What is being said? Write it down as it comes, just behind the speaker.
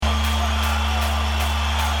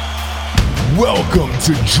Welcome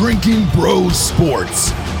to Drinking Bros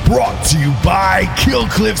Sports, brought to you by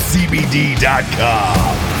KillcliffCBD.com.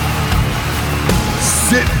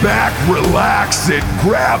 Sit back, relax, and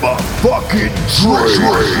grab a fucking drink.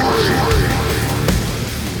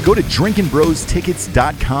 Go to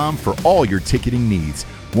drinkingbrostickets.com for all your ticketing needs.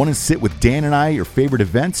 Want to sit with Dan and I at your favorite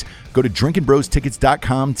events? Go to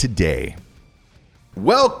drinkingbrostickets.com today.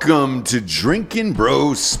 Welcome to Drinking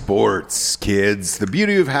Bros Sports, kids. The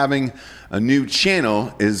beauty of having a new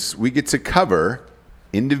channel is we get to cover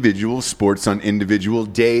individual sports on individual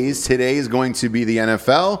days. Today is going to be the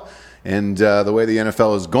NFL, and the way the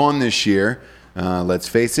NFL has gone this year, let's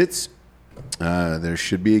face it, there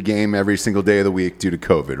should be a game every single day of the week due to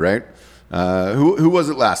COVID, right? Who was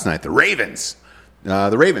it last night? The Ravens.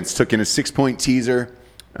 The Ravens took in a 6-point teaser,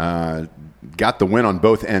 got the win on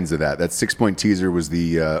both ends of that. That 6-point teaser was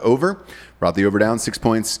the over, brought the over down 6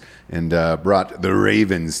 points, and brought the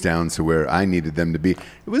Ravens down to where I needed them to be. It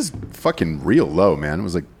was fucking real low, man. It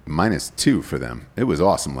was like -2 for them. It was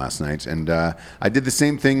awesome last night. And I did the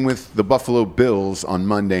same thing with the Buffalo Bills on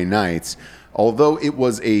Monday nights. Although it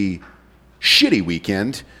was a shitty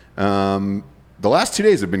weekend, the last 2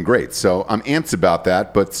 days have been great. So I'm amped about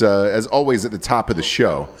that. But as always at the top of the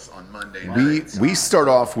show, we start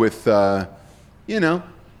off with, the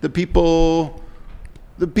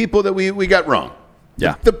people that we got wrong.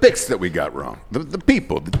 Yeah. The picks that we got wrong. The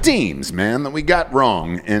people, the teams, man, that we got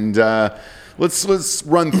wrong. And let's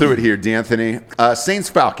run through it here, D'Anthony.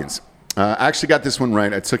 Saints-Falcons. I actually got this one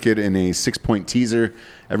right. I took it in a 6-point teaser.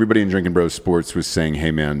 Everybody in Drinking Bros Sports was saying,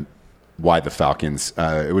 hey, man, why the Falcons?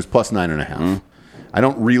 It was plus 9.5. I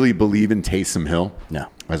don't really believe in Taysom Hill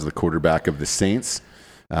as the quarterback of the Saints.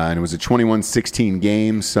 And it was a 21-16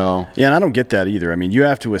 game, so... Yeah, and I don't get that either. I mean, you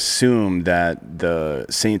have to assume that the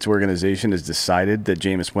Saints organization has decided that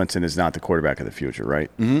Jameis Winston is not the quarterback of the future, right?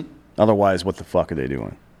 Mm-hmm. Otherwise, what the fuck are they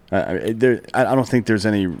doing? I don't think there's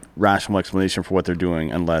any rational explanation for what they're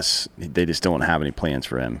doing unless they just don't have any plans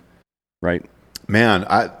for him, right? Man,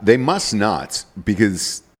 they must not,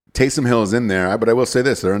 because Taysom Hill is in there. But I will say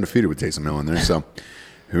this, they're undefeated with Taysom Hill in there, so...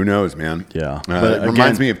 Who knows, man? Yeah. It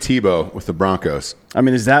reminds me of Tebow with the Broncos. I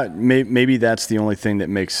mean, is that maybe that's the only thing that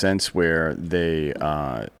makes sense where they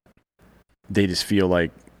just feel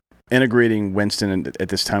like integrating Winston at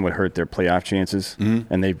this time would hurt their playoff chances,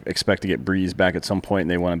 and they expect to get Breeze back at some point, and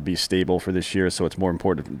they want to be stable for this year, so it's more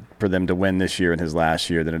important for them to win this year and his last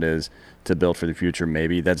year than it is to build for the future.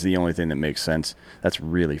 Maybe that's the only thing that makes sense. That's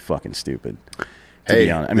really fucking stupid.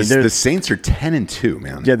 Hey, I mean, the Saints are 10-2,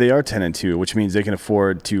 man. Yeah, they are 10-2, which means they can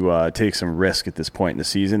afford to take some risk at this point in the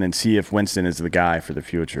season and see if Winston is the guy for the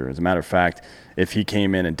future. As a matter of fact, if he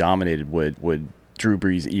came in and dominated, would Drew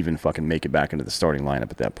Brees even fucking make it back into the starting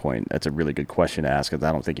lineup at that point? That's a really good question to ask, because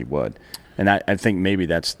I don't think he would. And I think maybe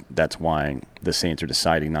that's why the Saints are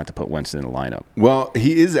deciding not to put Winston in the lineup. Well,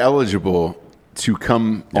 he is eligible to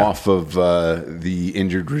come off of the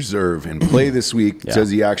injured reserve and play this week. Does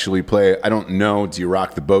he actually play? I don't know. Do you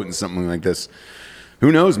rock the boat in something like this?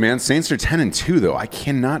 Who knows, man? Saints are 10-2, though. I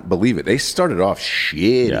cannot believe it. They started off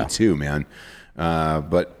shitty, too, man.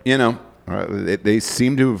 But, they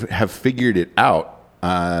seem to have figured it out.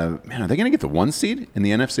 Man, are they going to get the 1 seed in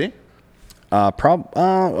the NFC?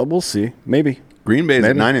 We'll see. Maybe. Green Bay's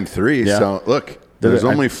at 9-3. Yeah. So, look, there's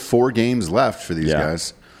only 4 games left for these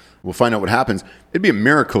guys. We'll find out what happens. It'd be a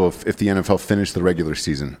miracle if the NFL finished the regular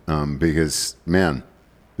season because, man,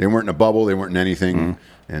 they weren't in a bubble. They weren't in anything,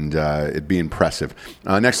 and it'd be impressive.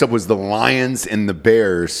 Next up was the Lions and the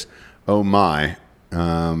Bears. Oh, my.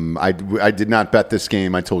 I did not bet this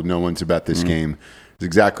game. I told no one to bet this game. It's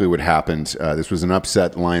exactly what happened. This was an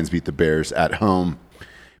upset. The Lions beat the Bears at home.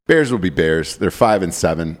 Bears will be Bears. They're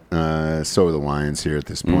 5-7. So are the Lions here at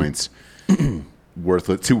this point. Two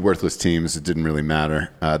worthless teams. It didn't really matter.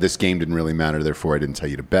 This game didn't really matter, therefore I didn't tell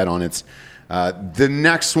you to bet on it. The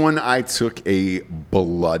next one I took a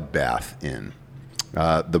bloodbath in.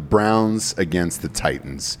 The Browns against the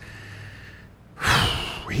Titans.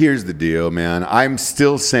 Here's the deal, man. I'm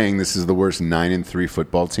still saying this is the worst 9-3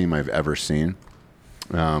 football team I've ever seen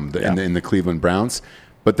in the Cleveland Browns.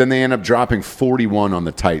 But then they end up dropping 41 on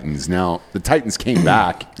the Titans. Now, the Titans came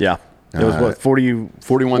back. Yeah. It was what,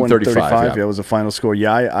 41-35? Yeah, it was the final score.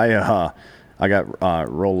 Yeah, I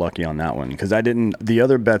got real lucky on that one because I didn't. The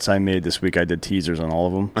other bets I made this week, I did teasers on all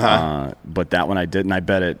of them, but that one I didn't. I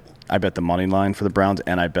bet the money line for the Browns,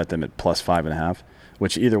 and I bet them at plus 5.5.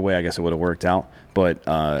 Which either way, I guess it would have worked out. But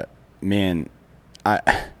man, I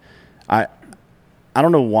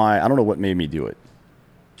don't know why. I don't know what made me do it.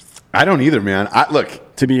 I don't either, man.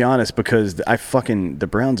 Look, to be honest, because the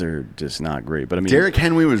Browns are just not great. But I mean, Derrick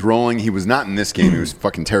Henry was rolling. He was not in this game. He was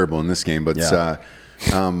fucking terrible in this game. But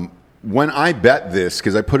when I bet this,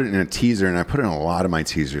 because I put it in a teaser, and I put it in a lot of my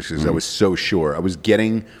teasers because I was so sure. I was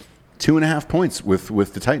getting 2.5 points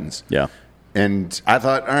with the Titans. Yeah. And I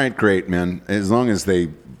thought, all right, great, man. As long as they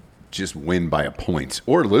just win by a point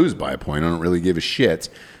or lose by a point, I don't really give a shit.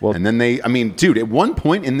 Well, and then dude, at one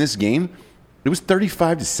point in this game, it was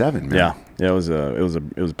 35-7, man. Yeah, it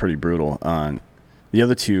was pretty brutal. The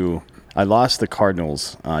other two, I lost the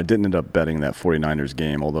Cardinals. I didn't end up betting that 49ers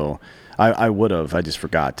game, although I would have. I just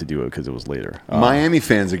forgot to do it because it was later. Miami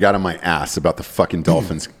fans have got on my ass about the fucking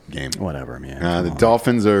Dolphins game. Whatever, man. The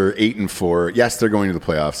Dolphins are 8-4. Yes, they're going to the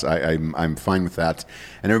playoffs. I'm fine with that.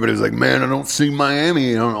 And everybody was like, man, I don't see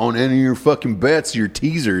Miami on any of your fucking bets, your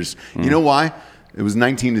teasers. You know why? It was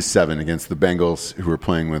 19-7 against the Bengals, who were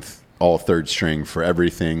playing with all third string for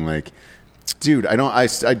everything. Like, dude, I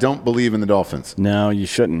don't believe in the Dolphins. No, you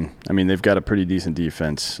shouldn't. I mean, they've got a pretty decent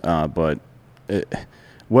defense, but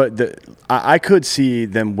I could see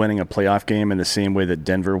them winning a playoff game in the same way that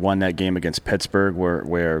Denver won that game against Pittsburgh,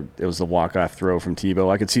 where it was the walk-off throw from Tebow.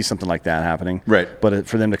 I could see something like that happening. Right. But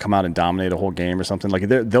for them to come out and dominate a whole game or something, like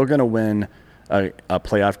they're going to win a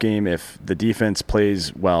playoff game if the defense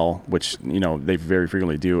plays well, which they very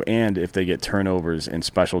frequently do, and if they get turnovers in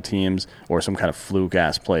special teams or some kind of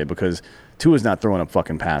fluke-ass play, because Tua's not throwing up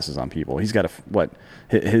fucking passes on people. He's got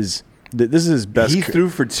this is his best. He threw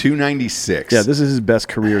for 296. Yeah, this is his best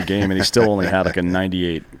career game, and he still only had like a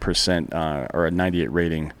 98% or a 98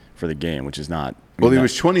 rating for the game, which is not. Well, he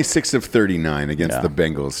was 26 of 39 against the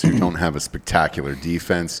Bengals, who don't have a spectacular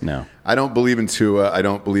defense. No. I don't believe in Tua. I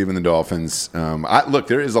don't believe in the Dolphins. Look,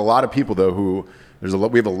 there is a lot of people, though,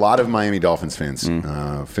 we have a lot of Miami Dolphins fans,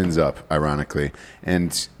 fins up, ironically.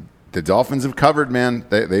 And the Dolphins have covered, man.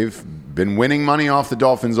 They've been winning money off the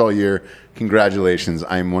Dolphins all year. Congratulations.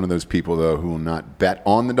 I'm one of those people, though, who will not bet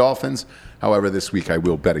on the Dolphins. However, this week I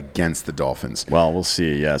will bet against the Dolphins. Well, we'll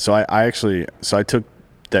see. Yeah. So I took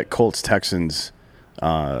that Colts-Texans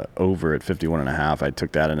over at 51.5. I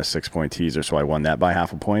took that in a 6-point teaser, so I won that by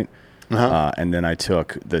 0.5 point. And then I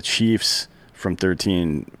took the Chiefs from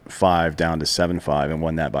 13-5 down to 7-5 and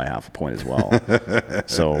won that by 0.5 point as well.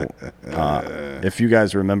 So if you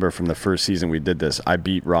guys remember from the first season we did this, I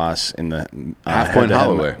beat Ross in the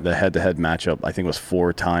head-to-head matchup. I think it was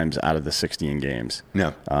 4 times out of the 16 games.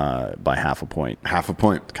 Yeah. By 0.5 point. 0.5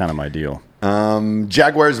 point. Kind of my deal.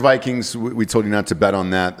 Jaguars Vikings. We told you not to bet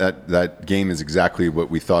on that. That game is exactly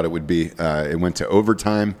what we thought it would be. It went to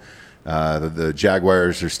overtime. The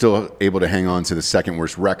Jaguars are still able to hang on to the second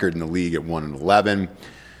worst record in the league at 1-11.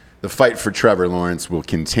 The fight for Trevor Lawrence will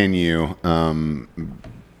continue.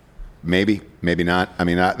 Maybe not. I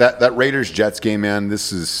mean, that Raiders Jets game, man.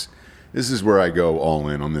 This is where I go all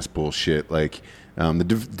in on this bullshit. Like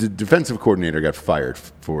the defensive coordinator got fired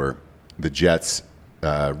for the Jets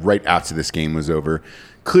right after this game was over.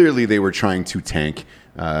 Clearly, they were trying to tank.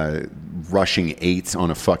 Rushing 8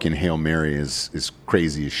 on a fucking Hail Mary is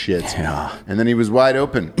crazy as shit. Yeah. And then he was wide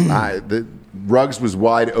open. The Ruggs was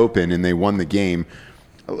wide open, and they won the game.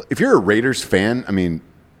 If you're a Raiders fan, I mean,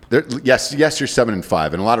 yes, you're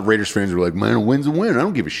 7-5, and a lot of Raiders fans are like, "Man, a win's a win. I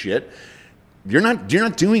don't give a shit." You're not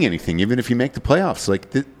doing anything, even if you make the playoffs.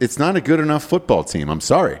 Like it's not a good enough football team. I'm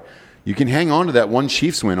sorry. You can hang on to that one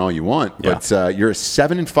Chiefs win all you want, but you're a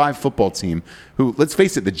 7-5 football team who, let's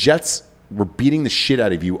face it, the Jets were beating the shit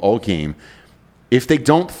out of you all game. If they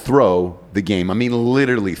don't throw the game, I mean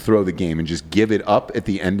literally throw the game and just give it up at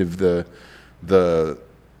the end of the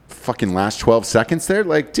fucking last 12 seconds there,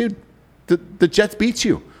 like, dude, the Jets beat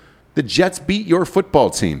you. The Jets beat your football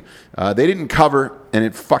team. They didn't cover, and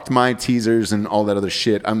it fucked my teasers and all that other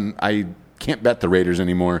shit. I can't bet the Raiders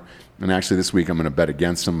anymore. And actually this week I'm going to bet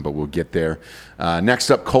against them, but we'll get there. Next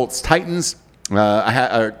up, Colts-Titans.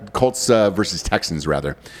 Colts versus Texans,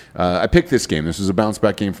 rather. I picked this game. This was a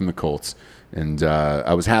bounce-back game from the Colts, and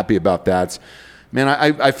I was happy about that. Man,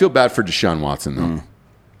 I feel bad for Deshaun Watson,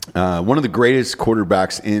 though. One of the greatest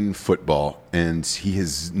quarterbacks in football, and he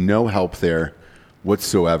has no help there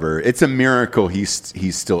whatsoever. It's a miracle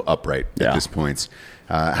he's still upright at this point.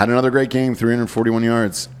 Had another great game, 341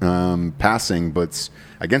 yards passing, but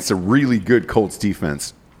against a really good Colts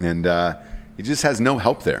defense, and he just has no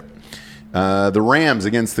help there. The Rams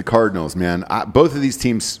against the Cardinals, man. Both of these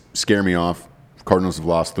teams scare me off. Cardinals have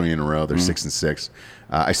lost 3 in a row. They're 6-6.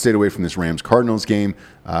 I stayed away from this Rams-Cardinals game.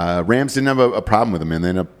 Rams didn't have a problem with them, and they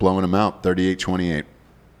ended up blowing them out 38-28.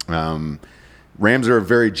 Rams are a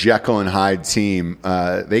very Jekyll and Hyde team.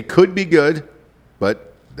 They could be good,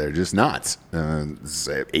 but they're just not. This is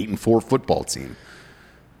an 8-4 football team.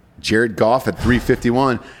 Jared Goff at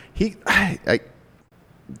 351.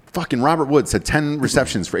 Fucking Robert Woods had 10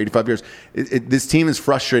 receptions for 85 yards. This team is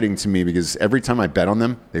frustrating to me because every time I bet on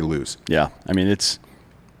them, they lose. Yeah, I mean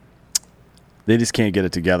they just can't get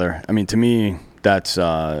it together. I mean, to me, that's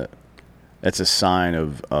a sign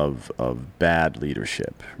of bad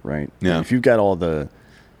leadership, right? Yeah. If you've got all the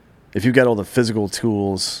physical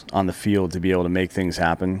tools on the field to be able to make things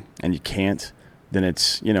happen, and you can't, then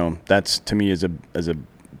it's that's to me is a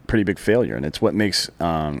pretty big failure, and it's what makes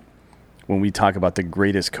when we talk about the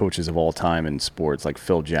greatest coaches of all time in sports, like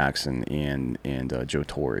Phil Jackson and Joe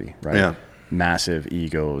Torre, right? Yeah. Massive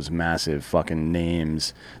egos, massive fucking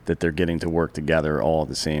names that they're getting to work together all at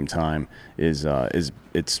the same time is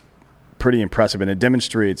it's pretty impressive, and it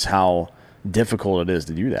demonstrates how difficult it is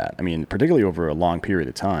to do that. I mean, particularly over a long period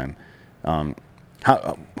of time.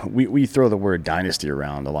 We throw the word dynasty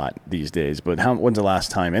around a lot these days, but when's the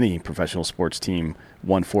last time any professional sports team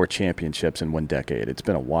won 4 championships in 1 decade? It's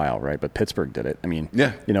been a while, right? But Pittsburgh did it. I mean,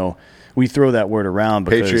 yeah. We throw that word around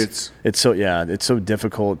because Patriots. It's so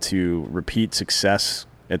difficult to repeat success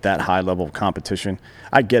at that high level of competition.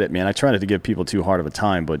 I get it, man. I try not to give people too hard of a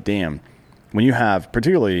time, but damn, when you have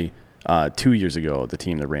particularly 2 years ago, the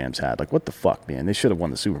team the Rams had, like, what the fuck, man? They should have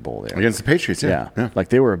won the Super Bowl there. Against the Patriots, yeah. Like,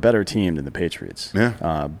 they were a better team than the Patriots.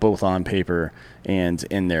 Yeah. Both on paper and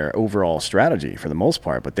in their overall strategy for the most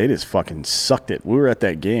part, but they just fucking sucked it. We were at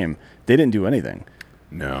that game. They didn't do anything.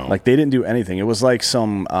 No. Like, they didn't do anything. It was like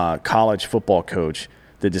some college football coach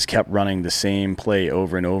that just kept running the same play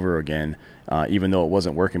over and over again, even though it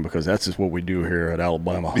wasn't working, because that's just what we do here at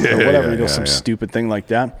Alabama. Yeah, or whatever, yeah, some stupid thing like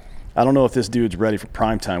that. I don't know if this dude's ready for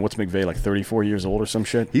prime time. What's McVay, like 34 years old or some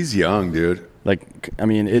shit? He's young, dude. Like, I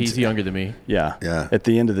mean, he's younger than me. Yeah. Yeah. At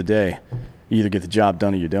the end of the day, you either get the job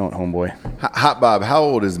done or you don't, homeboy. Hot Bob, how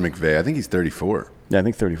old is McVay? I think he's 34. Yeah, I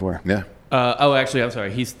think 34. Yeah. Actually, I'm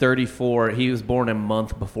sorry. He's 34. He was born a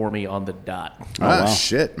month before me on the dot. wow.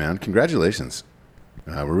 Shit, man. Congratulations.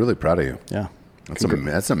 We're really proud of you. Yeah. That's a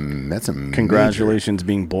Congratulations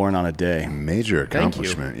being born on a day. major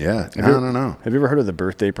accomplishment. Yeah. Have No. Have you ever heard of the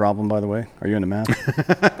birthday problem, by the way? Are you into math?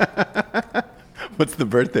 What's the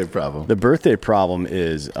birthday problem? The birthday problem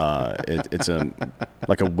is it's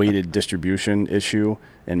like a weighted distribution issue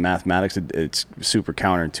in mathematics. It's super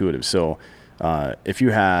counterintuitive. So if you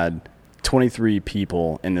had 23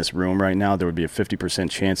 people in this room right now, there would be a 50%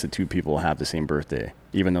 chance that 2 people will have the same birthday,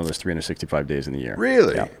 even though there's 365 days in the year.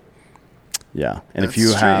 Really? Yeah. And That's if you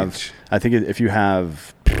strange. if you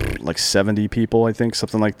have like 70 people, I think,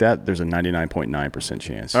 something like that, there's a 99.9%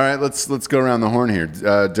 chance. All right, let's go around the horn here.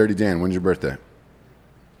 Dirty Dan, when's your birthday?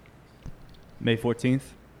 May 14th.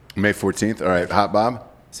 May 14th. All right, Hot Bob.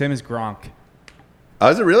 Same as Gronk. Oh,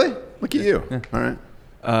 is it really? Look at you. All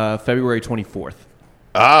right. February 24th.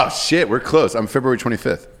 Oh, shit, we're close. I'm February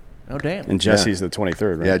 25th. Oh, damn. And Jesse's the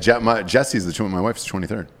 23rd, right? Yeah, Jesse's my wife's the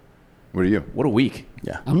 23rd. What are you? What a week.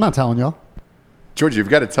 Yeah. I'm not telling y'all. George, you've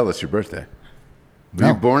got to tell us your birthday. Were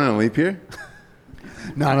you born in a leap year?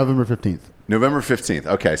 No, November 15th. November 15th.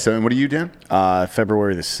 Okay, so and what are you, Dan?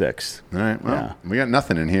 February the 6th. All right, well, Yeah. we got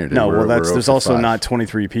nothing in here, dude. No, We're there's 0 for also 5. not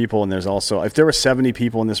 23 people, and there's also, if there were 70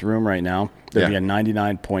 people in this room right now, there'd Yeah. be a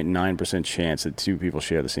 99.9% chance that 2 people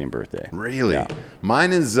share the same birthday. Really? Yeah.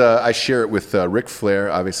 Mine is, I share it with Ric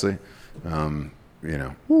Flair, obviously.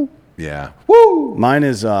 Yeah. Woo! Mine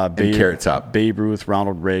is Carrot Top. Babe Ruth,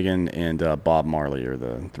 Ronald Reagan, and Bob Marley are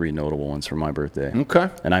the 3 notable ones for my birthday. Okay.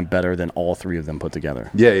 And I'm better than all 3 of them put together.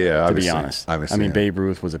 Yeah, To obviously. be honest. Obviously, I mean, yeah. Babe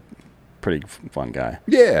Ruth was a pretty fun guy.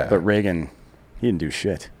 Yeah. But Reagan, he didn't do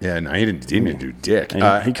shit. Yeah, no, he didn't do dick.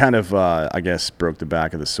 And he kind of, I guess, broke the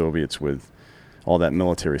back of the Soviets with all that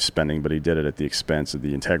military spending, but he did it at the expense of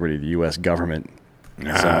the integrity of the U.S. government.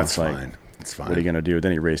 That's fine. It's fine. What are you going to do?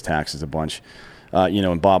 Then he raised taxes a bunch.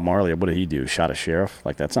 And Bob Marley, what did he do? Shot a sheriff?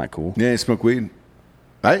 Like, that's not cool. Yeah, you smoke weed.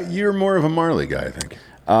 You're more of a Marley guy, I think.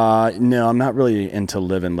 No, I'm not really into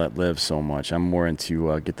live and let live so much. I'm more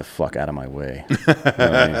into get the fuck out of my way. You know what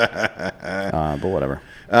I mean? But whatever.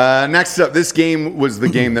 Next up, this game was the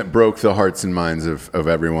game that broke the hearts and minds of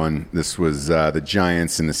everyone. This was the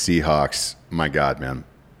Giants and the Seahawks. My God, man.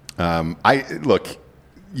 Look,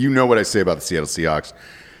 you know what I say about the Seattle Seahawks.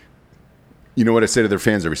 You know what I say to their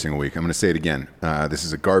fans every single week. I'm going to say it again. This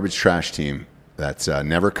is a garbage trash team that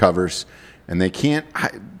never covers, and they can't.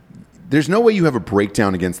 There's no way you have a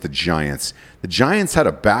breakdown against the Giants. The Giants had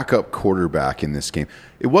a backup quarterback in this game.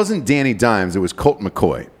 It wasn't Danny Dimes. It was Colt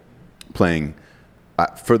McCoy playing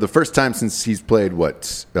for the first time since he's played,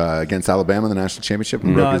 against Alabama in the national championship?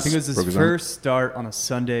 No, I think it was his first start on a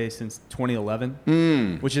Sunday since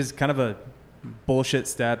 2011, which is kind of a bullshit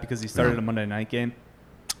stat because he started a Monday night game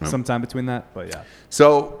sometime between that. But yeah.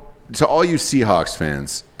 So to all you Seahawks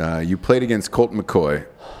fans, you played against Colt McCoy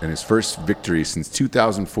in his first victory since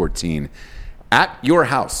 2014 at your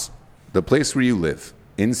house, the place where you live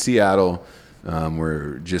in Seattle.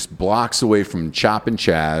 We're just blocks away from Chop and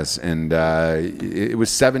Chaz, and it was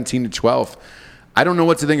 17-12. I don't know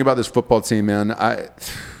what to think about this football team, man.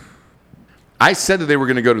 I said that they were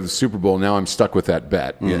going to go to the Super Bowl. Now I'm stuck with that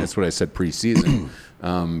bet. Yeah, that's what I said preseason.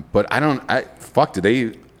 But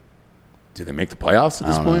did they make the playoffs at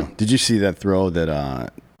this point? Did you see that throw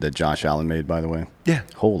that Josh Allen made, by the way? Yeah.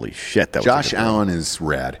 Holy shit. That Josh was Allen is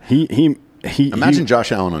rad. Imagine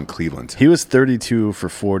Josh Allen on Cleveland. He was 32 for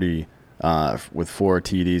 40 with 4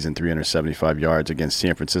 TDs and 375 yards against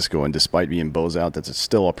San Francisco. And despite being bows out, that's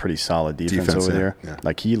still a pretty solid defense over there. Yeah.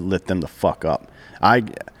 Like, he lit them the fuck up. I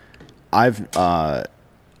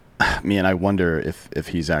wonder if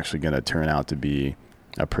he's actually going to turn out to be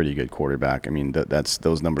a pretty good quarterback. I mean,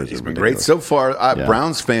 those numbers. He's are been ridiculous. great so far.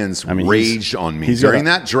 Browns fans raged on me during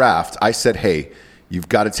that draft. I said, "Hey, you've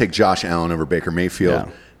got to take Josh Allen over Baker Mayfield."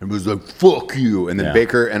 Yeah. And it was like, "Fuck you!" And then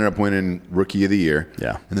Baker ended up winning Rookie of the Year.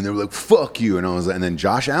 Yeah. And then they were like, "Fuck you!" And I was like, and then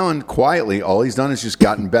Josh Allen quietly, all he's done is just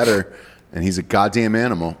gotten better, and he's a goddamn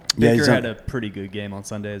animal. Baker had a pretty good game on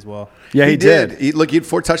Sunday as well. Yeah, he did. He had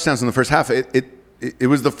 4 touchdowns in the first half. It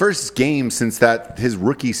was the first game since his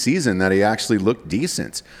rookie season that he actually looked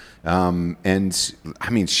decent. And I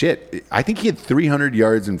mean, shit, I think he had 300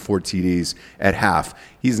 yards and 4 TDs at half.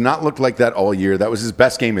 He's not looked like that all year. That was his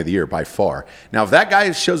best game of the year by far. Now, if that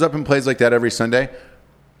guy shows up and plays like that every Sunday,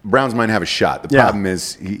 Browns might have a shot. The problem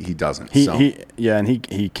is he doesn't.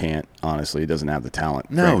 He can't, honestly. He doesn't have the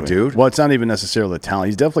talent. No, frankly. dude. Well, it's not even necessarily the talent.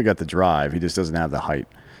 He's definitely got the drive. He just doesn't have the height.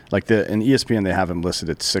 Like in ESPN, they have him listed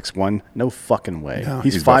at 6'1". No fucking way. No,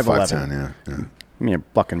 he's about 5'11". 5'10", yeah. Give me a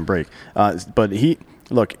fucking break. But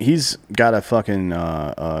he's got a fucking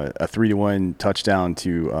a 3-to-1 touchdown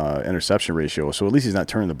to interception ratio. So at least he's not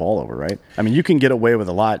turning the ball over, right? I mean, you can get away with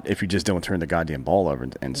a lot if you just don't turn the goddamn ball over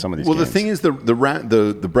in some of these. Well, games. the thing is,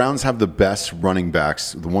 the Browns have the best running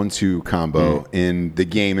backs, the 1-2 combo in the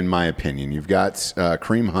game, in my opinion. You've got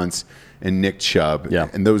Kareem Hunt and Nick Chubb,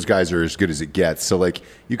 and those guys are as good as it gets. So, like,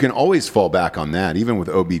 you can always fall back on that, even with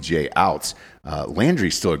OBJ out.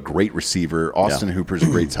 Landry's still a great receiver. Austin Hooper's a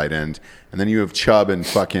great tight end. And then you have Chubb and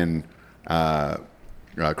fucking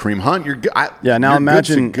Kareem Hunt. Now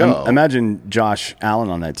you're imagine Josh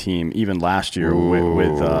Allen on that team, even last year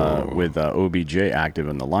with OBJ active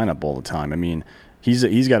in the lineup all the time. I mean,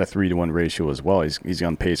 he's got a 3-to-1 ratio as well. He's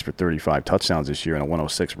on pace for 35 touchdowns this year and a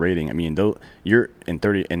 106 rating. I mean, though you're in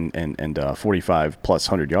 30 and 45 plus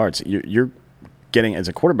 100 yards, you're getting, as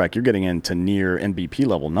a quarterback, you're getting into near MVP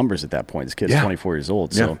level numbers at that point. This kid's 24 years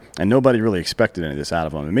old, so and nobody really expected any of this out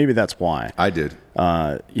of him, and maybe that's why. I did.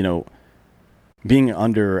 Being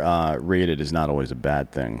underrated is not always a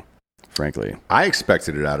bad thing, frankly. I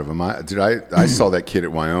expected it out of him. I saw that kid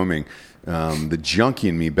at Wyoming. The junkie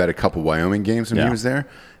in me bet a couple Wyoming games when he was there,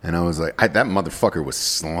 and I was like, that motherfucker was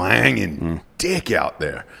slanging dick out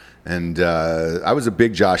there. And I was a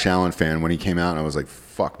big Josh Allen fan when he came out, and I was like,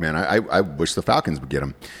 fuck, man, I wish the Falcons would get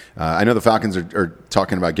him. I know the Falcons are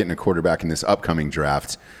talking about getting a quarterback in this upcoming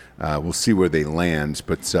draft. We'll see where they land,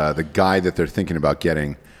 but the guy that they're thinking about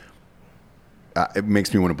getting, it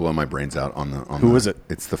makes me want to blow my brains out on the. Who is it?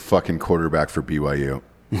 It's the fucking quarterback for BYU.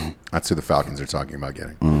 That's who the Falcons are talking about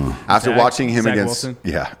getting. After watching him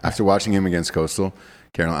against Coastal,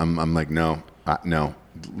 Carolina, I'm like, no,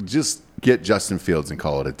 just get Justin Fields and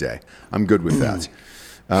call it a day. I'm good with that.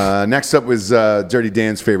 Next up was Dirty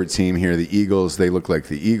Dan's favorite team here, the Eagles. They look like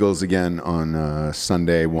the Eagles again on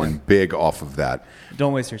Sunday. Won big off of that.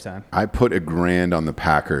 Don't waste your time. I put $1,000 on the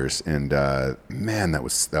Packers, and man, that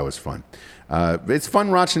was fun. It's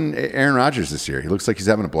fun watching Aaron Rodgers this year. He looks like he's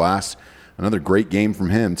having a blast. Another great game from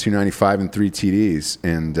him, 295 and 3 TDs.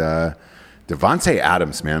 And Devontae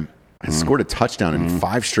Adams, man, has scored a touchdown in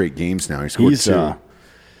 5 straight games now. He scored 2.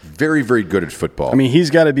 Very, very good at football. I mean, he's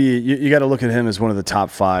got to be. You got to look at him as one of the top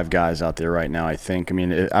 5 guys out there right now. I think. I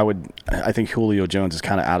mean, I think Julio Jones is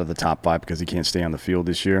kind of out of the top 5 because he can't stay on the field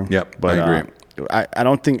this year. Yep, but I agree. I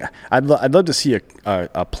don't think I'd love to see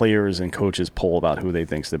a players and coaches poll about who they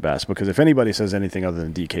think's the best, because if anybody says anything other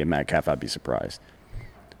than DK Metcalf, I'd be surprised.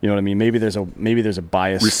 You know what I mean? Maybe there's a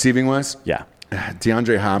bias. Receiving wise? Yeah.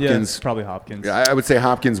 DeAndre Hopkins. Yeah, probably Hopkins. I would say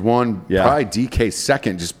Hopkins 1, Yeah. probably DK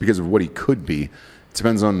 2nd, just because of what he could be.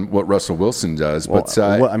 Depends on what Russell Wilson does. Well,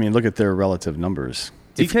 but I mean, look at their relative numbers.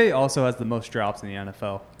 DK also has the most drops in the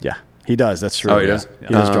NFL. Yeah, he does. That's true. Oh, he does? He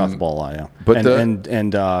does drop the ball a lot, yeah. But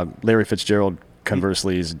and Larry Fitzgerald,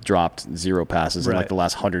 conversely, has dropped 0 passes in like the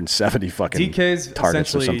last 170 fucking DK's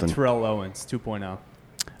targets or essentially something. Terrell Owens 2.0.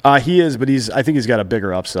 He is, but I think he's got a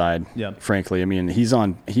bigger upside. Yeah. Frankly, I mean, he's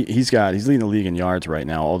leading the league in yards right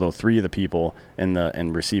now. Although 3 of the people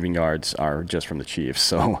in receiving yards are just from the Chiefs,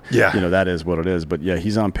 so Yeah. that is what it is. But yeah,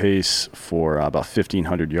 he's on pace for about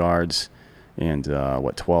 1,500 yards and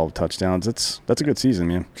 12 touchdowns. That's a good season,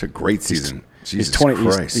 man. It's a great season. Jesus He's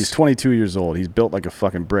Christ. he's 22 years old. He's built like a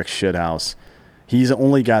fucking brick shit house. He's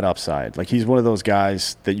only got upside. Like, he's one of those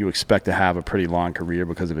guys that you expect to have a pretty long career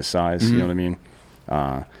because of his size. You know what I mean?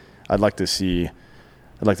 I'd like to see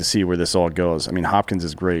where this all goes. I mean, Hopkins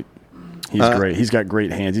is great. He's great. He's got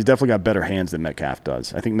great hands. He's definitely got better hands than Metcalf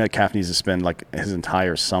does. I think Metcalf needs to spend like his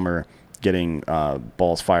entire summer getting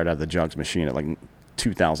balls fired out of the Jugs machine at like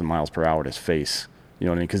 2,000 miles per hour at his face. You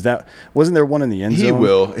know what I mean? Because that wasn't there one in the end zone. He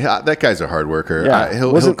will. Yeah, that guy's a hard worker. Yeah.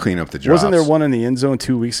 He'll clean up the drops. Wasn't there one in the end zone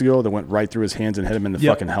 2 weeks ago that went right through his hands and hit him in the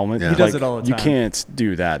Yep. fucking helmet? Yeah. He does it all the You time. can't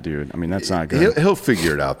do that, dude. I mean, that's not good. He'll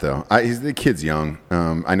figure it out, though. The kid's young.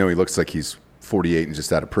 I know he looks like he's 48 and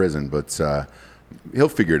just out of prison, but he'll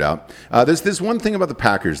figure it out. There's this one thing about the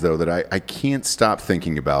Packers, though, that I can't stop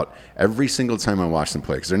thinking about every single time I watch them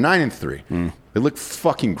play, because they're 9-3. They look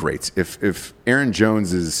fucking great. If Aaron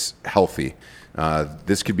Jones is healthy,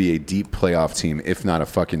 this could be a deep playoff team, if not a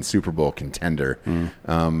fucking Super Bowl contender.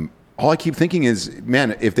 All I keep thinking is,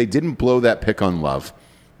 man, if they didn't blow that pick on Love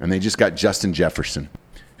and they just got Justin Jefferson,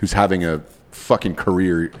 who's having a fucking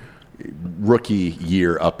career rookie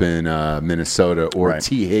year up in Minnesota, or Right.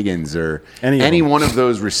 T. Higgins, or Any of any them. one of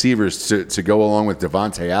those receivers to go along with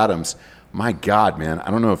Devontae Adams, my God, man, I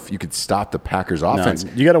don't know if you could stop the Packers offense.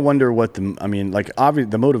 No, you got to wonder what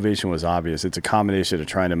the motivation was obvious. It's a combination of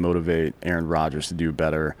trying to motivate Aaron Rodgers to do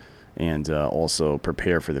better and also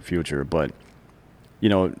prepare for the future. But,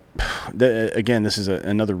 again, this is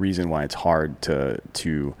another reason why it's hard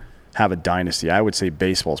to have a dynasty. I would say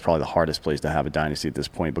baseball is probably the hardest place to have a dynasty at this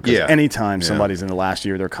point, because Yeah. anytime Yeah. somebody's in the last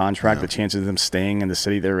year of their contract, the chances of them staying in the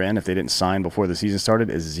city they're in, if they didn't sign before the season started,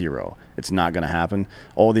 is 0. It's not going to happen.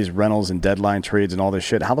 All these rentals and deadline trades and all this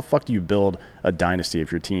shit. How the fuck do you build a dynasty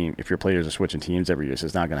if your players are switching teams every year? So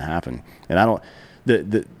it's not going to happen. And I don't.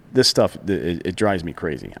 This stuff it drives me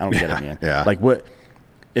crazy. I don't get it, man. Yeah. Like, what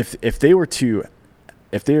if they were to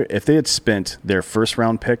if they had spent their first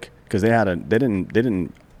round pick, because they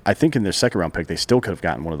didn't. I think in their second round pick, they still could have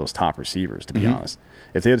gotten one of those top receivers, to be honest.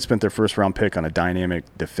 If they had spent their first round pick on a dynamic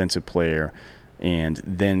defensive player and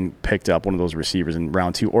then picked up one of those receivers in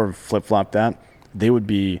round 2, or flip-flopped that, they would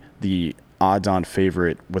be the odds-on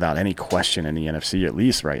favorite without any question in the NFC, at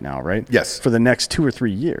least right now, right? Yes. For the next 2 or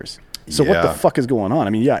 3 years. So what the Yeah. fuck is going on? I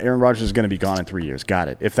mean, yeah, Aaron Rodgers is going to be gone in 3 years. Got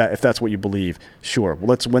it. If that's what you believe, sure. Well,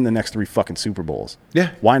 let's win the next 3 fucking Super Bowls. Yeah.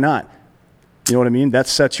 Why not? You know what I mean? That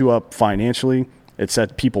sets you up financially. It's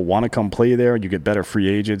that people want to come play there. You get better free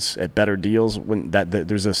agents at better deals. When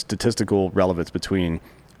there's a statistical relevance between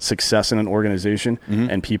success in an organization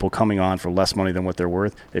and people coming on for less money than what they're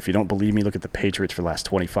worth. If you don't believe me, look at the Patriots for the last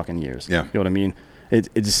 20 fucking years. Yeah. You know what I mean?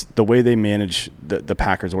 It's the way they manage the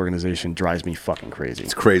Packers organization drives me fucking crazy.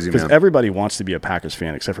 It's crazy, because man. everybody wants to be a Packers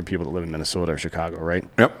fan except for people that live in Minnesota or Chicago, right?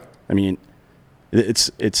 Yep. I mean,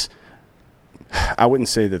 it's. I wouldn't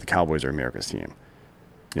say that the Cowboys are America's team.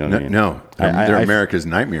 You know what I mean? No. They're America's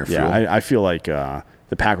nightmare fuel. Yeah, I feel like the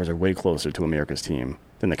Packers are way closer to America's team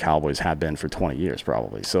than the Cowboys have been for 20 years,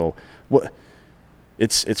 probably. So,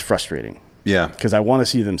 it's frustrating. Yeah. Because I want to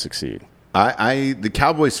see them succeed. The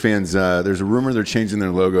Cowboys fans, there's a rumor they're changing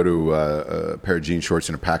their logo to a pair of jean shorts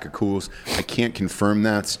and a pack of Cools. I can't confirm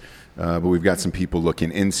that, but we've got some people looking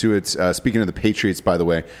into it. Speaking of the Patriots, by the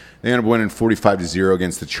way, they ended up winning 45-0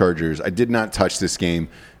 against the Chargers. I did not touch this game.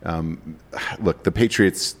 Look, the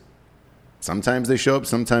Patriots, sometimes they show up,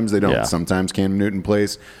 sometimes they don't. Yeah. Sometimes Cam Newton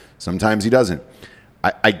plays, sometimes he doesn't.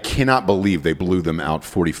 I cannot believe they blew them out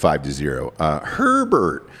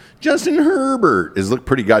 45-0. Justin Herbert has looked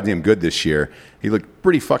pretty goddamn good this year. He looked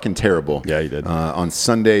pretty fucking terrible. Yeah, he did. On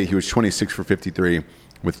Sunday, he was 26 for 53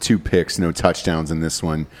 with 2 picks, no touchdowns in this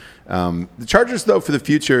one. The Chargers, though, for the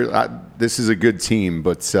future, this is a good team.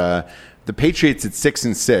 But the Patriots at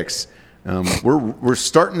 6-6, we're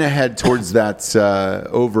starting to head towards that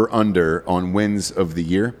over-under on wins of the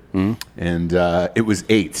year. And it was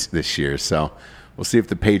 8 this year, so we'll see if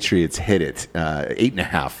the Patriots hit it.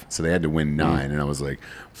 8.5, so they had to win 9. And I was like,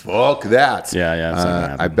 fuck that. Yeah, it's not gonna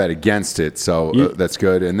happen. I bet against it, so that's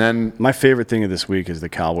good. And then My favorite thing of this week is the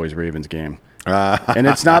Cowboys-Ravens game. And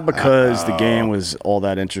it's not because the game was all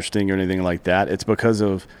that interesting or anything like that. It's because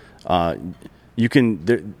of you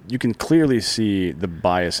can clearly see the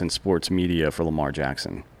bias in sports media for Lamar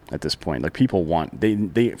Jackson at this point. Like, people they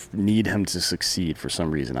need him to succeed for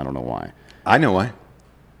some reason. I don't know why. I know why.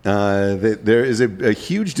 There is a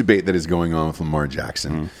huge debate that is going on with Lamar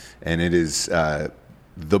Jackson, and it is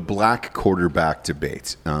the black quarterback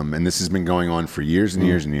debate. And this has been going on for years and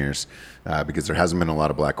years and years because there hasn't been a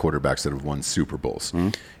lot of black quarterbacks that have won Super Bowls.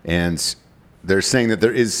 And they're saying that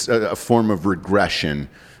there is a form of regression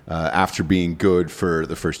after being good for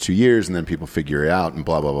the first 2 years, and then people figure it out and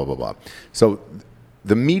blah, blah, blah, blah, blah. So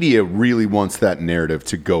the media really wants that narrative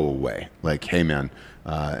to go away. Like, hey, man,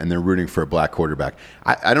 and they're rooting for a black quarterback.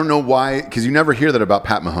 I don't know why, because you never hear that about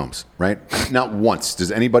Pat Mahomes, right? Not once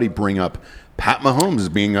does anybody bring up Pat Mahomes as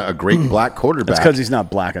being a great black quarterback. That's because he's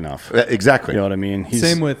not black enough. Exactly. You know what I mean?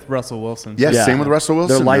 Same with Russell Wilson. Yes, same with Russell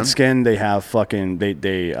Wilson. They're light skinned. They have fucking.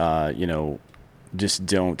 They just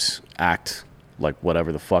don't act like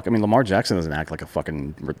whatever the fuck. I mean, Lamar Jackson doesn't act like a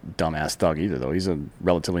fucking dumbass thug either, though. He's a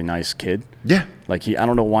relatively nice kid. Yeah. Like I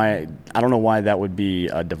don't know why that would be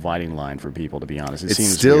a dividing line for people, to be honest. It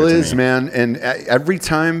seems still weird to is, me. man. And every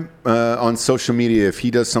time on social media, if he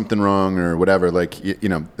does something wrong or whatever, like,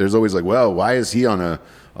 there's always like, well, why is he on a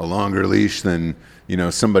longer leash than,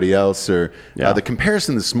 somebody else? Or the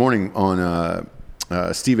comparison this morning on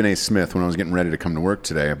Stephen A. Smith, when I was getting ready to come to work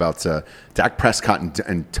today, about Dak Prescott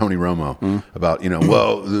and Tony Romo, about,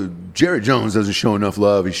 Jerry Jones doesn't show enough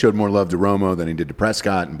love. He showed more love to Romo than he did to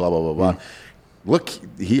Prescott, and blah, blah, blah, blah. Look,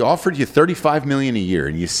 he offered you $35 million a year,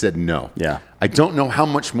 and you said no. Yeah. I don't know how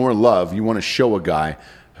much more love you want to show a guy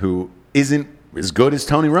who isn't as good as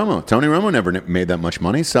Tony Romo. Tony Romo never made that much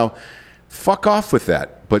money, so fuck off with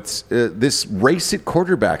that. But this race at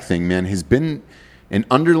quarterback thing, man, has been an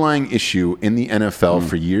underlying issue in the NFL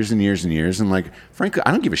for years and years and years. And, like, frankly,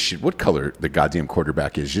 I don't give a shit what color the goddamn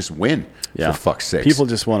quarterback is. Just win, for fuck's sake. People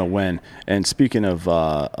just want to win. And speaking of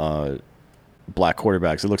black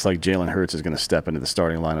quarterbacks, it looks like Jalen Hurts is going to step into the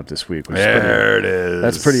starting lineup this week. It is.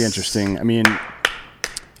 That's pretty interesting. I mean,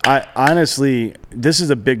 I honestly, this is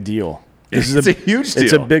a big deal. It's a huge deal.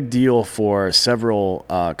 It's a big deal for several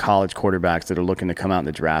college quarterbacks that are looking to come out in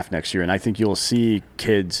the draft next year. And I think you'll see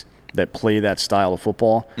kids that play that style of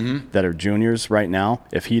football that are juniors right now.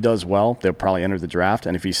 If he does well, they'll probably enter the draft.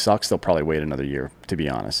 And if he sucks, they'll probably wait another year, to be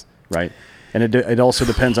honest, right? And it also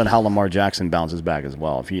depends on how Lamar Jackson bounces back as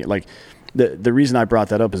well. If he, like, the reason I brought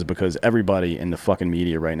that up is because everybody in the fucking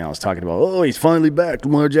media right now is talking about, oh, he's finally back.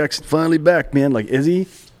 Lamar Jackson finally back, man. Like, is he?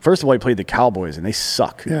 First of all, he played the Cowboys, and they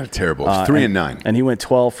suck. Yeah, terrible. 3-9. And he went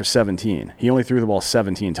 12 for 17. He only threw the ball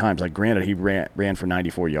 17 times. Like, granted, he ran for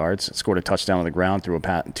 94 yards, scored a touchdown on the ground, threw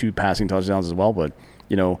two passing touchdowns as well. But,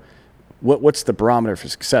 what's the barometer for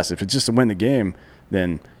success? If it's just to win the game,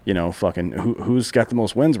 then, fucking who's got the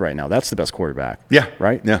most wins right now? That's the best quarterback. Yeah.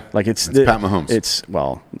 Right? Yeah. Like, it's Pat Mahomes.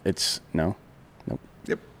 No.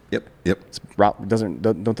 Yep.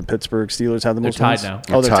 Don't the Pittsburgh Steelers have the most tied wins? now.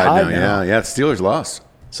 Oh, they're tied now. Yeah. The Steelers lost.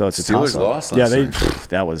 So it's a Steelers toss-up. lost Yeah, last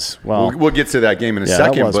that was We'll get to that game in a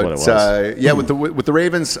second. That was but what it was. with the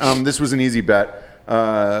Ravens, this was an easy bet.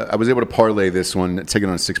 I was able to parlay this one, take it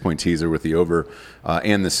on a 6-point teaser with the over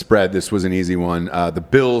and the spread. This was an easy one. The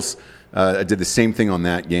Bills, I did the same thing on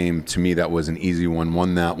that game. To me, that was an easy one.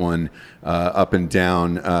 Won that one up and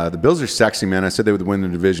down. The Bills are sexy, man. I said they would win the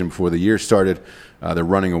division before the year started. They're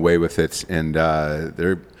running away with it, and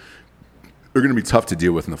they're going to be tough to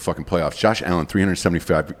deal with in the fucking playoffs. Josh Allen,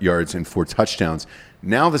 375 yards and 4 touchdowns.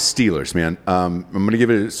 Now the Steelers, man. I'm going to give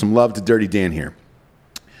it some love to Dirty Dan here.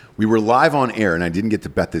 We were live on air, and I didn't get to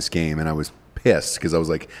bet this game, and I was pissed because I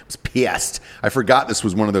was pissed. I forgot this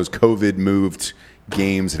was one of those COVID-moved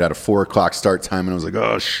games. It had a 4 o'clock start time, and I was like,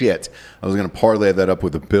 oh, shit. I was going to parlay that up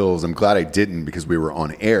with the Bills. I'm glad I didn't because we were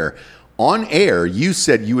on air. On air, you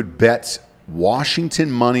said you would bet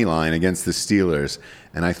Washington money line against the Steelers,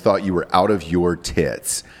 and I thought you were out of your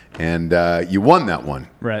tits. And you won that one.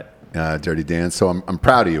 Right. Dirty Dan, so I'm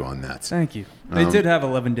proud of you on that. Thank you. They did have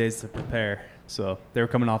 11 days to prepare. So they were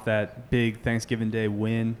coming off that big Thanksgiving Day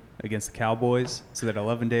win against the Cowboys. So they had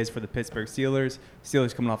 11 days for the Pittsburgh Steelers.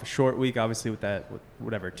 Steelers coming off a short week, obviously, with that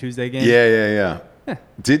Tuesday game. Yeah.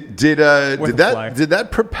 Did that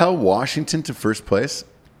propel Washington to first place?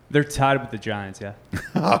 They're tied with the Giants, yeah.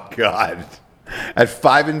 Oh God! At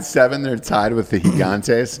 5-7, they're tied with the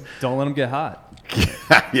Gigantes. Don't let them get hot.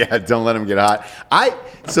 Yeah, don't let them get hot.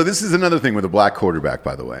 So this is another thing with a black quarterback,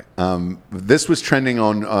 by the way. This was trending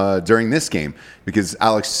on during this game because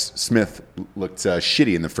Alex Smith looked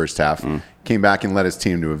shitty in the first half, came back and led his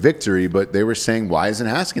team to a victory, but they were saying, why isn't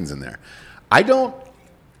Haskins in there? I don't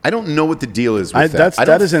know what the deal is with that.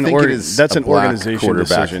 That's an organization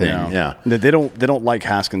decision thing. now. Yeah. They don't like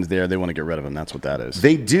Haskins there. They want to get rid of him. That's what that is.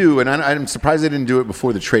 They do, and I'm surprised they didn't do it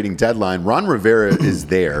before the trading deadline. Ron Rivera is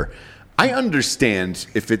there. I understand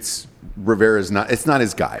if it's Rivera's not. It's not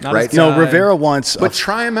his guy, Not right? his guy. No, Rivera wants. But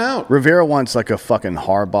try him out. Rivera wants like a fucking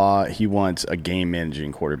Harbaugh. He wants a game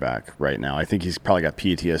managing quarterback right now. I think he's probably got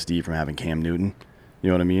PTSD from having Cam Newton. You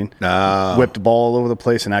know what I mean? Whip the ball all over the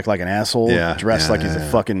place and act like an asshole. Yeah, Dressed like he's a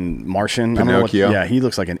fucking Martian. I don't know what, Pinocchio. he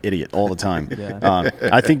looks like an idiot all the time.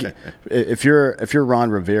 I think if you're Ron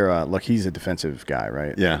Rivera, look, he's a defensive guy,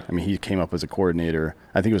 right? Yeah. I mean, he came up as a coordinator.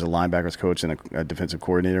 I think he was a linebackers coach and a defensive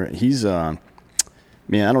coordinator. He's man,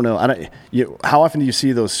 I don't know. How often do you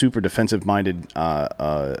see those super defensive minded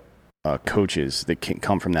coaches that can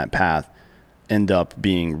come from that path end up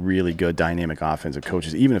being really good dynamic offensive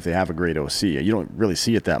coaches, even if they have a great OC? You don't really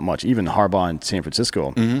see it that much. Even Harbaugh in San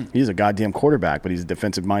Francisco, he's a goddamn quarterback, but he's a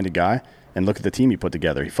defensive-minded guy. And look at the team he put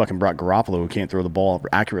together. He fucking brought Garoppolo, who can't throw the ball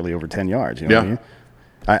accurately over 10 yards. You know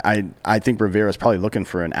what I mean? I think Rivera's probably looking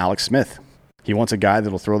for an Alex Smith. He wants a guy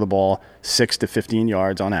that'll throw the ball 6 to 15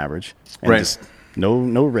 yards on average. And just no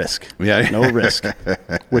risk. Yeah. No risk.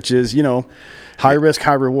 Which is, high risk,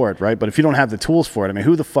 high reward, right? But if you don't have the tools for it, I mean,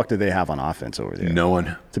 who the fuck do they have on offense over there? No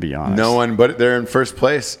one. To be honest. No one, but they're in first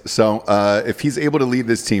place. So if he's able to lead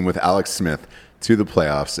this team with Alex Smith to the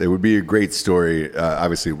playoffs, it would be a great story.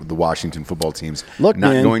 Obviously, the Washington football team's not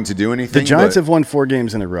going to do anything. The Giants have won 4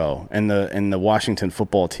 games in a row, and the Washington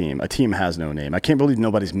football team, a team has no name. I can't believe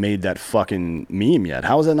nobody's made that fucking meme yet.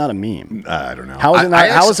 How is that not a meme? I don't know. How is it not?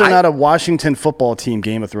 How is there not a Washington football team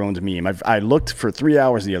Game of Thrones meme? I looked for 3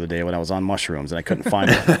 hours the other day when I was on mushrooms, and I couldn't find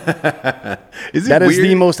it. That is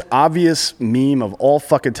the most obvious meme of all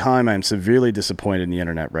fucking time. I'm severely disappointed in the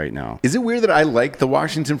internet right now. Is it weird that I like the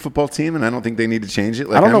Washington football team and I don't think they need to change it?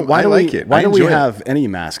 Like, I don't know. Why do we enjoy have any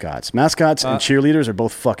mascots? Mascots and cheerleaders are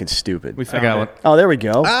both fucking stupid. We I found got it. one. Oh, there we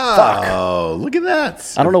go. Fuck. Oh, look at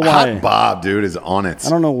that. I don't know why. Hot Bob, dude, is on it. I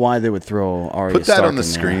don't know why they would throw Arya Put that Stark on the in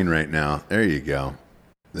there. screen right now. There you go.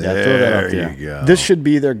 Yeah, throw that up there. You go. This should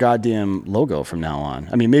be their goddamn logo from now on.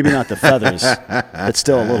 I mean, maybe not the feathers. It's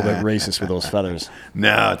still a little bit racist with those feathers.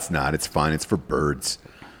 No, it's not. It's fine. It's for birds.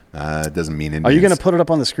 It doesn't mean Indians. Are you going to put it up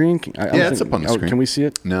on the screen? Yeah, it's up on the screen. Can we see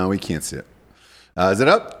it? No, we can't see it. Is it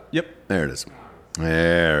up? Yep. There it is.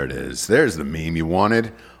 There it is. There's the meme you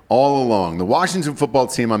wanted all along. The Washington football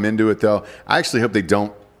team, I'm into it, though. I actually hope they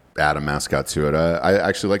don't add a mascot to it. I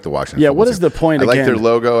actually like the Washington football what team. is the point, I like again? their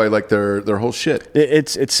logo. I like their whole shit.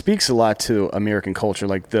 It speaks a lot to American culture.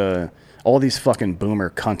 Like all these fucking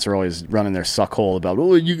boomer cunts are always running their suckhole about,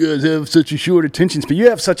 oh, you guys have such a short attention span. You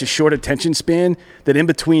have such a short attention span that in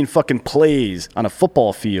between fucking plays on a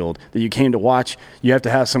football field that you came to watch, you have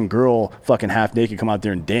to have some girl fucking half naked come out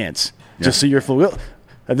there and dance just so you're full.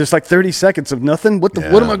 There's like 30 seconds of nothing. What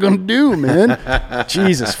am I going to do, man?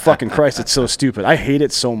 Jesus fucking Christ, it's so stupid. I hate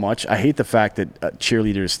it so much. I hate the fact that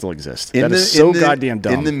cheerleaders still exist. That is so goddamn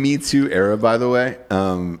dumb. In the Me Too era, by the way,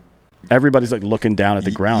 everybody's like looking down at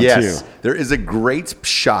the ground, yes, too. There is a great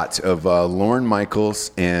shot of Lauren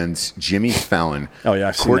Michaels and Jimmy Fallon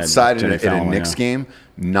I've seen that, courtside Jimmy at a Fallon, Knicks game,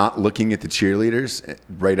 not looking at the cheerleaders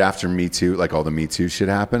right after Me Too, like all the Me Too shit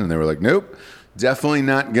happened. And they were like, nope, definitely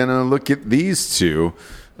not going to look at these two.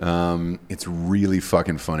 It's really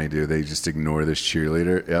fucking funny, dude. They just ignore this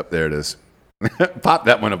cheerleader. Yep, there it is. Pop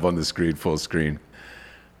that one up on the screen, full screen.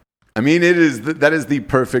 I mean, that is the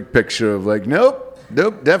perfect picture of like, nope,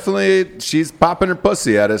 definitely she's popping her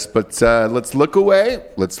pussy at us, but let's look away.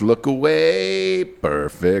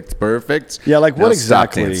 Perfect. Yeah, like Now what stop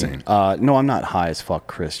exactly? dancing. No, I'm not high as fuck,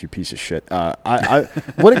 Chris. You piece of shit.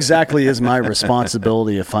 What exactly is my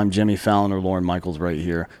responsibility if I'm Jimmy Fallon or Lauren Michaels right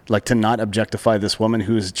here? Like to not objectify this woman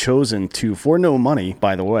who's chosen to, for no money,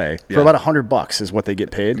 by the way, for about $100 is what they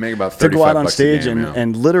get paid. Make about to go out on $35 a stage game, yeah.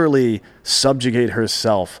 and literally subjugate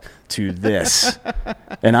herself to this,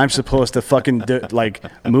 and I'm supposed to fucking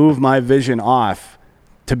move my vision off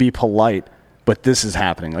to be polite. But this is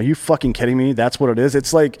happening. Are you fucking kidding me? That's what it is.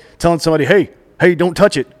 It's like telling somebody, hey, don't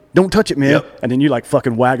touch it, man. Yep. And then you like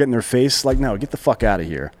fucking wag it in their face. Like, no, get the fuck out of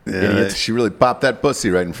here, idiot. She really popped that pussy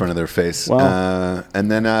right in front of their face. Well, and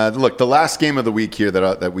then look, the last game of the week here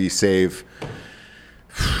that we save.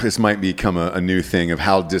 This might become a new thing of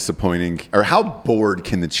how disappointing or how bored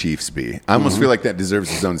can the Chiefs be. I almost feel like that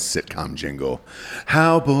deserves its own sitcom jingle.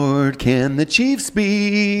 How bored can the Chiefs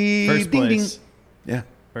be? First place. Yeah,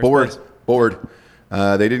 First bored. place. Bored.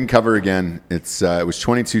 They didn't cover again. It was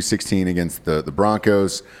 22-16 against the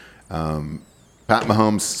Broncos. Pat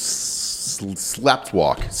Mahomes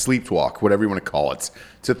sleepwalk, whatever you want to call it,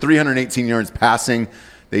 to 318 yards passing.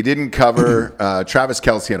 They didn't cover. Travis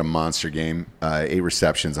Kelce had a monster game, 8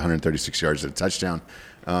 receptions, 136 yards, and a touchdown.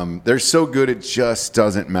 They're so good, it just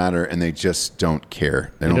doesn't matter, and they just don't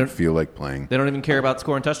care. They don't feel like playing. They don't even care about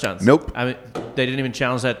scoring touchdowns. Nope. I mean, they didn't even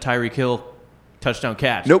challenge that Tyreek Hill touchdown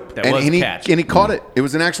catch. Nope. That and, was and a he, catch. And he caught it. It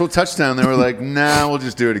was an actual touchdown. They were like, nah, we'll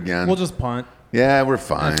just do it again. We'll just punt. Yeah, we're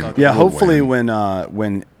fine. Yeah, We'll hopefully win.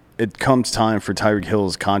 when it comes time for Tyreek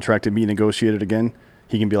Hill's contract to be negotiated again,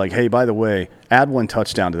 he can be like, hey, by the way, add 1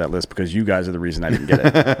 touchdown to that list because you guys are the reason I didn't get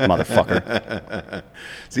it, motherfucker.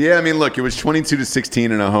 So, yeah, I mean, look, it was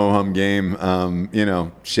 22-16 in a ho-hum game.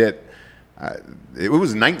 Shit. It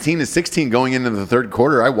was 19-16 going into the third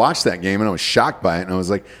quarter. I watched that game, and I was shocked by it. And I was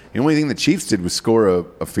like, the only thing the Chiefs did was score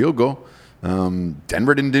a field goal.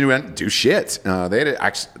 Denver didn't do shit. They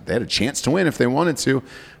had a chance to win if they wanted to.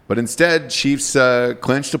 But instead, Chiefs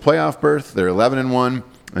clinched a playoff berth. They're 11-1.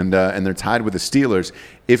 And they're tied with the Steelers.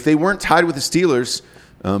 If they weren't tied with the Steelers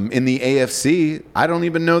in the AFC, I don't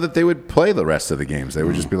even know that they would play the rest of the games. They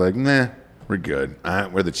would just be like, nah, we're good.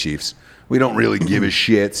 We're the Chiefs. We don't really give a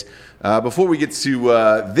shit. Before we get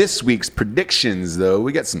to this week's predictions, though,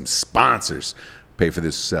 we got some sponsors pay for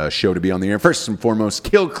this show to be on the air. First and foremost,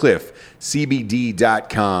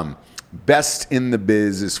 KillcliffCBD.com. Best in the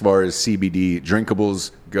biz as far as CBD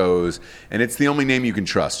drinkables goes, and it's the only name you can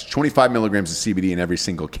trust. 25 milligrams of CBD in every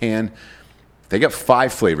single can. They got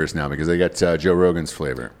 5 flavors now because they got Joe Rogan's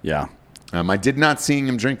flavor. Yeah. I did not see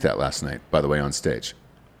him drink that last night, by the way, on stage.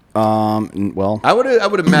 Well, I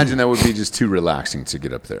would imagine that would be just too relaxing to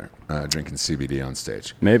get up there drinking CBD on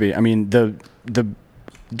stage. maybe. I mean, the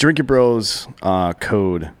Drink It Bros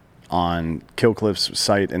code on Killcliff's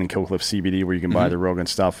site and in Killcliff CBD, where you can buy the Rogan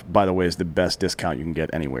stuff, by the way, is the best discount you can get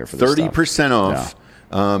anywhere for this 30% off,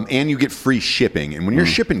 and you get free shipping. And when you're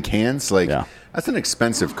shipping cans, that's an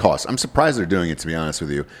expensive cost. I'm surprised they're doing it, to be honest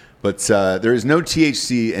with you. But there is no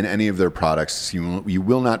THC in any of their products. You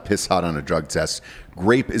will not piss hot on a drug test.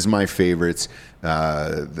 Grape is my favorite.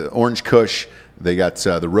 The Orange Kush. They got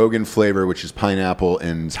the Rogan flavor, which is pineapple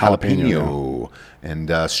and jalapeno.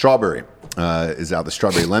 And strawberry is out. The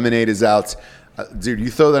strawberry lemonade is out. Dude, you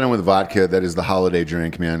throw that in with vodka. That is the holiday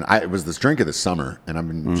drink, man. It was this drink of the summer, and I've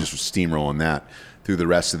been just steamrolling that through the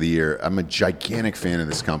rest of the year. I'm a gigantic fan of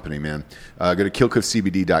this company, man. Go to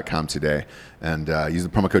KillcliffCBD.com today and use the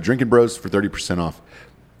promo code Drinking Bros for 30% off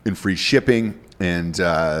and free shipping, and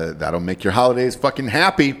that'll make your holidays fucking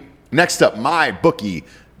happy. Next up,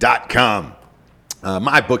 MyBookie.com.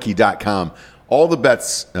 MyBookie.com. All the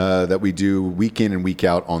bets that we do week in and week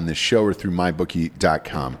out on this show are through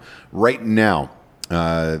MyBookie.com. Right now,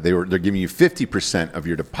 they're giving you 50% of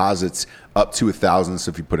your deposits up to $1,000. So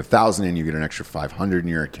if you put $1,000 in, you get an extra $500 in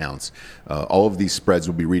your accounts. All of these spreads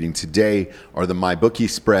we'll be reading today are the MyBookie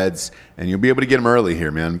spreads, and you'll be able to get them early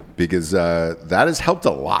here, man, because that has helped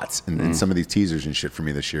a lot in some of these teasers and shit for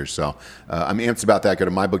me this year. So I'm amped about that. Go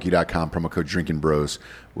to MyBookie.com, promo code Drinking Bros.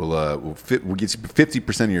 We'll get you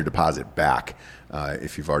 50% of your deposit back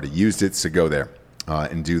if you've already used it. So go there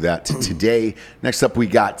and do that today. Next up, we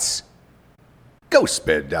got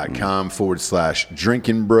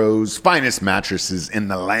ghostbed.com/Drinking Bros. Finest mattresses in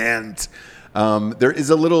the land. There is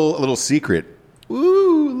a little secret.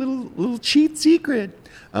 Little cheat secret.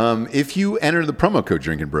 If you enter the promo code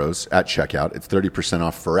Drinking Bros at checkout, it's 30%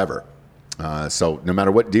 off forever. So no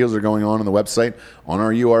matter what deals are going on the website, on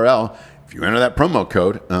our URL, if you enter that promo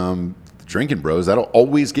code, Drinking Bros, that'll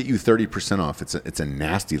always get you 30% off. It's a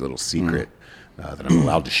nasty little secret. That I'm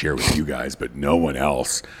allowed to share with you guys, but no one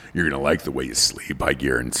else. You're going to like the way you sleep. I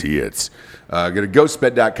guarantee it. Go to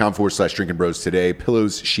ghostbed.com/Drinking Bros today.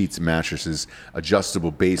 Pillows, sheets, mattresses, adjustable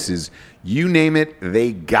bases. You name it,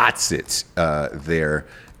 they got it there.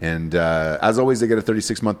 And as always, they get a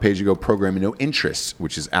 36-month pay-as-you-go program and no interest,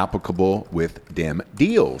 which is applicable with them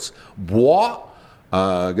deals. Go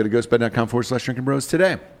to ghostbed.com/Drinking Bros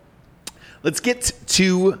today. Let's get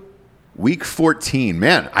to Week 14,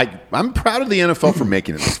 man. I'm proud of the NFL for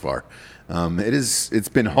making it this far. It's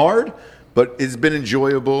been hard, but it's been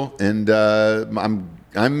enjoyable, and I'm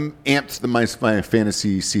amped that my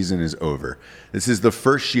fantasy season is over. This is the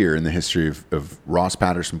first year in the history of Ross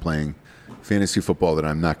Patterson playing fantasy football that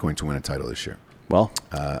I'm not going to win a title this year. Well,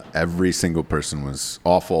 every single person was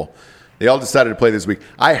awful. They all decided to play this week.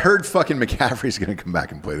 I heard fucking McCaffrey's going to come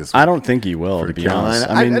back and play this week. I don't think he will, to be honest.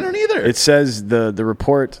 I don't either. It says the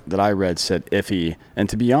report that I read said iffy, and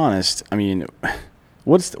to be honest, I mean,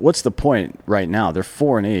 what's the point right now? They're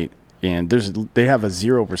 4-8, and they have a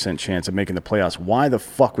 0% chance of making the playoffs. Why the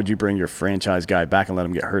fuck would you bring your franchise guy back and let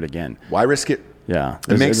him get hurt again? Why risk it? Yeah,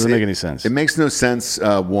 it doesn't make any sense. It makes no sense.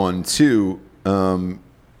 One, two.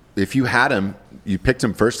 If you had him, you picked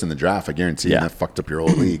him first in the draft. I guarantee you, and that fucked up your whole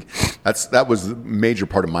league. That was a major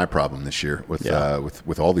part of my problem this year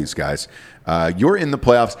with all these guys. You're in the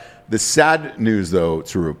playoffs. The sad news, though,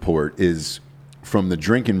 to report is from the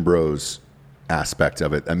Drinking Bros aspect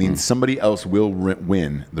of it. I mean, somebody else will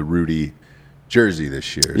win the Rudy jersey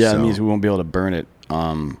this year. Yeah, so. that means we won't be able to burn it.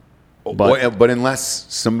 But unless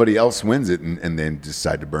somebody else wins it and then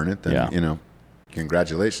decide to burn it, then Yeah.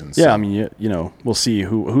 Congratulations. Yeah, So, I mean, we'll see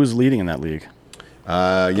who's leading in that league.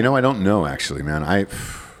 I don't know actually, man.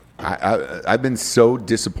 I've been so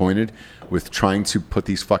disappointed with trying to put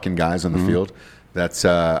these fucking guys on the field that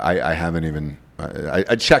I haven't even.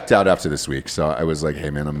 I checked out after this week, so I was like, hey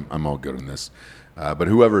man, I'm all good on this. But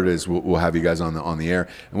whoever it is, we'll have you guys on the air,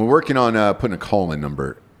 and we're working on putting a call-in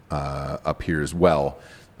number up here as well.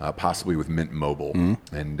 Possibly with Mint Mobile,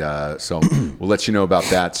 and so we'll let you know about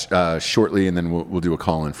that shortly, and then we'll do a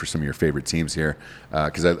call-in for some of your favorite teams here,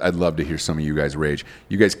 because I'd love to hear some of you guys rage.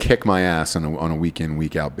 You guys kick my ass on a week-in,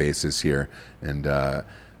 week-out basis here, and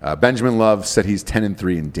Benjamin Love said he's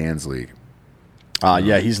 10-3 in Dan's league.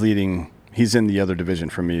 Yeah, he's leading. He's in the other division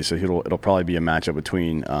from me, so it'll probably be a matchup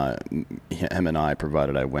between him and I,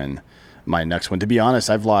 provided I win my next one. To be honest,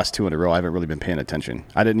 I've lost 2 in a row. I haven't really been paying attention.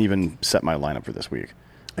 I didn't even set my lineup for this week.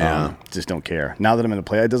 Yeah. Just don't care. Now that I'm in the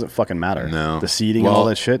play, it doesn't fucking matter. No. The seeding and all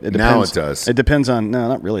that shit. It depends. Now it does. It depends on. No,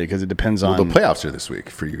 not really, because it depends on. The playoffs are this week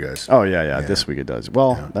for you guys. Oh yeah. This week it does.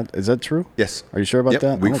 Well, is that true? Yes. Are you sure about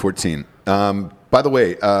that? Week 14. By the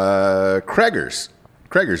way, Craigers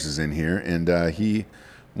is in here, and he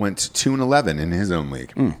went 2-11 in his own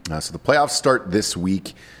league. So the playoffs start this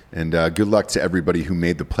week, and good luck to everybody who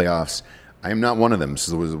made the playoffs. I am not one of them,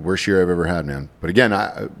 so it was the worst year I've ever had, man. But again,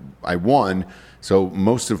 I won, so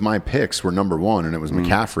most of my picks were number one, and it was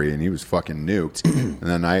McCaffrey, and he was fucking nuked. And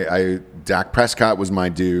then Dak Prescott was my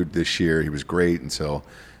dude this year. He was great until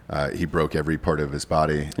he broke every part of his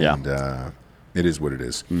body. Yeah. And it is what it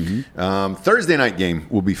is. Thursday night game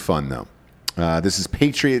will be fun, though. This is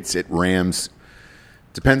Patriots at Rams.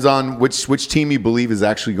 Depends on which team you believe is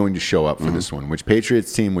actually going to show up for this one. Which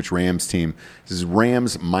Patriots team, which Rams team. This is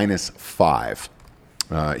Rams -5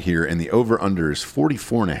 here, and the over-under is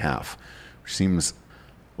 44.5, which seems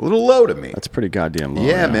a little low to me. That's pretty goddamn low.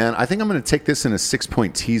 Yeah, man. I think I'm going to take this in a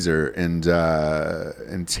 6-point teaser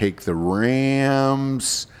and take the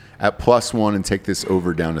Rams at +1 and take this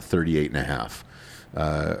over down to 38.5.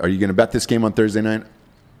 Are you going to bet this game on Thursday night?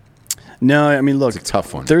 No, I mean, look, It's a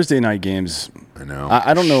tough one. Thursday night games. I know.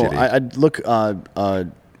 I don't know. Shitty. I'd look.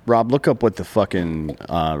 Rob, look up what the fucking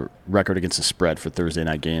record against the spread for Thursday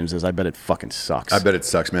night games is. I bet it fucking sucks. I bet it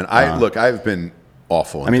sucks, man. I've been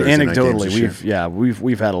awful. I mean, Thursday night games anecdotally, this year.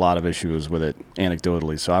 we've had a lot of issues with it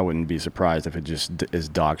anecdotally. So I wouldn't be surprised if it just is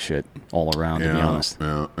dog shit all around. To be honest.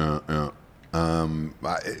 Yeah.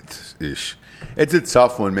 It's a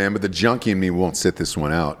tough one, man. But the junkie in me won't sit this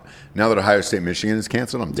one out. Now that Ohio State Michigan is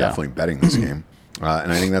canceled, I'm definitely betting this game, and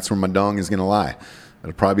I think that's where my dong is going to lie.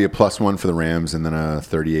 It'll probably be a +1 for the Rams, and then a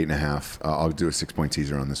 38.5. I'll do a 6-point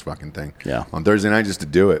teaser on this fucking thing. Yeah. On Thursday night just to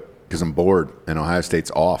do it because I'm bored and Ohio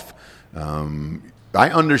State's off. I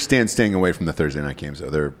understand staying away from the Thursday night games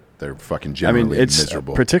though. They're fucking generally it's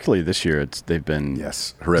miserable. Particularly this year. They've been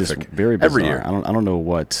horrific. just very bizarre. Every year. I don't know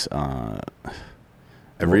what.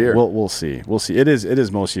 Every year. We'll see. We'll see. It is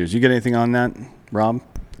most years. You get anything on that, Rob?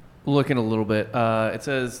 Looking a little bit. It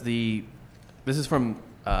says this is from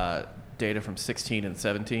data from 16 and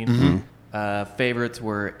 17. Favorites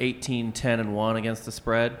were 18, 10, and 1 against the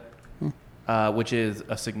spread, which is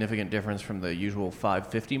a significant difference from the usual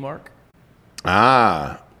 550 mark.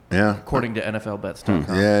 Yeah. According to NFLBets.com.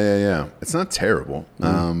 Yeah. It's not terrible,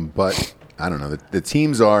 but I don't know. The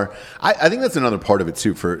teams are. I think that's another part of it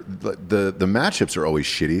too. For the matchups are always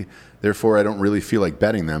shitty. Therefore, I don't really feel like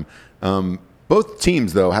betting them. Both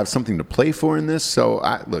teams though have something to play for in this, so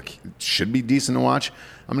it should be decent to watch.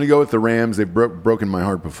 I'm going to go with the Rams. They've broken my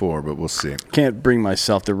heart before, but we'll see. Can't bring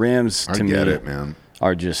myself. The Rams to me man.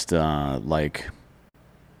 Are just like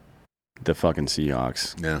the fucking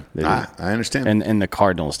Seahawks. Yeah, I understand. And the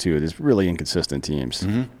Cardinals too. There's really inconsistent teams.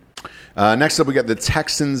 Next up, we got the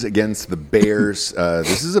Texans against the Bears.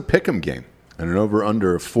 This is a pick'em game and an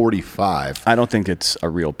over/under of 45. I don't think it's a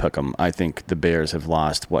real pick'em. I think the Bears have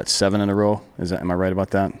lost 7 in a row. Am I right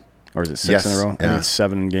about that? Or is it 6 in a row? Yeah. I think it's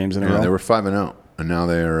 7 games in a row. They were 5-0, and now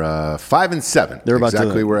they're 5-7. They're about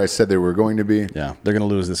exactly where I said they were going to be. Yeah, they're going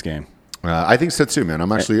to lose this game. I think so too, man. I'm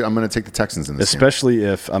going to take the Texans in this Especially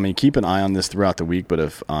if, keep an eye on this throughout the week, but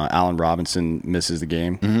if Allen Robinson misses the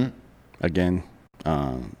game again,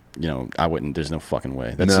 I wouldn't. There's no fucking way.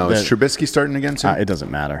 Is Trubisky starting again too? It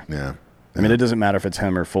doesn't matter. Yeah. It doesn't matter if it's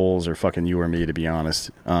him or Foles or fucking you or me, to be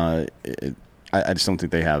honest. I just don't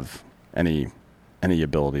think they have any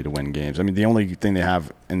ability to win games. The only thing they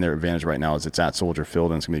have in their advantage right now is it's at Soldier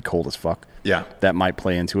Field and it's going to be cold as fuck. Yeah. That might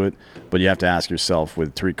play into it, but you have to ask yourself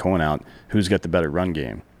with Tariq Cohen out, who's got the better run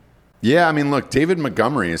game? Yeah, I mean, look, David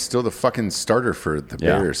Montgomery is still the fucking starter for the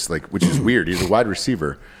Yeah. Bears, which is weird. He's a wide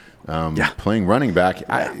receiver, playing running back.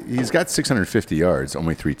 He's got 650 yards,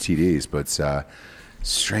 only 3 TDs, but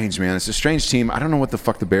strange, man. It's a strange team. I don't know what the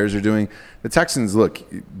fuck the Bears are doing. The Texans, look,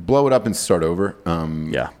 blow it up and start over.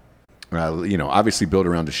 Obviously build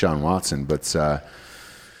around Deshaun Watson, but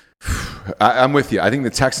I'm with you. I think the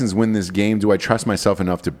Texans win this game. Do I trust myself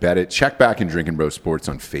enough to bet it? Check back in Drinking Bro Sports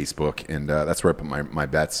on Facebook, and that's where I put my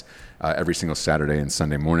bets every single Saturday and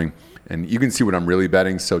Sunday morning. And you can see what I'm really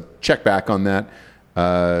betting, so check back on that.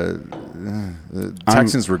 The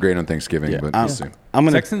Texans were great on Thanksgiving, but we'll see.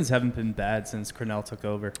 Texans haven't been bad since Cornell took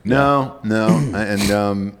over. No.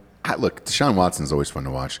 And look, Deshaun Watson's always fun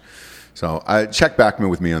to watch. So check back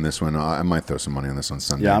with me on this one. I might throw some money on this on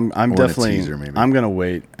Sunday. Yeah, I'm or definitely. a teaser, maybe. I'm going to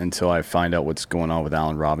wait until I find out what's going on with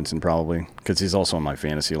Allen Robinson, probably, because he's also in my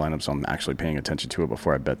fantasy lineup, so I'm actually paying attention to it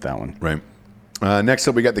before I bet that one. Right. Next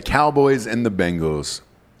up, we got the Cowboys and the Bengals.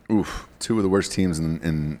 Oof, 2 of the worst teams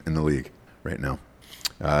in the league right now.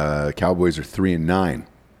 Cowboys are 3-9.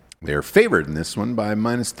 They're favored in this one by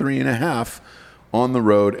 -3.5 on the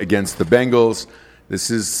road against the Bengals. This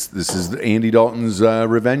is Andy Dalton's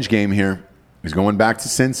revenge game here. He's going back to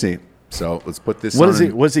Cincy. So let's put this.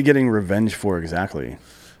 What's he getting revenge for exactly?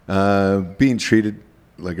 Being treated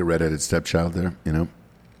like a redheaded stepchild. There,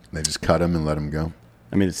 they just cut him and let him go.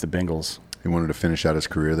 I mean, it's the Bengals. He wanted to finish out his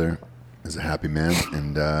career there as a happy man,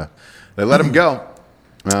 and they let him go.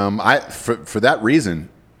 For that reason,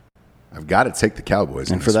 I've got to take the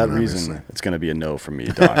Cowboys. And for that reason, it's going to be a no from me,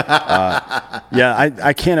 Doc.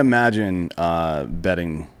 I can't imagine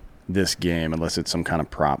betting this game unless it's some kind of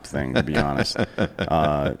prop thing, to be honest.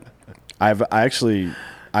 I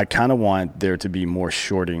kind of want there to be more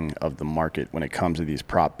shorting of the market when it comes to these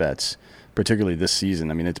prop bets, particularly this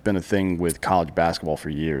season. I mean, it's been a thing with college basketball for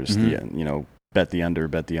years. Mm-hmm. Bet the under,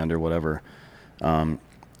 whatever. Can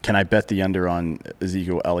I bet the under on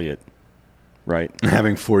Ezekiel Elliott? Right,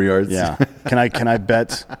 having 4 yards. Yeah. Can I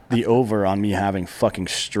bet the over on me having fucking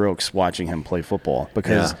strokes watching him play football?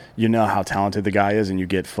 Because you know how talented the guy is, and you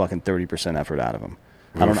get fucking 30% effort out of him.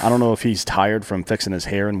 I don't know if he's tired from fixing his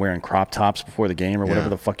hair and wearing crop tops before the game or whatever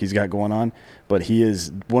the fuck he's got going on, but he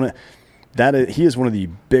is one of the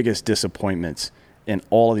biggest disappointments in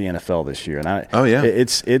all of the NFL this year. And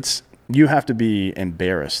it's you have to be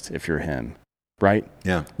embarrassed if you're him. Right?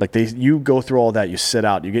 Yeah. Like you go through all that, you sit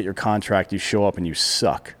out, you get your contract, you show up, and you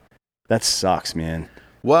suck. That sucks, man.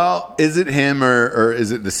 Well, is it him or is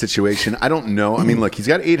it the situation? I don't know. I mean, look, he's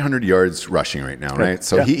got 800 yards rushing right now, right?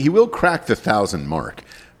 So he will crack the 1,000 mark,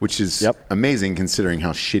 which is amazing considering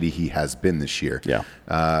how shitty he has been this year. Yeah.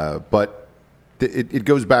 But it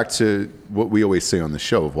goes back to what we always say on the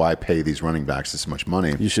show of why pay these running backs this much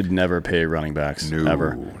money. You should never pay running backs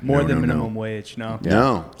ever. More than minimum wage, no. Yeah.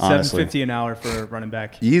 No. $7.50 an hour for a running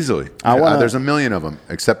back. Easily. There's a million of them,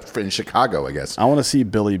 except in Chicago, I guess. I want to see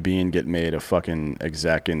Billy Bean get made a fucking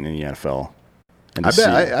exec in the NFL. And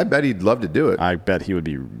I bet he'd love to do it. I bet he would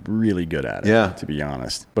be really good at it, to be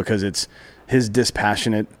honest. Because it's his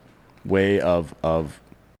dispassionate way of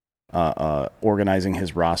organizing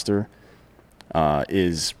his roster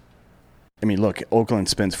look, Oakland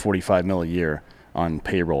spends $45 million a year on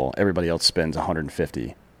payroll. Everybody else spends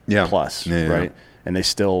 $150 plus, right? And they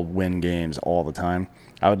still win games all the time.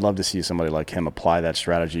 I would love to see somebody like him apply that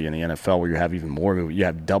strategy in the NFL where you have even more. You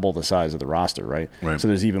have double the size of the roster, right? So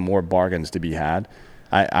there's even more bargains to be had.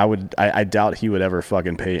 I doubt he would ever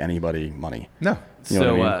fucking pay anybody money. No. You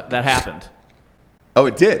know what I mean? That happened. Oh,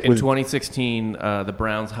 it did? In 2016, the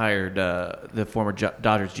Browns hired the former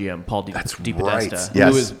Dodgers GM, Paul DePodesta, right.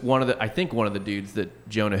 who was one of the dudes that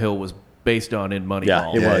Jonah Hill was based on in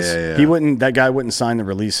Moneyball. Yeah, it was. Yeah. That guy wouldn't sign the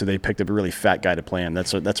release, so they picked up a really fat guy to play him.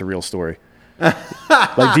 That's a real story. Like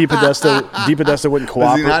DePodesta wouldn't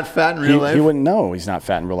cooperate. Is he not fat in real life? He wouldn't. No, he's not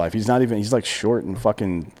fat in real life. He's not even. He's like short and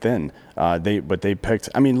fucking thin. They picked.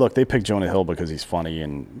 I mean, look, they picked Jonah Hill because he's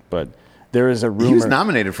funny, but there is a rumor. He was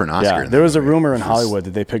nominated for an Oscar. Yeah, there was a rumor in Hollywood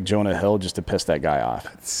that they picked Jonah Hill just to piss that guy off.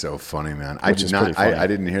 It's so funny, man. I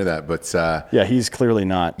didn't hear that, but yeah, he's clearly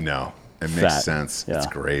not. No, it makes fat. Sense. Yeah. It's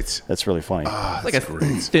great. That's really funny. Oh, like a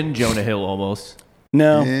thin Jonah Hill almost.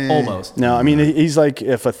 No, almost. No, I mean he's like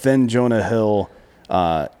if a thin Jonah Hill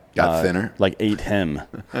got thinner, like ate him.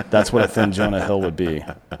 That's what a thin Jonah Hill would be,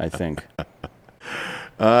 I think.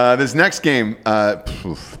 This next game,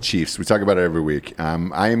 Chiefs. We talk about it every week.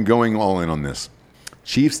 I am going all in on this.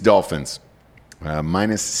 Chiefs Dolphins,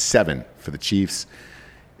 -7 for the Chiefs.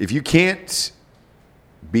 If you can't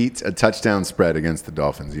beat a touchdown spread against the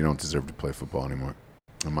Dolphins, you don't deserve to play football anymore.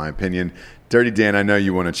 in my opinion. Dirty Dan, I know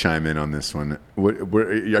you want to chime in on this one.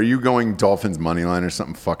 Are you going Dolphins money line or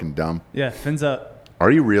something fucking dumb? Yeah, fins up.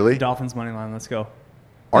 Are you really? Dolphins money line. Let's go.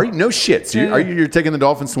 Are you? No shit. So you're taking the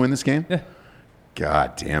Dolphins to win this game? Yeah.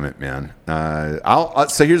 God damn it, man.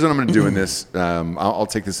 So here's what I'm going to do in this. I'll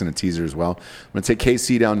take this in a teaser as well. I'm going to take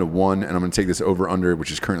KC down to 1, and I'm going to take this over-under,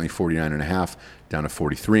 which is currently 49.5, down to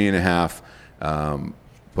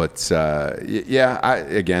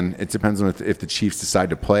 43.5. Again, it depends on if the Chiefs decide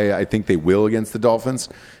to play. I think they will against the Dolphins,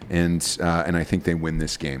 and I think they win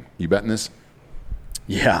this game. You betting this?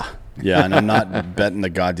 Yeah, and I'm not betting the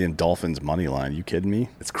goddamn Dolphins money line. You kidding me?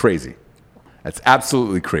 It's crazy. That's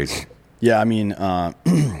absolutely crazy. Yeah, I mean,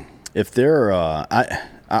 if they're,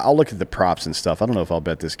 I'll look at the props and stuff. I don't know if I'll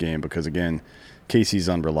bet this game because again, Casey's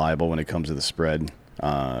unreliable when it comes to the spread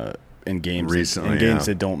in games. Recently,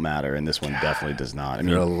 that don't matter, and this one definitely does not. I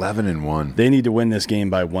mean, they're 11-1. They need to win this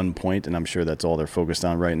game by 1 point, and I'm sure that's all they're focused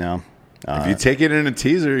on right now. If you take it in a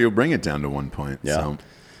teaser, you'll bring it down to 1 point. Yeah. So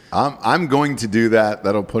I'm going to do that.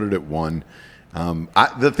 That'll put it at 1.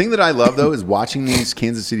 The thing that I love though is watching these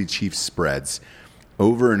Kansas City Chiefs spreads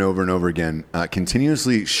over and over and over again,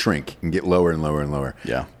 continuously shrink and get lower and lower and lower.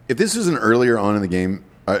 Yeah. If this was an earlier on in the game,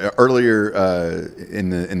 earlier in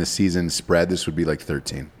the season spread, this would be like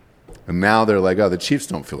 13. And now they're like, oh, the Chiefs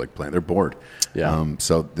don't feel like playing. They're bored. Yeah.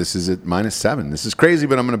 So this is at -7. This is crazy,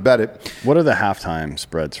 but I'm going to bet it. What are the halftime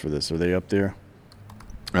spreads for this? Are they up there?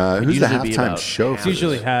 Who's the usually be halftime about show? It's For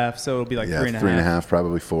usually this? half, so it'll be like 3.5. 3.5,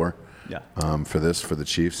 probably 4. Yeah. For the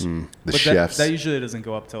Chiefs, the But chefs. that usually doesn't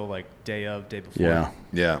go up till like day before.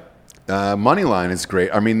 Yeah. Money line is great.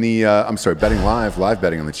 I mean, betting live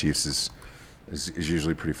betting on the Chiefs is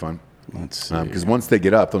usually pretty fun. Let's see. Because once they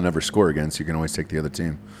get up, they'll never score again, so you can always take the other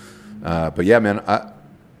team. But yeah, man,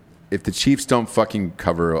 if the Chiefs don't fucking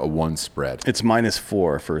cover a 1 spread, It's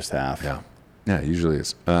 -4 first half. yeah, it usually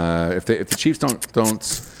is. If the Chiefs don't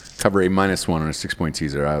cover a -1 on a 6-point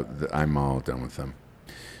teaser, I'm all done with them.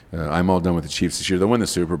 I'm all done with the Chiefs this year. They'll win the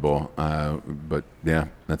Super Bowl. But, yeah,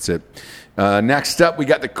 that's it. Next up, we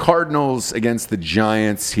got the Cardinals against the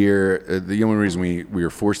Giants here. The only reason we were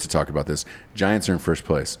forced to talk about this, Giants are in first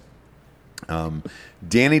place.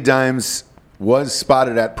 Danny Dimes was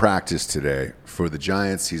spotted at practice today for the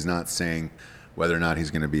Giants. He's not saying whether or not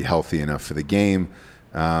he's going to be healthy enough for the game.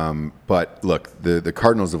 But, look, the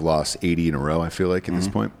Cardinals have lost 80 in a row, I feel like, at this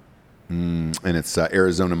point. And it's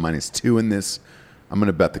Arizona -2 in this. I'm going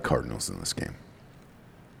to bet the Cardinals in this game.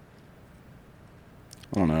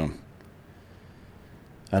 I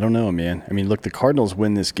don't know, man. I mean, look, the Cardinals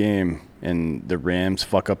win this game, and the Rams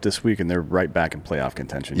fuck up this week, and they're right back in playoff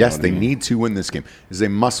contention. Yes, they need to win this game. It's a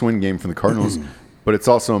must-win game for the Cardinals, but it's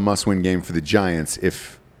also a must-win game for the Giants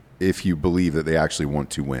if you believe that they actually want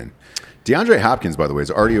to win. DeAndre Hopkins, by the way,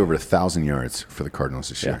 is already over 1,000 yards for the Cardinals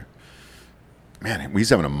this year. Man, he's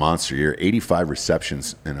having a monster year. 85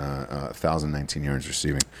 receptions and 1,019 yards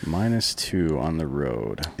receiving. -2 on the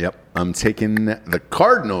road. Yep. I'm taking the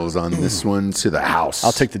Cardinals on this one to the house.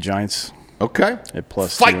 I'll take the Giants Okay. at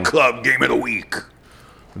 +2. Fight Club game of the week.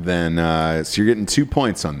 Then, so you're getting 2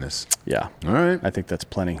 points on this. Yeah. All right. I think that's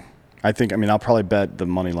plenty. I'll probably bet the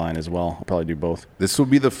money line as well. I'll probably do both. This will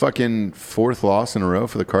be the fucking 4th loss in a row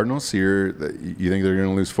for the Cardinals. So you think they're going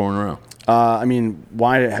to lose 4 in a row?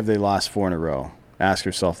 Why have they lost 4 in a row? Ask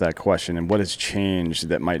yourself that question. And what has changed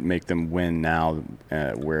that might make them win now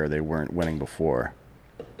where they weren't winning before?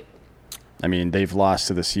 I mean, they've lost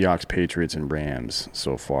to the Seahawks, Patriots, and Rams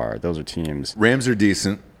so far. Those are teams. Rams are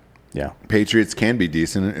decent. Yeah. Patriots can be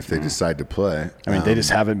decent if they decide to play. I mean, they just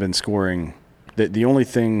haven't been scoring. The only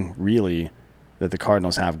thing really that the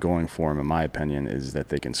Cardinals have going for them, in my opinion, is that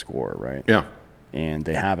they can score, right? Yeah. And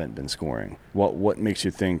they haven't been scoring. What makes you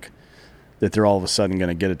think that they're all of a sudden going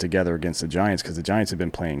to get it together against the Giants? Because the Giants have been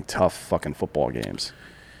playing tough fucking football games.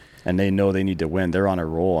 And they know they need to win. They're on a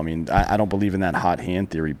roll. I mean, I don't believe in that hot hand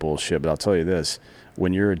theory bullshit, but I'll tell you this.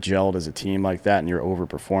 When you're gelled as a team like that and you're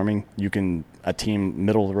overperforming, a team,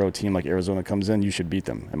 middle-of-the-road team like Arizona comes in, you should beat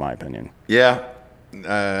them, in my opinion. Yeah.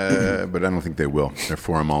 But I don't think they will.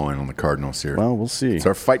 Therefore, I'm all in on the Cardinals here. Well, we'll see. It's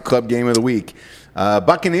our Fight Club game of the week.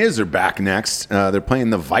 Buccaneers are back next. They're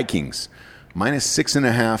playing the Vikings.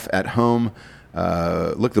 -6.5 at home.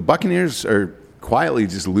 Look, the Buccaneers are quietly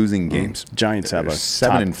just losing games. Giants have a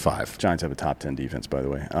 7-5. Giants have a top 10 defense, by the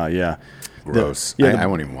way. Yeah. Gross. I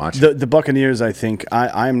won't even watch it. The Buccaneers, I think,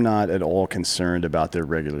 I'm not at all concerned about their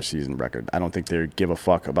regular season record. I don't think they give a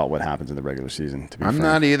fuck about what happens in the regular season, to be I'm frank.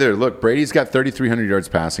 not either. Look, Brady's got 3,300 yards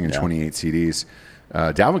passing and 28 CDs.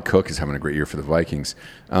 Dalvin Cook is having a great year for the Vikings.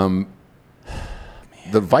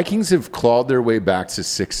 The Vikings have clawed their way back to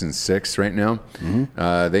 6-6 right now.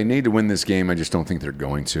 They need to win this game. I just don't think they're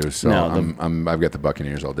going to. So I've got the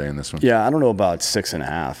Buccaneers all day in this one. Yeah, I don't know about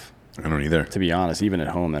 6.5. I don't either. To be honest, even at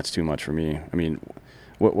home, that's too much for me. I mean,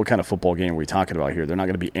 what kind of football game are we talking about here? They're not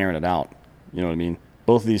going to be airing it out. You know what I mean?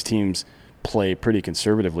 Both of these teams play pretty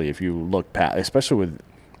conservatively. If you look past, especially with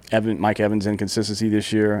Mike Evans' inconsistency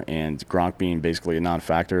this year and Gronk being basically a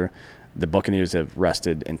non-factor, the Buccaneers have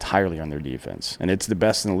rested entirely on their defense, and it's the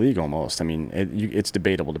best in the league almost. I mean, it's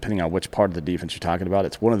debatable depending on which part of the defense you're talking about.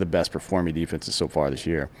 It's one of the best performing defenses so far this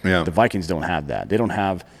year. Yeah. The Vikings don't have that. They don't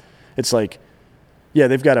have – it's like, yeah,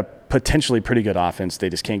 they've got a potentially pretty good offense. They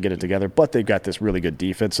just can't get it together, but they've got this really good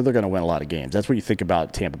defense, so they're going to win a lot of games. That's what you think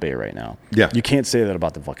about Tampa Bay right now. Yeah. You can't say that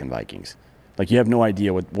about the fucking Vikings. Like, you have no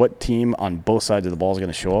idea what team on both sides of the ball is going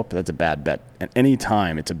to show up. That's a bad bet. At any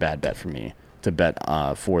time, it's a bad bet for me to bet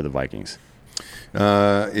for the Vikings.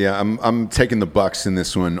 Yeah, I'm taking the Bucs in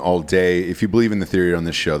this one all day. If you believe in the theory on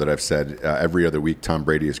this show that I've said every other week, Tom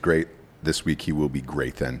Brady is great. This week he will be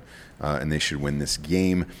great then, and they should win this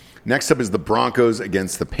game. Next up is the Broncos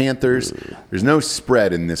against the Panthers. There's no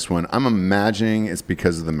spread in this one. I'm imagining it's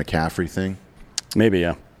because of the McCaffrey thing. Maybe,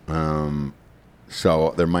 yeah.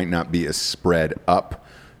 So there might not be a spread up,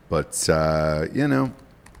 but,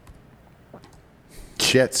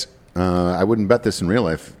 shit. I wouldn't bet this in real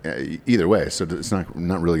life either way, so it's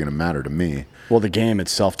not really going to matter to me. Well, the game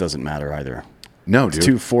itself doesn't matter either. No, it's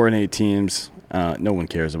dude. 2 4-8 teams. No one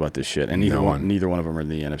cares about this shit, and neither one of them are in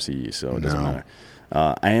the NFC East, so it doesn't matter.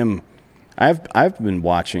 I've been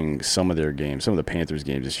watching some of their games, some of the Panthers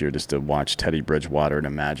games this year, just to watch Teddy Bridgewater and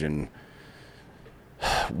imagine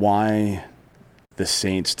why the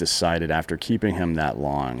Saints decided after keeping him that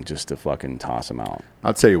long just to fucking toss him out.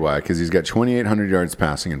 I'll tell you why, because he's got 2,800 yards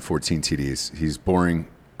passing and 14 TDs. He's boring.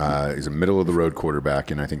 He's a middle-of-the-road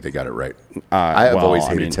quarterback, and I think they got it right. I've always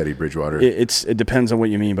hated Teddy Bridgewater. It depends on what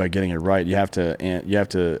you mean by getting it right. You have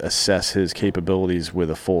to assess his capabilities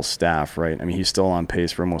with a full staff, right? I mean, he's still on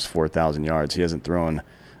pace for almost 4,000 yards. He hasn't thrown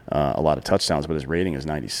a lot of touchdowns, but his rating is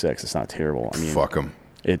 96. It's not terrible. I mean, fuck him.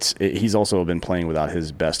 He's also been playing without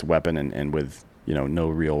his best weapon and with no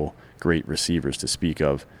real great receivers to speak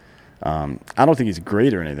of. I don't think he's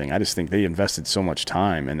great or anything. I just think they invested so much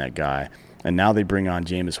time in that guy. And now they bring on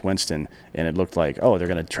Jameis Winston, and it looked like, they're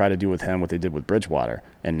going to try to do with him what they did with Bridgewater.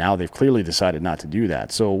 And now they've clearly decided not to do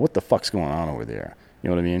that. So what the fuck's going on over there? You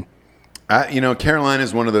know what I mean? Carolina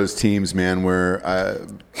is one of those teams, man, where I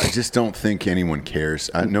just don't think anyone cares.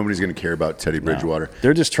 Nobody's going to care about Teddy Bridgewater. No.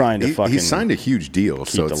 They're just trying to He signed a huge deal, keep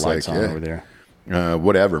so the it's lights like, on over there.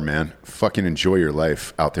 Whatever, man. Fucking enjoy your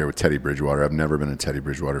life out there with Teddy Bridgewater. I've never been a Teddy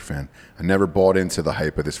Bridgewater fan. I never bought into the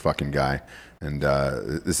hype of this fucking guy. And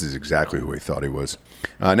this is exactly who we thought he was.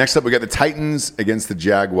 Next up, we got the Titans against the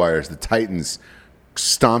Jaguars. The Titans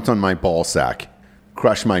stomped on my ball sack,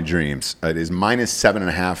 crushed my dreams. It is minus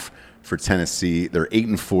 7.5 for Tennessee. They're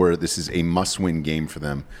 8-4. This is a must-win game for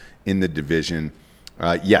them in the division.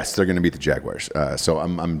 Yes, they're going to beat the Jaguars. So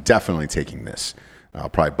I'm definitely taking this. I'll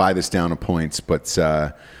probably buy this down a points. But,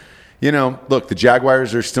 look, the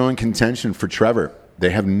Jaguars are still in contention for Trevor.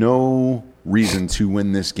 They have no reason to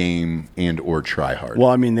win this game and or try hard. Well,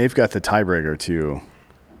 I mean, they've got the tiebreaker, too.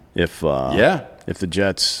 If the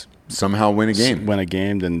Jets somehow win a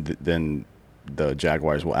game, then the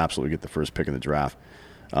Jaguars will absolutely get the first pick in the draft.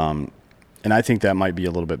 And I think that might be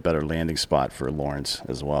a little bit better landing spot for Lawrence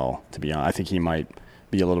as well, to be honest. I think he might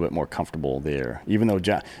be a little bit more comfortable there. Even though,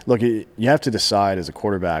 look, you have to decide as a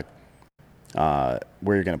quarterback where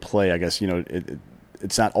you're going to play. I guess,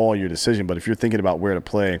 it's not all your decision, but if you're thinking about where to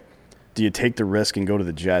play, do you take the risk and go to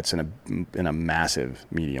the Jets in a massive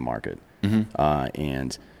media market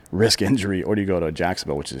and risk injury, or do you go to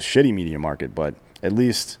Jacksonville, which is a shitty media market, but at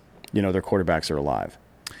least their quarterbacks are alive?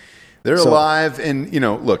 They're alive, and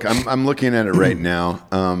look, I'm looking at it right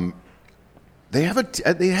now. They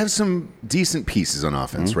have some decent pieces on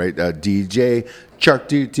offense, right? DJ Chark,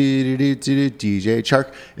 DJ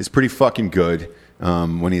Chark is pretty fucking good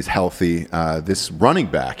when he's healthy. This running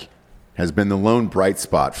back has been the lone bright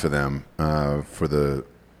spot for them for the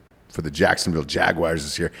Jacksonville Jaguars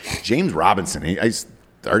this year. James Robinson, he's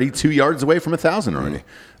 32 yards away from 1,000 already.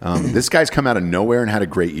 This guy's come out of nowhere and had a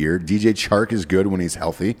great year. DJ Chark is good when he's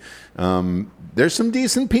healthy. There's some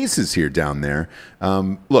decent pieces here down there.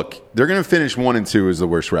 Look, they're going to finish 1-2 as the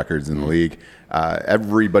worst records in the league.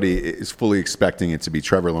 Everybody is fully expecting it to be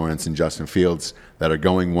Trevor Lawrence and Justin Fields that are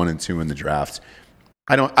going 1-2 in the draft.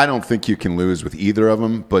 I don't think you can lose with either of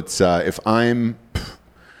them. But if I'm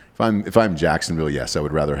Jacksonville, yes, I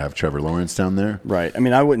would rather have Trevor Lawrence down there. Right. I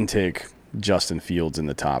mean, I wouldn't take Justin Fields in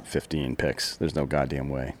the top 15 picks. There's no goddamn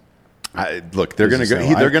way. Look, they're going to go.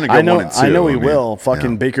 So They're going to go I know, 1 and 2. I know he mean, will.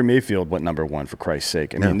 Fucking yeah. Baker Mayfield went number 1 for Christ's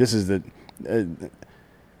sake. I mean, this is the.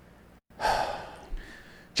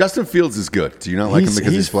 Justin Fields is good. Do you not like him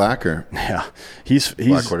because he's black or? Yeah, he's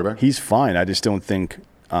Black quarterback? He's fine. I just don't think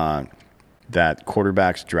that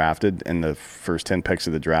quarterbacks drafted in the first 10 picks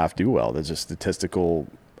of the draft do well. There's a statistical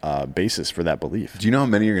basis for that belief. Do you know how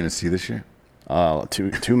many you're going to see this year?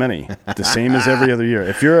 Too many. The same as every other year.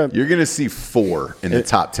 If you're You're going to see 4 in the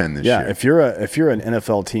top 10 this yeah, year. if you're an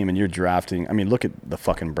NFL team and you're drafting, I mean, look at the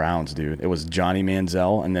fucking Browns, dude. It was Johnny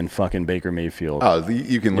Manziel and then fucking Baker Mayfield. Oh,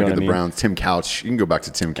 you can look know at what the I mean? Browns. Tim Couch. You can go back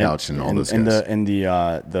to Tim Couch and all those guys.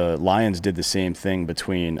 The Lions did the same thing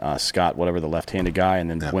between Scott, whatever the left-handed guy, and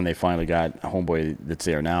then when they finally got a homeboy that's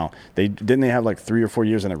there now, they have like 3 or 4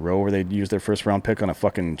 years in a row where they used their first-round pick on a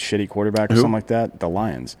fucking shitty quarterback or something like that. The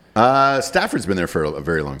Lions. Stafford's been there for a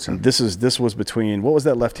very long time. This was between, what was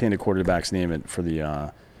that left-handed quarterback's name for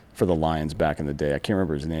the Lions back in the day? I can't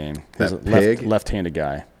remember his name. That pig? Left-handed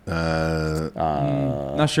guy.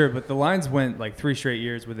 Not sure, but the Lions went like 3 straight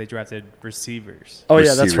years where they drafted receivers. Oh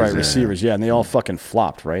yeah, that's Receivers, right, yeah. receivers. Yeah, and they all fucking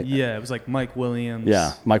flopped, right? Yeah, it was like Mike Williams.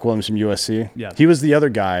 Yeah, Mike Williams from USC. Yeah. He was the other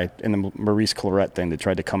guy in the Maurice Clarett thing that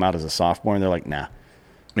tried to come out as a sophomore, and they're like, nah.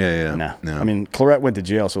 Yeah. No. I mean, Clarett went to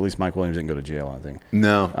jail, so at least Mike Williams didn't go to jail, I think.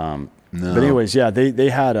 No. But anyways, yeah, they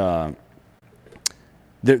had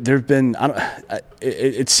there've been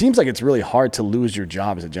it seems like it's really hard to lose your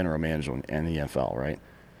job as a general manager in the NFL, right?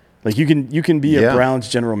 Like you can be a Browns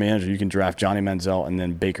general manager, you can draft Johnny Manziel and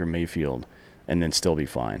then Baker Mayfield and then still be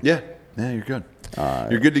fine. Yeah, you're good.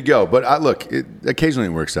 You're good to go. But look, it occasionally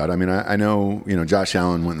works out. I mean, I know Josh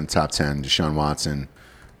Allen went in the top 10, Deshaun Watson,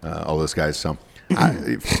 all those guys. So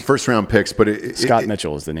first round picks, but Scott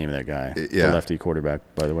Mitchell is the name of that guy, the lefty quarterback,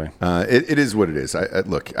 by the way. It is what it is.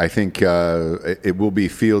 Look, I think it will be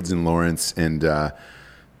Fields and Lawrence, and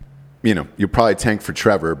you'll probably tank for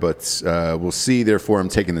Trevor, but we'll see. Therefore, I'm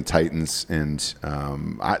taking the Titans, and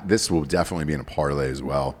this will definitely be in a parlay as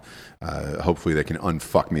well. Hopefully, they can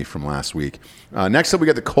unfuck me from last week. Next up, we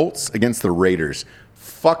got the Colts against the Raiders.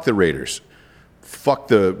 Fuck the Raiders. Fuck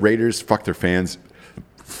the Raiders. Fuck their fans.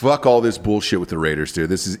 Fuck all this bullshit with the Raiders, dude.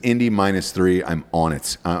 This is Indy -3. I'm on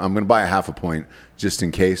it. I'm going to buy a half a point just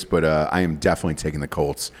in case, but I am definitely taking the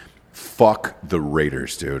Colts. Fuck the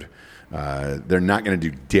Raiders, dude. They're not going to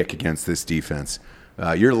do dick against this defense.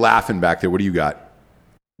 You're laughing back there. What do you got?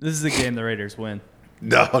 This is the game the Raiders win.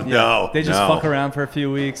 No. They just fuck around for a few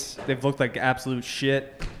weeks. They've looked like absolute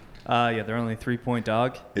shit. They're only a 3-point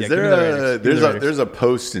dog. Is give me the Raiders. Give me the Raiders. There's a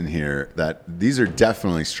post in here that these are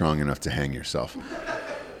definitely strong enough to hang yourself.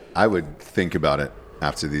 I would think about it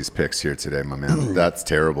after these picks here today, my man. That's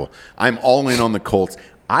terrible. I'm all in on the Colts.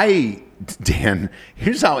 Dan,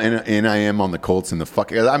 here's how in I am on the Colts and the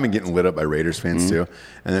fuck. I've been getting lit up by Raiders fans too,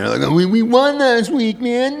 and they're like, oh, "We won last week,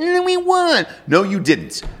 man. We won." No, you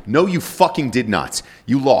didn't. No, you fucking did not.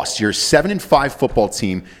 You lost. You're a 7-5 football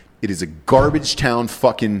team. It is a garbage town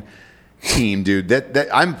fucking team, dude. That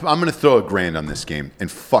I'm gonna throw $1,000 on this game,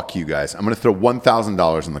 and fuck you guys. I'm gonna throw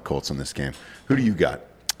 $1,000 on the Colts on this game. Who do you got?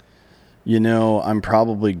 I'm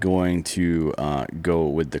probably going to go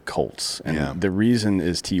with the Colts. And the reason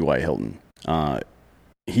is T.Y. Hilton.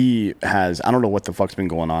 He has, I don't know what the fuck's been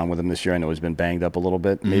going on with him this year. I know he's been banged up a little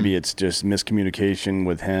bit. Maybe it's just miscommunication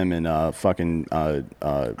with him and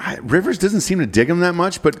Rivers doesn't seem to dig him that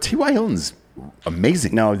much, but T.Y. Hilton's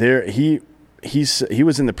amazing. No, he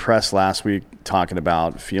was in the press last week talking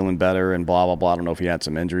about feeling better and blah, blah, blah. I don't know if he had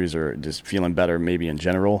some injuries or just feeling better maybe in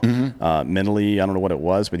general. Mentally, I don't know what it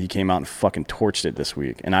was, but he came out and fucking torched it this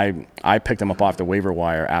week. And I picked him up off the waiver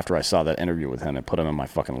wire after I saw that interview with him and put him in my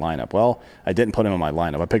fucking lineup. Well, I didn't put him in my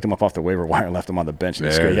lineup. I picked him up off the waiver wire and left him on the bench.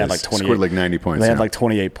 And he had like 28. Scored like 90 points. They had like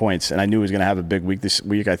 28 points, and I knew he was going to have a big week this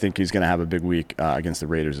week. I think he's going to have a big week against the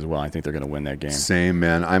Raiders as well. I think they're going to win that game. Same,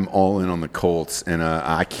 man. I'm all in on the Colts, and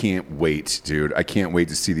I can't wait, dude. I can't wait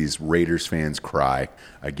to see these Raiders fans cry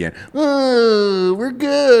again. Oh, we're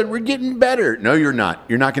good. We're getting better. No, you're not.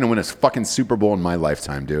 You're not going to win a fucking Super Bowl in my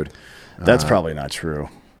lifetime, dude. That's probably not true.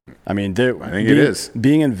 I mean, I think it is.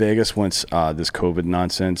 Being in Vegas once this COVID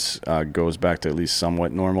nonsense goes back to at least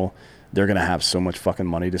somewhat normal, they're going to have so much fucking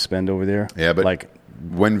money to spend over there. Yeah, but like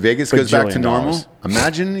when Vegas goes back to normal, $1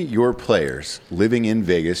 imagine your players living in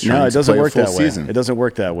Vegas trying No, it to doesn't play work a full that way. season. It doesn't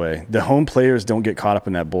work that way. The home players don't get caught up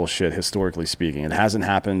in that bullshit, historically speaking. It hasn't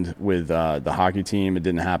happened with the hockey team. It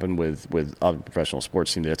didn't happen with other professional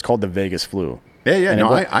sports teams. It's called the Vegas flu. Yeah, And no,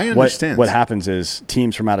 I understand. What happens is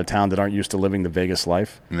teams from out of town that aren't used to living the Vegas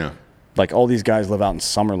life, No. like all these guys live out in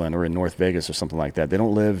Summerlin or in North Vegas or something like that. They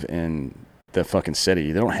don't live in the fucking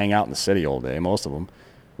city. They don't hang out in the city all day, most of them.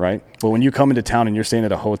 right? But when you come into town and you're staying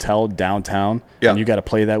at a hotel downtown and you got to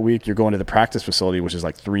play that week, you're going to the practice facility, which is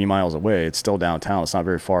like 3 miles away. It's still downtown. It's not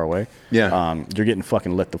very far away. Yeah. You're getting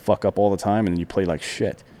fucking lit the fuck up all the time, and then you play like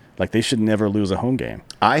shit. Like, they should never lose a home game.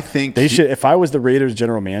 I think They should. If I was the Raiders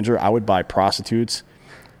general manager, I would buy prostitutes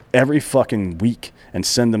every fucking week and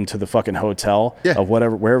send them to the fucking hotel of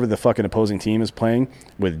wherever the fucking opposing team is playing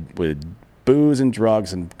with booze and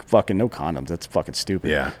drugs and fucking no condoms. That's fucking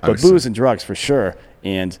stupid. Yeah, but booze and drugs for sure,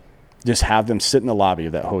 and just have them sit in the lobby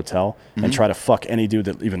of that hotel and try to fuck any dude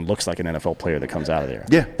that even looks like an NFL player that comes out of there.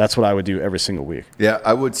 Yeah. That's what I would do every single week. Yeah,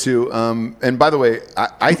 I would too. And by the way,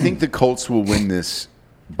 I think the Colts will win this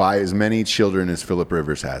by as many children as Phillip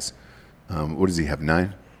Rivers has. What does he have,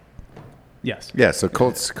 9? Yes. Yeah, so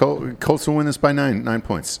Colts will win this by 9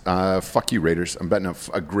 points. Fuck you, Raiders. I'm betting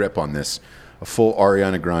a grip on this. A full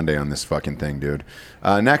Ariana Grande on this fucking thing, dude.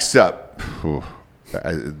 Next up,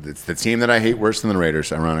 it's the team that I hate worse than the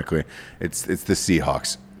Raiders, ironically. It's the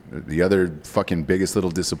Seahawks, the other fucking biggest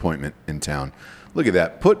little disappointment in town. Look at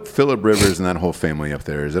that. Put Phillip Rivers and that whole family up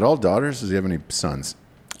there. Is it all daughters? Does he have any sons?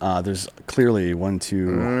 There's clearly 1,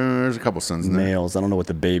 2 There's a couple sons in there. males. I don't know what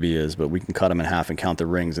the baby is, but we can cut them in half and count the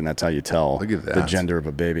rings, and that's how you tell Look at that. the gender of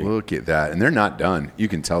a baby. Look at that. And they're not done. You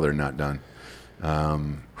can tell they're not done.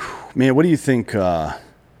 Man, what do you think that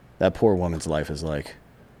poor woman's life is like?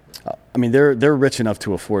 I mean, they're rich enough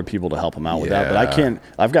to afford people to help them out with that, but I can't.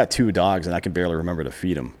 I've got 2 dogs, and I can barely remember to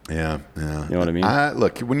feed them. Yeah. You know what I mean?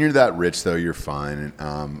 Look, when you're that rich, though, you're fine.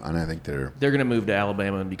 And I think they're They're gonna move to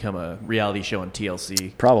Alabama and become a reality show on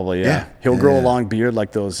TLC. Probably, yeah. Yeah. He'll grow a long beard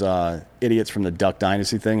like those idiots from the Duck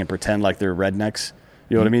Dynasty thing and pretend like they're rednecks.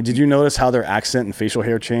 You know what I mean? Did you notice how their accent and facial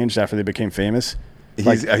hair changed after they became famous?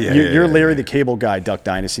 Like, you're Larry the Cable Guy, Duck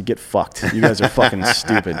Dynasty. Get fucked. You guys are fucking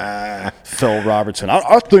stupid. Phil Robertson.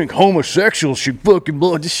 I think homosexuals should fucking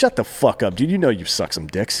blow. Just shut the fuck up, dude. You know you suck some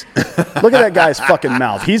dicks. Look at that guy's fucking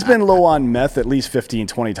mouth. He's been low on meth at least 15,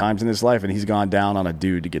 20 times in his life, and he's gone down on a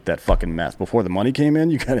dude to get that fucking meth. Before the money came in,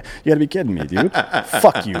 you gotta be kidding me, dude.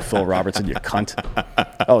 Fuck you, Phil Robertson, you cunt.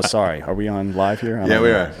 Oh, sorry. Are we on live here?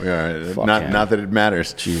 we are. Fuck Not that it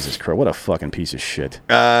matters. Jesus Christ. What a fucking piece of shit.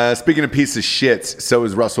 Speaking of piece of shit, so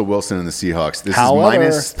is Russell Wilson and the Seahawks. This However,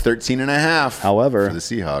 is minus 13.5. However, for the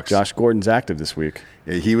Seahawks. Josh Gordon's active this week.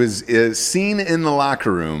 Yeah, he was seen in the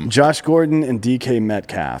locker room. Josh Gordon and DK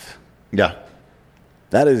Metcalf. Yeah.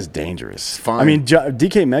 That is dangerous. Fine. I mean,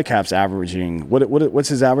 DK Metcalf's averaging what's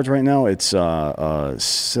his average right now? It's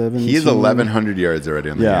 17. He has 1,100 yards already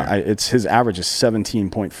on the year. It's his average is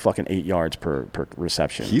 17.8 yards per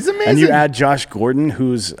reception. He's amazing. And you add Josh Gordon,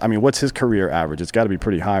 what's his career average? It's got to be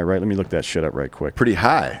pretty high, right? Let me look that shit up right quick. Pretty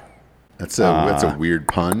high. That's a weird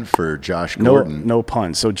pun for Josh Gordon. No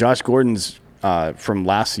pun. So Josh Gordon's from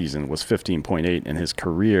last season was 15.8, and his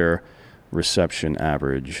career reception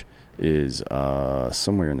average is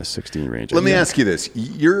somewhere in the 16 range. Let me ask you this: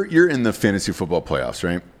 you're in the fantasy football playoffs,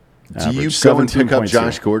 right? Do you Average go and pick up 17.2.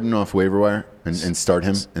 Josh Gordon off waiver wire and start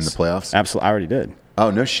him in the playoffs? Absolutely, I already did. Oh,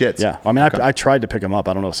 no shit. Yeah, I mean, I tried to pick him up.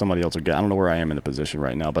 I don't know if somebody else will get. I don't know where I am in the position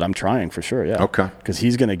right now, but I'm trying for sure. Yeah. Okay. Because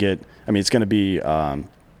he's going to get. I mean, it's going to be.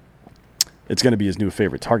 It's going to be his new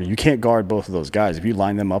favorite target. You can't guard both of those guys. If you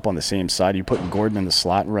line them up on the same side, you put Gordon in the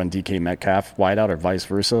slot and run DK Metcalf wide out or vice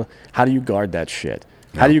versa. How do you guard that shit?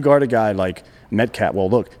 How do you guard a guy like Metcalf? Well,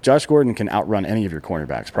 look, Josh Gordon can outrun any of your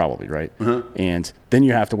cornerbacks probably, right? And then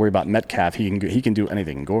you have to worry about Metcalf. He can do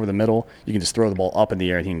anything. He can go over the middle. You can just throw the ball up in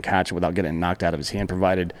the air and he can catch it without getting knocked out of his hand,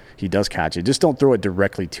 provided he does catch it. Just don't throw it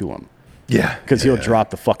directly to him. Yeah. Because he'll drop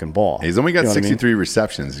the fucking ball. He's only got You know what I mean? 63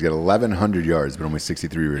 receptions. He's got 1,100 yards, but only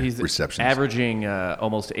 63 He's receptions. averaging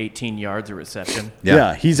almost 18 yards a reception.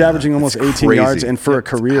 Yeah, he's averaging almost It's 18 crazy. yards, and for a It's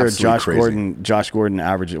career, absolutely Josh Gordon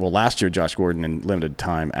averaged. Well, last year Josh Gordon in limited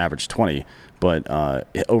time averaged 20, but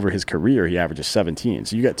over his career he averages 17.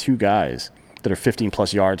 So you got 2 guys that are 15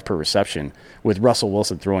 plus yards per reception with Russell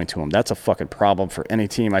Wilson throwing to him. That's a fucking problem for any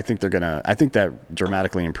team. I think that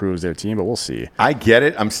dramatically improves their team, but we'll see. I get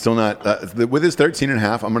it. I'm still not with his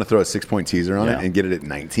 13.5. I'm going to throw a 6-point teaser on it and get it at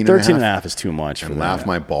 19.5. is too much for and that. laugh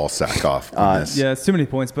my ball sack off on this. Yeah, it's too many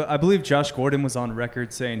points. But I believe Josh Gordon was on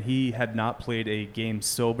record saying he had not played a game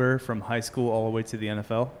sober from high school all the way to the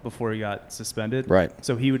NFL before he got suspended. Right.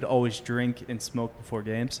 So he would always drink and smoke before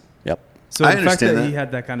games. Yep. So I the fact that understand he that.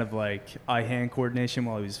 had that kind of like eye-hand coordination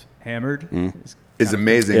while he was hammered Is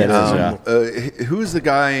amazing. Yeah, it is, Who is the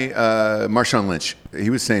guy? Marshawn Lynch. He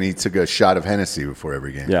was saying he took a shot of Hennessy before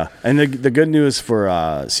every game. Yeah, and the good news for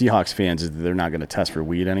Seahawks fans is that they're not going to test for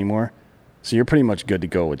weed anymore. So you're pretty much good to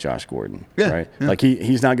go with Josh Gordon, right? Yeah. Like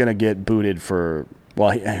he's not going to get booted for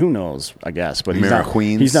Well, who knows? I guess, but Mara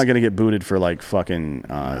Queens? He's not going to get booted for like fucking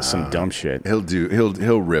some dumb shit.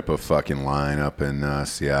 He'll rip a fucking line up in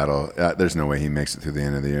Seattle. There's no way he makes it through the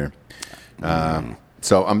end of the year.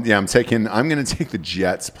 So I'm going to take the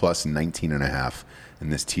Jets plus 19.5 in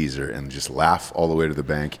this teaser and just laugh all the way to the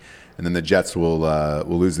bank. And then the Jets will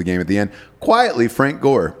lose the game at the end. Quietly, Frank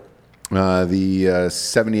Gore, the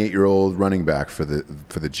 78-year-old running back for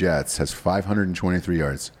the Jets, has 523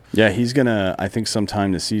 yards. Yeah, he's gonna. I think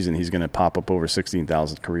sometime this season he's gonna pop up over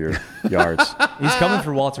 16,000 career yards. He's coming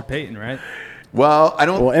for Walter Payton, right? Well, I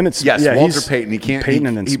don't. Well, Emmett. Yes, yeah, Walter Payton. He can't. Payton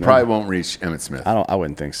and then he Smith. probably won't reach Emmitt Smith. I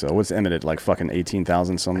wouldn't think so. What's Emmett at, like fucking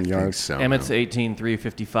 18,000 some I think yards? so. Emmett's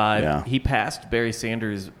 18,355. Yeah. He passed Barry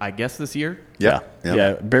Sanders, I guess, this year. Yeah.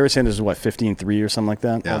 Yeah. Barry Sanders is what 15-3 or something like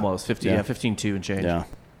that. Yeah. Almost 15-2 and change. Yeah.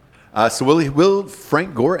 So will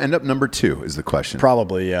Frank Gore end up number 2? Is the question.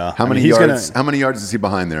 Probably. Yeah. How many he's yards? How many yards is he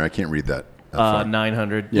behind there? I can't read that.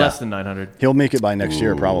 900. Yeah. Less than 900. He'll make it by next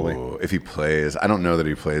year, probably. Ooh, if he plays, I don't know that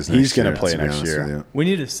he plays. Next He's gonna year, play to be next honest year. with you. We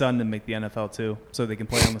need his son to make the NFL too, so they can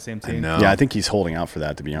play on the same team. No. Yeah, I think he's holding out for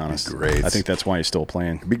that. To be honest, Great. I think that's why he's still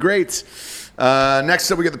playing. Be great.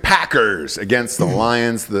 Next up, we got the Packers against the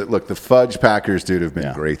Lions. The Fudge Packers, dude, have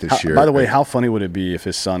been great this year. By the way, how funny would it be if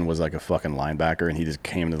his son was like a fucking linebacker and he just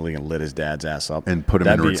came into the league and lit his dad's ass up And put him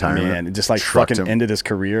in retirement? Man, just like Trucked fucking him. ended his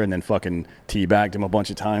career and then fucking teabagged him a bunch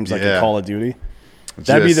of times like Yeah. in Call of Duty.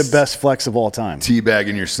 That'd be the Just best flex of all time.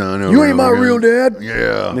 teabagging your son? You ain't my real dad.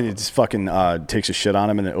 Yeah. And then he just fucking takes a shit on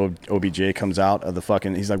him, and then OBJ comes out of the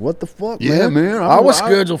fucking. He's like, "What the fuck, Yeah, man, I was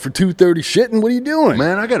scheduled for 2:30 shitting. What are you doing,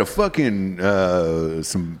 Man, I got a fucking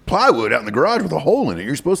some plywood out in the garage with a hole in it.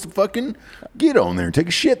 You're supposed to fucking get on there and take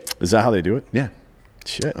a shit. Is that how they do it? Yeah.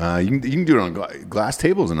 Shit. You can do it on glass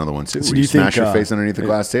table is another one too. So where do you you think, smash your face underneath the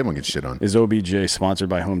glass table and get shit on. Is OBJ sponsored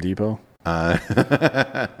by Home Depot?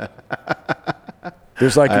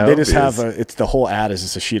 There's like I they hope just he have is. it's the whole ad is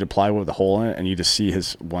just a sheet of plywood with a hole in it, and you just see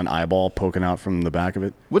his one eyeball poking out from the back of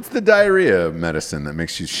it. What's the diarrhea medicine that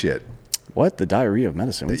makes you shit? What? The diarrhea of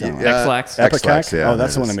medicine? What are you talking about? X-Lax. X-Lax, yeah. Oh,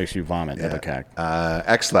 that's the one is. that makes you vomit. Epicac.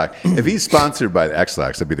 X-Lax. If he's sponsored by the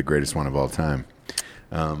X-Lax, that'd be the greatest one of all time.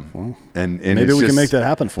 And Maybe it's we can just- make that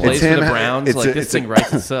happen for Plays us. for him- the Browns. it's Like a- this it's a- thing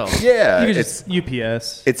writes itself. Yeah, You could it's just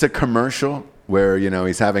UPS. it's a commercial where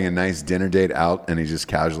he's having a nice dinner date out and he just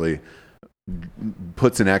casually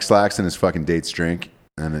puts an X-Lax in his fucking date's drink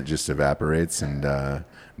and it just evaporates and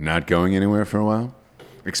not going anywhere for a while.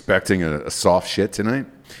 Expecting a soft shit tonight.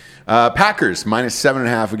 Packers minus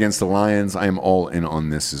 7.5 against the Lions. I am all in on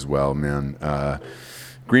this as well, man.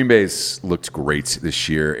 Green Bay's looked great this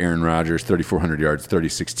year. Aaron Rodgers, 3,400 yards,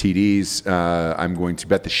 36 TDs. I'm going to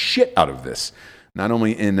bet the shit out of this. Not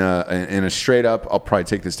only in a straight up, I'll probably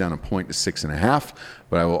take this down a point to 6.5,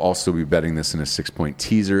 but I will also be betting this in a 6-point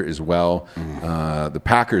teaser as well. The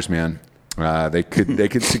Packers, man, they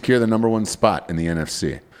could secure the number 1 spot in the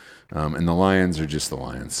NFC. And the Lions are just the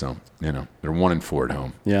Lions, so they're 1-4 at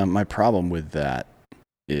home. Yeah, my problem with that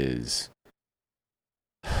is,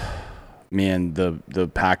 man, the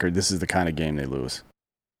Packers. This is the kind of game they lose.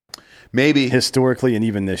 Maybe Historically, and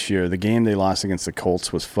even this year, the game they lost against the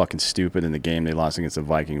Colts was fucking stupid, and the game they lost against the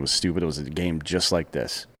Vikings was stupid. It was a game just like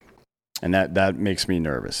this, and that makes me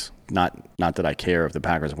nervous. Not that I care if the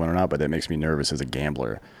Packers win or not, but that makes me nervous as a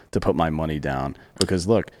gambler to put my money down because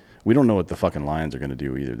look, we don't know what the fucking Lions are going to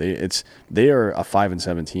do either. They are a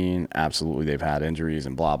 5-7 team. Absolutely, they've had injuries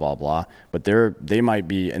and blah blah blah. But they might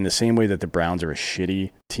be in the same way that the Browns are a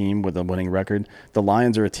shitty team with a winning record. The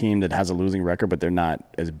Lions are a team that has a losing record, but they're not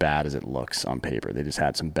as bad as it looks on paper. They just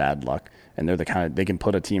had some bad luck, and they're the kind of they can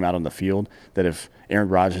put a team out on the field that if Aaron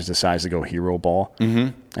Rodgers decides to go hero ball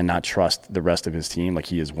and not trust the rest of his team like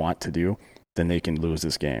he is wont to do, then they can lose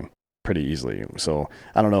this game pretty easily. So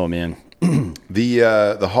I don't know, man.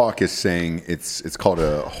 the Hawk is saying it's called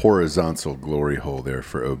a horizontal glory hole there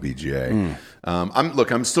for OBJ.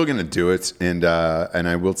 I'm still going to do it, and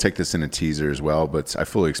I will take this in a teaser as well. But I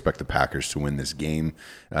fully expect the Packers to win this game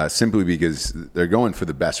simply because they're going for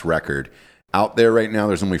the best record out there right now.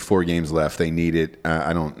 There's only 4 games left. They need it.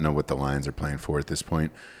 I don't know what the Lions are playing for at this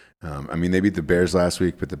point. I mean, they beat the Bears last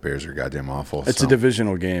week, but the Bears are goddamn awful. It's a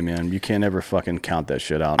divisional game, man. You can't ever fucking count that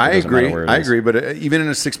shit out. I It doesn't matter agree. where it I is. agree. But even in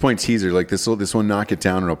a 6-point teaser, like this will knock it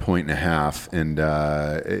down to 1.5. And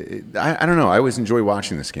I don't know. I always enjoy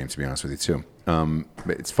watching this game, to be honest with you, too.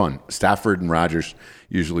 It's fun. Stafford and Rodgers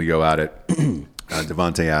usually go at it.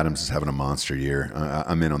 Devontae Adams is having a monster year.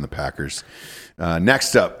 I'm in on the Packers.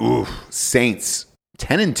 Next up, Saints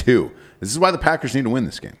 10-2. This is why the Packers need to win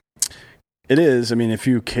this game. It is. I mean, if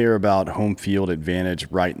you care about home field advantage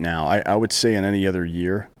right now, I would say in any other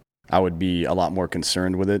year, I would be a lot more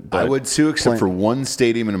concerned with it. But I would too, except for one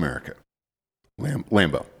stadium in America,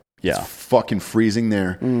 Lambeau. Yeah. It's fucking freezing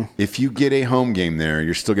there. If you get a home game there,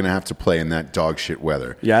 you're still going to have to play in that dog shit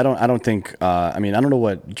weather. Yeah, I don't think. I don't know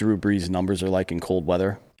what Drew Brees' numbers are like in cold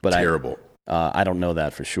weather, but Terrible. I don't know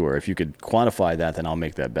that for sure. If you could quantify that, then I'll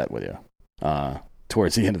make that bet with you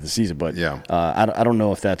towards the end of the season. But Yeah. I don't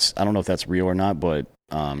know if that's real or not. But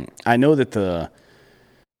I know that the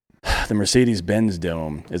Mercedes-Benz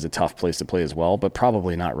Dome is a tough place to play as well, but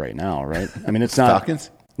probably not right now, right? I mean, it's not.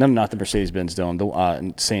 Falcons? No, not the Mercedes-Benz Dome.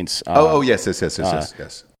 The Saints. Yes.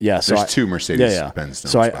 Yeah, so There's two Mercedes-Benz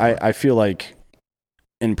domes. So I feel like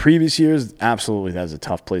in previous years, absolutely that's a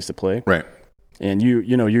tough place to play. Right. And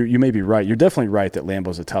you may be right. You're definitely right that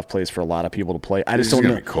Lambeau's a tough place for a lot of people to play. I just don't know.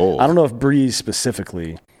 Gonna be cold. I don't know if Breeze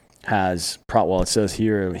specifically has. Well, it says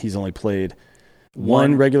here he's only played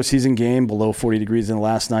one regular season game below 40 degrees in the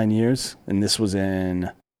last 9 years, and this was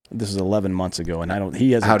 11 months ago, and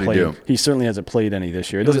he hasn't How'd he played. do? He certainly hasn't played any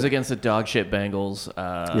this year. It was against the dog shit Bengals.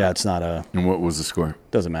 Yeah, it's not a. And what was the score?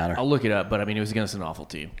 Doesn't matter. I'll look it up, but I mean, it was against an awful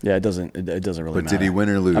team. Yeah, it doesn't really But matter. did he win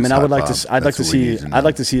or lose? I mean, Hot I'd like Bob? to. I'd like That's to what we see. need to know. I'd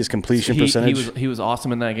like to see his completion percentage. He was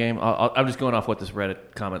awesome in that game. I'm just going off what this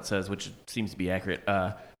Reddit comment says, which seems to be accurate.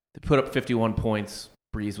 They put up 51 points.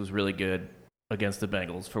 Breeze was really good against the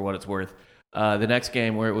Bengals, for what it's worth. The next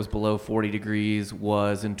game where it was below 40 degrees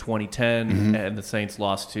was in 2010, and the Saints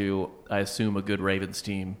lost to, I assume, a good Ravens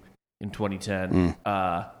team in 2010.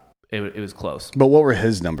 It was close. But what were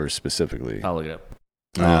his numbers specifically? I'll look it up.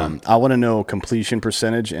 I want to know completion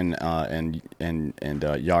percentage and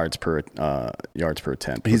yards per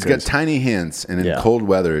attempt. He's got tiny hands, and in cold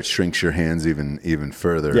weather, it shrinks your hands even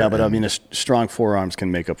further. Yeah, but I mean, strong forearms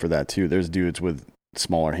can make up for that too. There's dudes with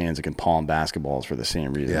smaller hands that can palm basketballs for the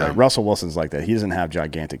same reason. Yeah. Like Russell Wilson's like that. He doesn't have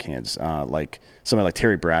gigantic hands. Like somebody like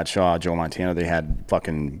Terry Bradshaw, Joe Montana, they had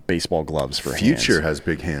fucking baseball gloves for hands. Future has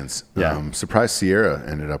big hands. Yeah. Surprised Sierra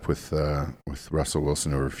ended up with Russell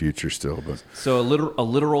Wilson over Future still. But So a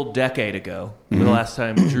literal decade ago, the last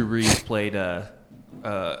time Drew Brees played a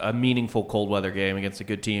meaningful cold weather game against a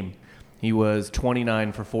good team, he was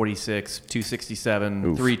 29 for 46,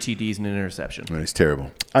 267, 3 TDs and an interception. he's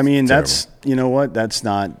terrible. I mean, Terrible. that's, you know what? That's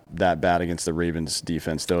not that bad against the Ravens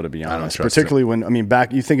defense, though, to be don't honest. trust Particularly when, I mean,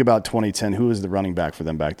 you think about 2010, who was the running back for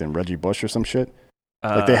them back then? Reggie Bush or some shit?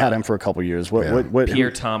 Like they had him for a couple years. What Pierre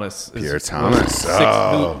Thomas. Pierre Thomas.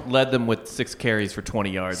 Oh. Who led them with 6 carries for 20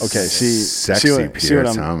 yards. Okay, Sexy Pierre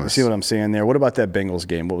Thomas. See what I'm saying there? What about that Bengals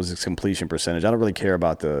game? What was his completion percentage? I don't really care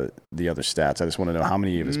about the other stats. I just want to know how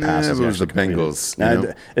many of his passes he it was the actually completed. Bengals.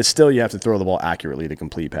 Now, it's still, you have to throw the ball accurately to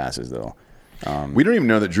complete passes, though. We don't even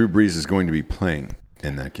know that Drew Brees is going to be playing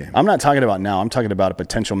in that game. I'm not talking about now. I'm talking about a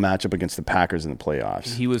potential matchup against the Packers in the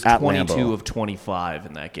playoffs. He was at 22 Lambeau. of 25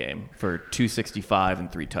 in that game for 265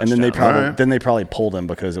 and 3 And touchdowns. then they probably pulled him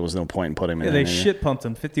because there was no point in putting him in. They there. shit pumped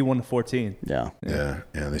him 51-14. Yeah. Yeah.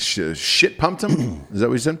 They shit pumped him. Is that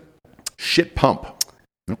what you said? Shit pump.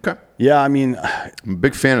 Okay. Yeah, I mean, I'm a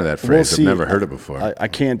big fan of that phrase. we'll see. I've never heard it before. I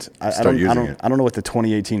can't. I Start using don't. it. I don't know what the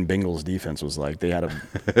 2018 Bengals defense was like. They had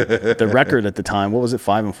the record at the time. What was it?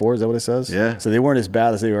 5-4. Is that what it says? Yeah. So they weren't as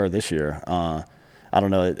bad as they are this year. I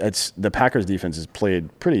don't know. It's the Packers defense has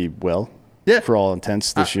played pretty well. Yeah. For all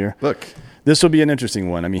intents this year. Look. This will be an interesting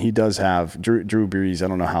one. I mean, he does have Drew Brees. I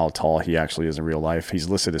don't know how tall he actually is in real life. He's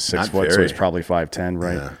listed as 6 Not foot, so very. he's probably 5'10",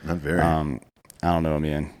 right? Yeah, not very. I don't know,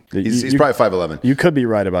 man. He's probably 5'11". You could be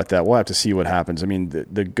right about that. We'll have to see what happens. I mean,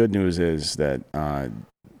 the good news is that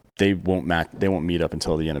they won't meet up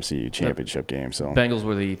until the NFC Championship game. So, Bengals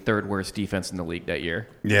were the 3rd worst defense in the league that year.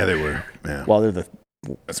 Yeah, they were. Yeah. well, they're the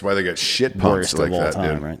That's why they got shit pumped worst like of all that,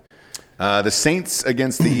 time, dude. right? The Saints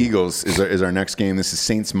against the Eagles is our next game. This is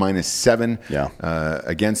Saints -7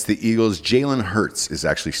 against the Eagles. Jalen Hurts is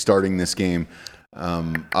actually starting this game.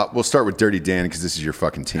 We'll start with Dirty Dan because this is your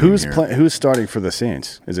fucking team. Who's starting for the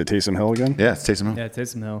Saints? Is it Taysom Hill again? Yeah, it's Taysom Hill. Yeah,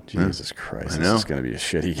 Taysom Hill. Jesus Christ, I know. this is going to be a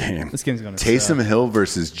shitty game. This game's going to Taysom Hill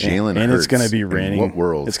versus Jalen Hurts. And it's going to be In raining. what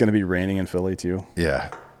world? It's going to be raining in Philly too. Yeah.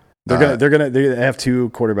 They have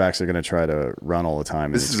 2 quarterbacks that are going to try to run all the time.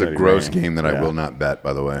 and This it's is a gonna be gross raining. game that I Yeah. will not bet,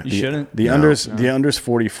 by the way. You shouldn't. The under's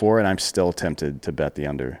 44, and I'm still tempted to bet the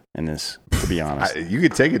under in this. To be honest, You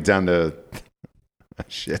could take it down to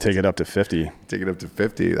shit. take it up to 50. Take it up to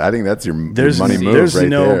 50. I think that's your There's money move there's right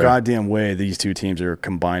no there. goddamn way these two teams are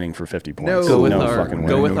combining for 50 points. Go with fucking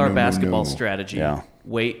way. our No, basketball strategy. Yeah.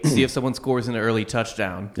 wait, see if someone scores an early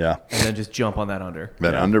touchdown. Yeah. And then just jump on that under.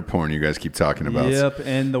 That under porn you guys keep talking about. Yep,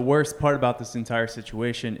 and the worst part about this entire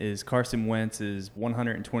situation is Carson Wentz's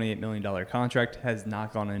 $128 million contract has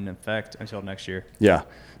not gone into effect until next year. Yeah.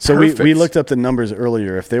 So we Perfect. looked up the numbers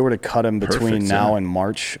earlier. If they were to cut him between Perfect, now yeah. and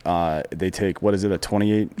March, they take, what is it, a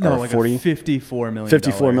 28 No, or like 40? a $54 million.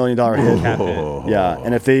 $54 million hit. cap hit. Yeah,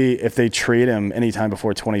 and if they trade him anytime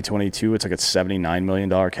before 2022, it's like a $79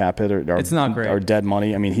 million cap hit. Or It's not great. Or dead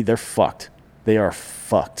money. I mean, they're fucked. They are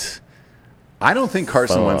fucked. I don't think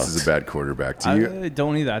Carson Wentz Fucked. is a bad quarterback. Do you? I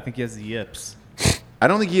don't either. I think he has the yips. I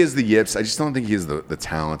don't think he has the yips. I just don't think he has the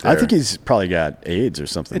talent there. I think he's probably got AIDS or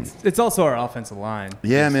something. It's also our offensive line.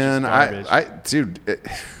 Yeah, It's man. just garbage. Dude,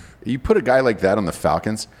 you put a guy like that on the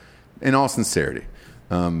Falcons, in all sincerity,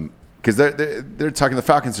 because they're talking. The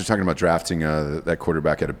Falcons are talking about drafting that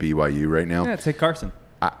quarterback out of BYU right now. Yeah, take Carson.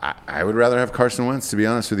 I would rather have Carson Wentz, to be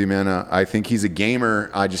honest with you, man. I think he's a gamer.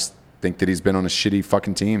 I just think that he's been on a shitty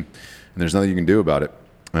fucking team, and there's nothing you can do about it.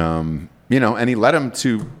 And he led him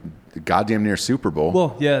to the goddamn near Super Bowl.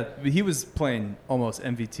 Well, yeah, he was playing almost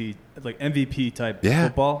MVP type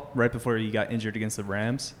football right before he got injured against the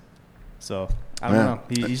Rams. So I don't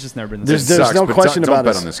know. He's just never been the There's same. sucks, no but question don't about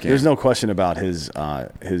bet his, on this game. There's no question about his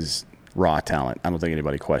raw talent. I don't think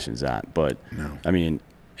anybody questions that. But I mean,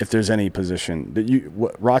 if there's any position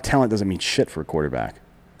that raw talent doesn't mean shit for a quarterback.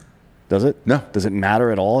 Does it? No. Does it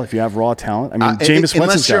matter at all if you have raw talent? I mean, Jameis Winston's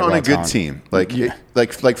unless you're got on raw a good talent. team,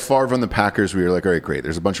 like Favre on the Packers, we were like, all right, great.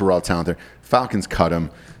 There's a bunch of raw talent there. Falcons cut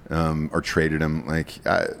him or traded him.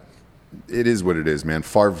 It is what it is, man.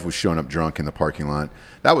 Favre was showing up drunk in the parking lot.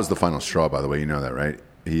 That was the final straw, by the way. You know that, right?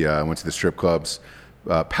 He went to the strip clubs,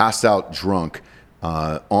 passed out drunk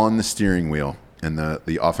on the steering wheel, and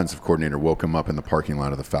the offensive coordinator woke him up in the parking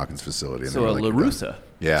lot of the Falcons facility. And So they a were La like, Russa.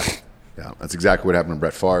 Yeah, that's exactly what happened to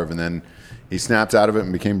Brett Favre, and then he snapped out of it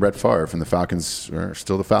and became Brett Favre, and the Falcons are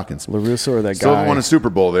still the Falcons. La Russa or that Still guy? haven't won a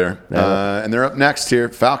Super Bowl there, and they're up next here.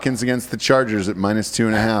 Falcons against the Chargers at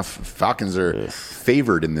 -2.5. Falcons are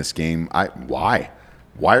favored in this game. Why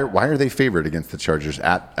are they favored against the Chargers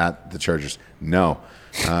at the Chargers? No.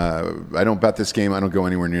 I don't bet this game. I don't go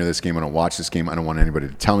anywhere near this game. I don't watch this game. I don't want anybody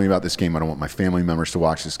to tell me about this game. I don't want my family members to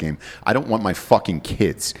watch this game. I don't want my fucking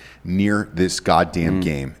kids near this goddamn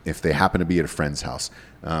game if they happen to be at a friend's house.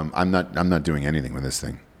 I'm not doing anything with this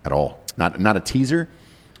thing at all. Not a teaser,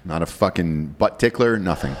 not a fucking butt tickler,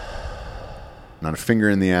 nothing. Not a finger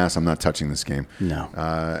in the ass. I'm not touching this game. No.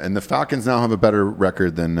 And the Falcons now have a better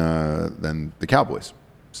record than the Cowboys.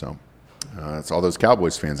 So it's all those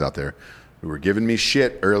Cowboys fans out there who were giving me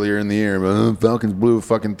shit earlier in the year. Falcons blew a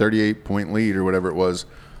fucking 38-point lead or whatever it was.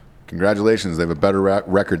 Congratulations. They have a better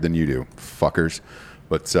record than you do, fuckers.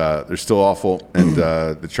 But they're still awful, and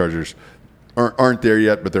the Chargers aren't there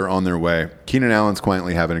yet, but they're on their way. Keenan Allen's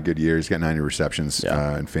quietly having a good year. He's got 90 receptions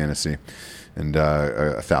in fantasy and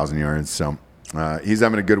 1,000 yards. So he's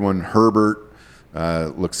having a good one. Herbert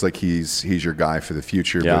looks like he's your guy for the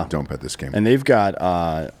future, but don't bet this game. And they've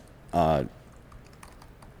got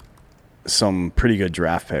some pretty good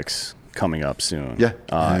draft picks coming up soon. Yeah.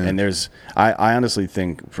 And I honestly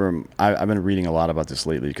think I've been reading a lot about this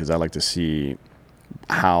lately because I like to see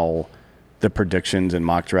how the predictions and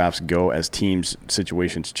mock drafts go as teams'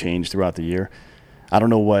 situations change throughout the year. I don't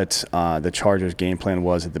know what the Chargers' game plan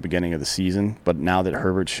was at the beginning of the season, but now that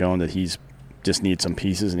Herbert's shown that he's just needs some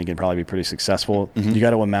pieces and he can probably be pretty successful, you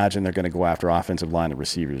got to imagine they're going to go after offensive line and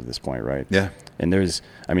receivers at this point, right? Yeah. And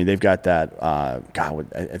they've got that, I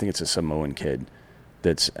think it's a Samoan kid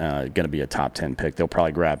that's going to be a top 10 pick. They'll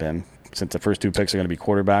probably grab him since the first two picks are going to be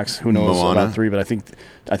quarterbacks. Who knows about three, but I think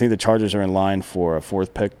the Chargers are in line for a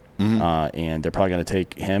fourth pick. And they're probably going to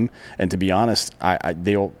take him. And to be honest,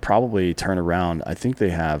 they'll probably turn around. I think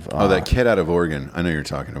they have. That kid out of Oregon. I know you're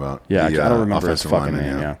talking about. Yeah, I don't remember his offensive fucking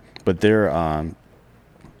lineman, name. Yeah, but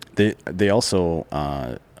they also.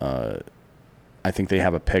 I think they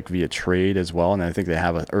have a pick via trade as well, and I think they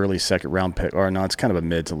have an early second-round pick. Or no, it's kind of a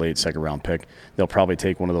mid to late second-round pick. They'll probably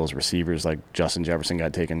take one of those receivers like Justin Jefferson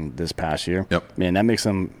got taken this past year. Yep. Man, that makes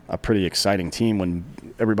them a pretty exciting team when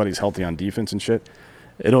everybody's healthy on defense and shit.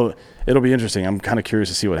 It'll be interesting. I'm kind of curious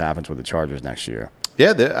to see what happens with the Chargers next year.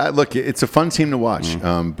 Yeah, look, it's a fun team to watch.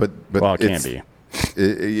 But Well, it can be.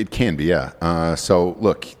 It can be, yeah. So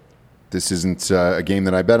look, this isn't a game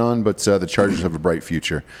that I bet on, but the Chargers have a bright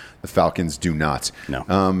future. The Falcons do not.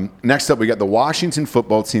 No. Next up, we got the Washington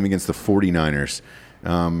football team against the 49ers.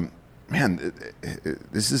 Man,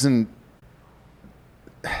 this isn't.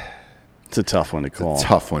 It's a tough one to call.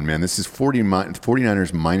 Tough one, man. This is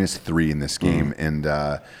 49ers -3 in this game. And,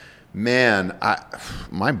 man,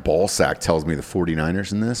 my ball sack tells me the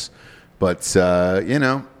 49ers in this. But,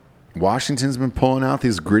 Washington's been pulling out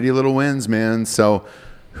these gritty little wins, man. So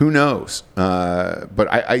who knows? But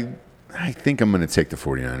I think I'm going to take the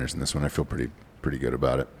 49ers in this one. I feel pretty good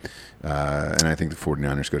about it. And I think the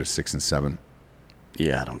 49ers go to 6-7.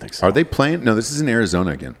 Yeah, I don't think so. Are they playing? No, this is in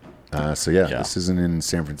Arizona again. This isn't in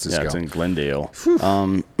San Francisco. Yeah, it's in Glendale.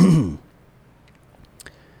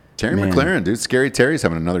 Terry McLaurin, dude. Scary Terry's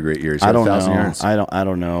having another great year. He's I got don't 1,000 know. yards. I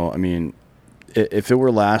don't know. I mean, if it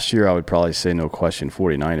were last year, I would probably say no question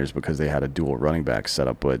 49ers because they had a dual running back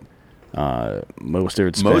setup. But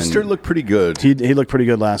Mostert looked pretty good. He looked pretty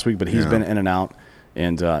good last week, but he's been in and out.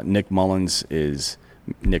 And Nick Mullins is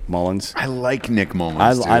Nick Mullins. I like Nick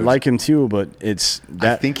Mullins. I like him too, but it's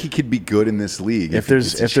that. I think he could be good in this league. If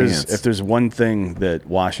there's one thing that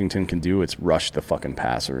Washington can do, it's rush the fucking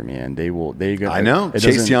passer, man. I know.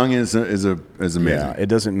 Chase Young is amazing. Yeah, it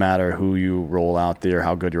doesn't matter who you roll out there,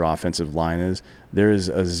 how good your offensive line is. There is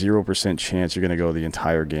a 0% chance you're going to go the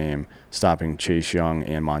entire game stopping Chase Young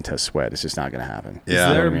and Montez Sweat. It's just not going to happen. Yeah.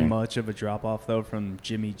 Is there much of a drop-off, though, from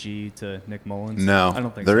Jimmy G to Nick Mullins? No. I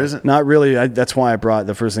don't think there so. isn't. Not really. That's why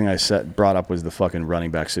the first thing I brought up was the fucking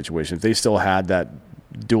running back situation. If they still had that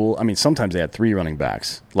dual, I mean, sometimes they had 3 running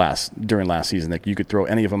backs during last season. Like you could throw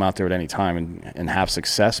any of them out there at any time and have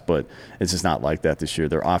success, but it's just not like that this year.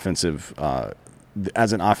 Their offensive,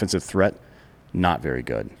 as an offensive threat, not very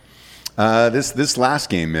good. This last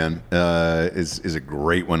game, man, is a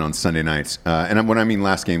great one on Sunday nights. And when I mean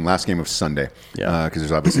last game of Sunday, because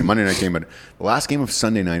there's obviously a Monday night game, but the last game of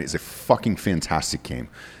Sunday night is a fucking fantastic game.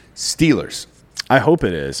 Steelers. I hope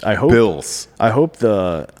it is. Bills. I hope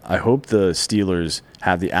the Steelers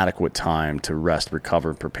have the adequate time to rest,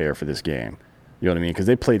 recover, prepare for this game. You know what I mean? Because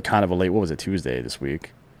they played kind of a late. What was it, Tuesday this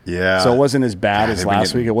week? Yeah. So it wasn't as bad as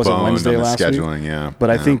last week. It wasn't Wednesday last scheduling, week. Yeah. But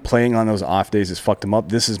I think playing on those off days has fucked them up.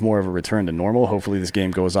 This is more of a return to normal. Hopefully this game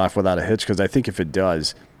goes off without a hitch because I think if it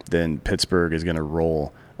does, then Pittsburgh is going to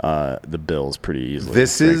roll the Bills pretty easily.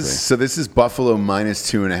 This is Buffalo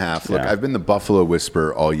minus 2.5. Look, I've been the Buffalo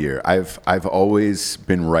whisperer all year. I've always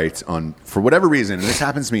been right on, for whatever reason, and this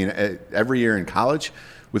happens to me every year in college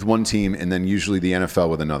with one team and then usually the NFL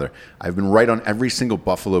with another. I've been right on every single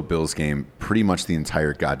Buffalo Bills game pretty much the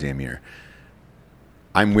entire goddamn year.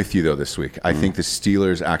 I'm with you, though, this week. I think the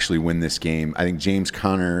Steelers actually win this game. I think James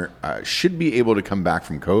Conner should be able to come back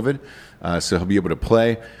from COVID, so he'll be able to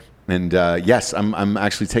play. And, yes, I'm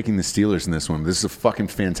actually taking the Steelers in this one. This is a fucking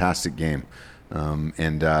fantastic game.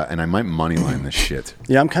 And I might moneyline this shit.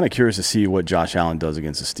 Yeah, I'm kind of curious to see what Josh Allen does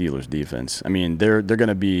against the Steelers defense. I mean, they're going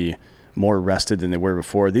to be more rested than they were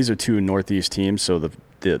before. These are 2 Northeast teams, so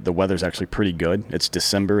the weather's actually pretty good. It's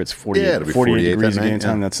December. It's 48 degrees at game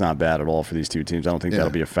time. That's not bad at all for these 2 teams. I don't think that'll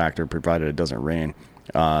be a factor, provided it doesn't rain.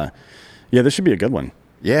 This should be a good one.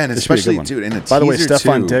 Yeah, and especially, dude, in a teaser, by the way,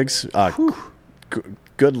 Stephon too. Diggs,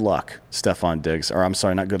 good luck, Stephon Diggs. Or I'm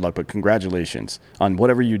sorry, not good luck, but congratulations on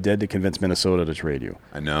whatever you did to convince Minnesota to trade you.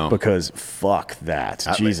 I know. Because fuck that.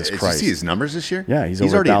 Jesus Christ. Did you see his numbers this year? Yeah, he's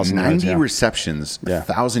over already at 90 receptions,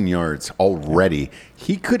 1,000 yards already.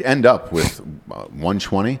 He could end up with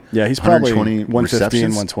 120. Yeah, he's probably 115,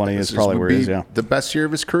 120 is probably where he is, yeah. The best year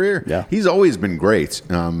of his career. Yeah. He's always been great.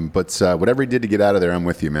 But whatever he did to get out of there, I'm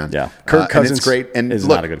with you, man. Yeah. Kirk Cousins and it's great. And is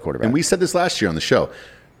look, not a good quarterback. And we said this last year on the show.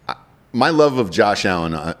 My love of Josh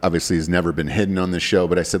Allen obviously has never been hidden on this show,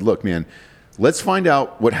 but I said, look, man, let's find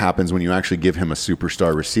out what happens when you actually give him a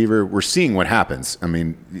superstar receiver. We're seeing what happens. I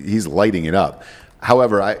mean, he's lighting it up.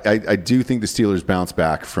 However, I do think the Steelers bounce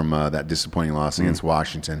back from that disappointing loss against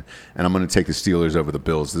Washington, and I'm going to take the Steelers over the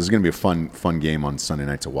Bills. This is going to be a fun game on Sunday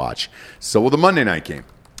night to watch. So will the Monday night game.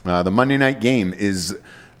 The Monday night game is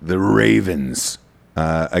the Ravens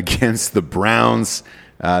against the Browns.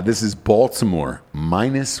 This is Baltimore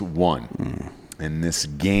 -1 in this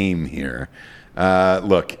game here.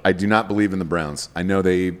 Look, I do not believe in the Browns. I know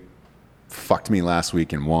they fucked me last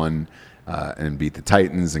week and won and beat the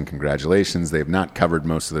Titans, and congratulations. They have not covered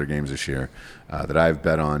most of their games this year that I've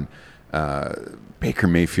bet on. Baker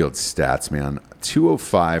Mayfield's stats, man,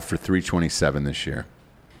 205 for 327 this year.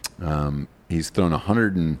 He's thrown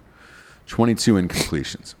 122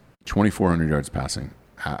 incompletions, 2,400 yards passing.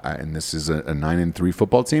 And this is a 9-3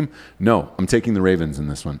 football team. No, I'm taking the Ravens in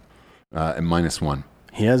this one at -1.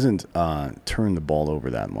 He hasn't turned the ball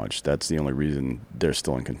over that much. That's the only reason they're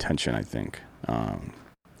still in contention, I think,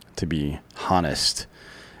 to be honest.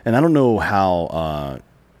 And I don't know how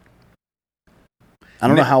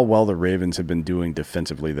how well the Ravens have been doing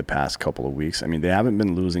defensively the past couple of weeks. I mean, they haven't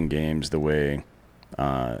been losing games the way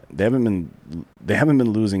they haven't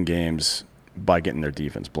been losing games by getting their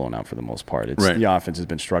defense blown out for the most part. The offense has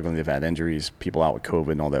been struggling. They've had injuries, people out with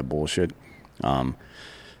COVID and all that bullshit.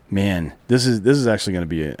 Man, this is actually going to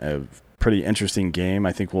be a pretty interesting game.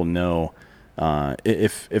 I think we'll know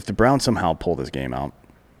if the Browns somehow pull this game out.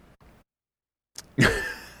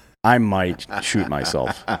 I might shoot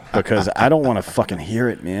myself because I don't want to fucking hear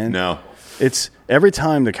it, man. No. It's every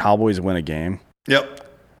time the Cowboys win a game. Yep.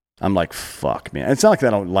 I'm like, fuck, man. It's not like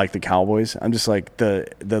I don't like the Cowboys. I'm just like the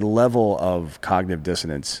level of cognitive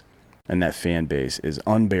dissonance and that fan base is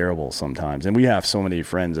unbearable sometimes. And we have so many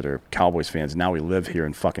friends that are Cowboys fans. Now we live here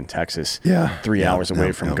in fucking Texas, 3 hours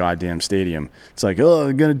away from goddamn stadium. It's like, oh,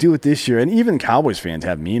 they're gonna do it this year. And even Cowboys fans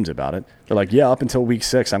have memes about it. They're like, yeah, up until week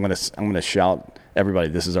 6, I'm gonna shout everybody,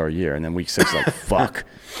 this is our year. And then week 6, like, fuck.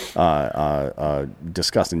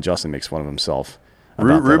 Disgusting. Justin makes fun of himself.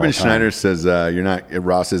 Ruben Schneider says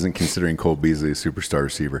Ross isn't considering Cole Beasley a superstar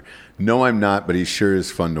receiver. No, I'm not, but he sure is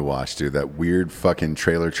fun to watch, dude. That weird fucking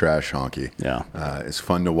trailer trash honky. Yeah. It's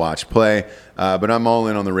fun to watch play. But I'm all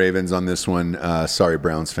in on the Ravens on this one. Sorry,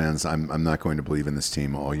 Browns fans. I'm not going to believe in this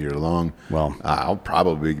team all year long. Well, I'll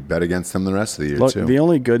probably bet against them the rest of the year, look, too. The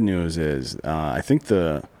only good news is I think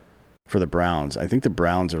for the Browns, I think the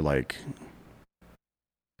Browns are like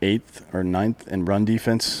 8th or 9th in run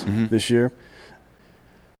defense this year.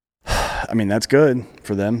 I mean, that's good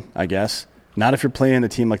for them, I guess. Not if you're playing a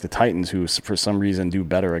team like the Titans, who for some reason do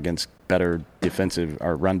better against better defensive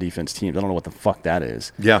or run defense teams. I don't know what the fuck that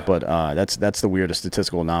is. Yeah. But that's the weirdest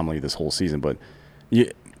statistical anomaly this whole season. But,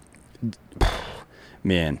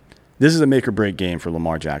 man, this is a make or break game for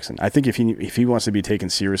Lamar Jackson. I think if he wants to be taken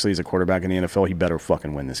seriously as a quarterback in the NFL, he better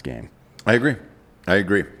fucking win this game. I agree.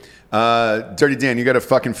 Dirty Dan, you got a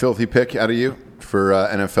fucking filthy pick out of you for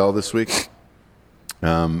NFL this week?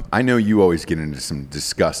 I know you always get into some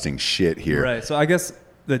disgusting shit here. Right. So I guess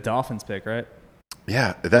the Dolphins pick, right?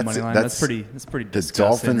 Yeah, that's pretty disgusting. The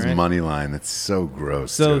Dolphins right? money line. That's so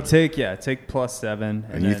gross. So dude. take +7,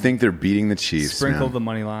 and you think they're beating the Chiefs? Sprinkle man. the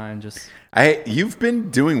money line. Just you've been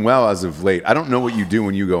doing well as of late. I don't know what you do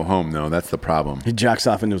when you go home, though. That's the problem. He jacks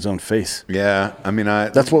off into his own face. Yeah, I mean,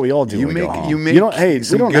 that's what we all do. You when we make go home. you make you don't, hey,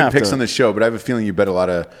 some we don't good have picks to, on the show, but I have a feeling you bet a lot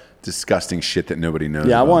of disgusting shit that nobody knows.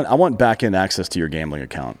 Yeah, about. I want back end access to your gambling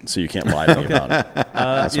account, so you can't lie to me about it.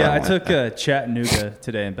 I took Chattanooga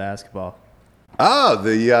today in basketball. Oh,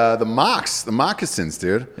 the moccasins,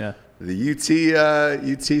 dude. Yeah. The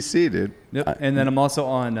UTC, dude. Yep. And then I'm also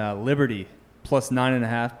on Liberty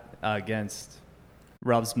 +9.5 against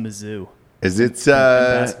Rob's Mizzou. Is it in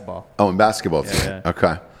basketball? Oh, in basketball. Yeah.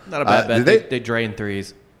 Okay. Not a bad bet. Did They drain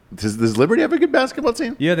threes. Does Liberty have a good basketball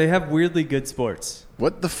team? Yeah, they have weirdly good sports.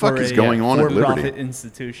 What the fuck For is a, going on at for-profit Liberty?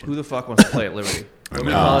 institution. Who the fuck wants to play at Liberty? What do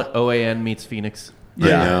we call it? OAN meets Phoenix. I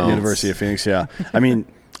know. University of Phoenix. Yeah, I mean,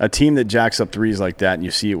 a team that jacks up threes like that, and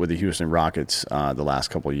you see it with the Houston Rockets the last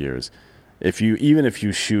couple of years. Even if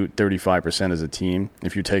you shoot 35% as a team,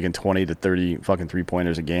 if you're taking 20 to 30 fucking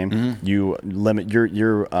 3-pointers a game, you limit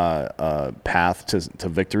your path to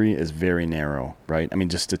victory is very narrow, right? I mean,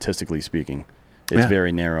 just statistically speaking, it's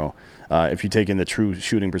very narrow. If you take in the true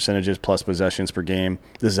shooting percentages plus possessions per game,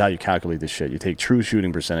 this is how you calculate this shit. You take true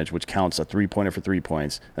shooting percentage, which counts a 3-pointer for 3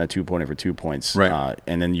 points and a 2-pointer for 2 points. Right.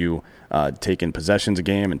 And then you take in possessions a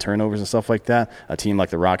game and turnovers and stuff like that. A team like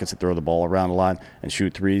the Rockets that throw the ball around a lot and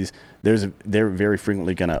shoot threes, they're very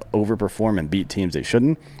frequently going to overperform and beat teams they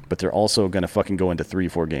shouldn't, but they're also going to fucking go into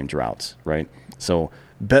 3-4 game droughts, right? So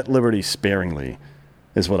bet Liberty sparingly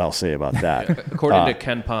is what I'll say about that. According to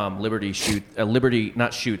Ken Palm, Liberty gets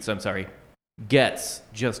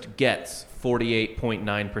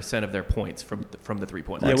 48.9% of their points from the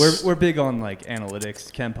 3-point line. Yeah, we're big on like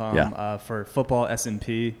analytics. Ken Palm for football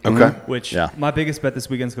S&P. Okay. Which my biggest bet this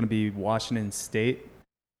weekend is going to be Washington State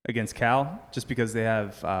against Cal, just because they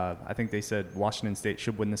have. I think they said Washington State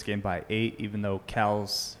should win this game by 8, even though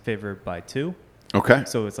Cal's favored by 2. Okay.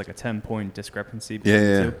 So it's like a 10-point discrepancy between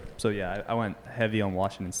the two. So yeah, I went heavy on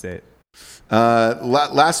Washington State.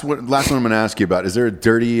 Last one I'm going to ask you about. Is there a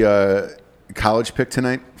dirty college pick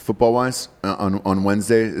tonight, football-wise, on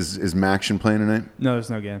Wednesday? Is Maction playing tonight? No, there's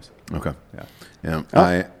no games. Okay.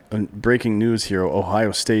 Yeah. Breaking news here: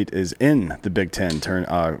 Ohio State is in the Big Ten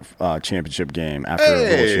championship game after a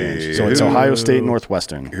bowl change. So it's Ohio State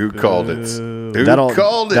Northwestern. Who called it? That'll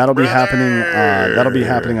be happening. That'll be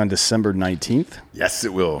happening on December 19th. Yes,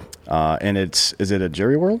 it will. And is it at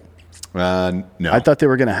Jerry World? No. I thought they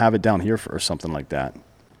were going to have it down here or something like that.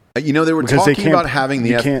 You know, they were Because talking about having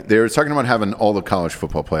they were talking about having all the college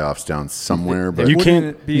football playoffs down somewhere, but You can't-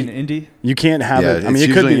 Wouldn't it be in Indy? You can't have it. it's I mean, it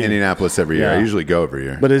usually could be in Indianapolis every year. Yeah. I usually go every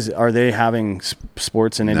year. But are they having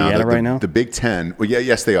sports in Indiana right now? The Big Ten. Well,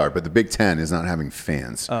 yes, they are. But the Big Ten is not having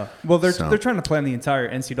fans. Oh, well, they're trying to plan the entire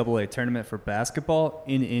NCAA tournament for basketball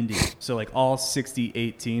in Indy. So like all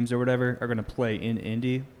 68 teams or whatever are going to play in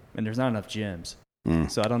Indy. and there's not enough gyms.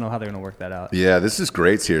 So I don't know how they're going to work that out. Yeah, this is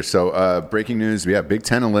great here. So breaking news, Big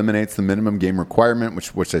Ten eliminates the minimum game requirement,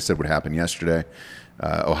 which I said would happen yesterday.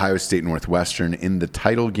 Ohio State Northwestern in the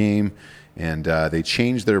title game, and they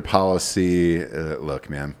changed their policy. Look,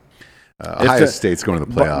 man. Ohio State's going to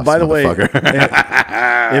the playoffs. By the way,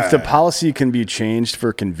 if the policy can be changed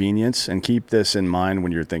for convenience, and keep this in mind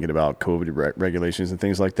when you're thinking about COVID regulations and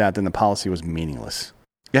things like that, then the policy was meaningless.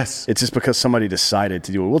 Yes, it's just because somebody decided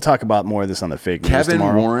to do it. We'll talk about more of this on the fake news Kevin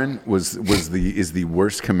tomorrow. Warren is the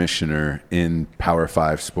worst commissioner in Power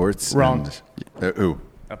 5 sports. Wrong. Who?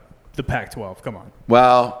 The Pac-12. Come on.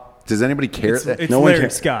 Well, does anybody care? It's No one Larry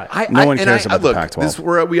cares. Scott. No one cares about the look,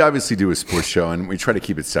 Pac-12. We obviously do a sports show, and we try to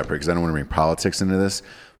keep it separate because I don't want to bring politics into this.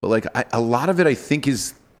 But like, a lot of it, I think,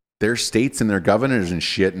 is their states and their governors and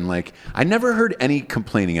shit. And like, I never heard any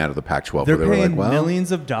complaining out of the Pac-12. They're where they were paying like, well,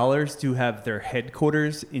 millions of dollars to have their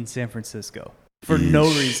headquarters in San Francisco for no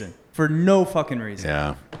reason. For no fucking reason.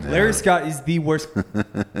 Yeah. Larry Scott is the worst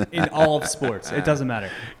in all of sports. It doesn't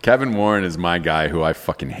matter. Kevin Warren is my guy who I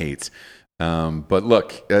fucking hate. But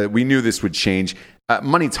look, we knew this would change.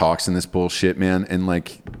 Money talks in this bullshit, man. And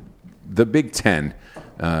like, the Big Ten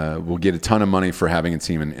will get a ton of money for having a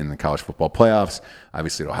team in the college football playoffs.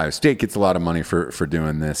 Obviously, Ohio State gets a lot of money for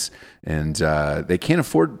doing this. And they can't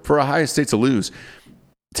afford for Ohio State to lose.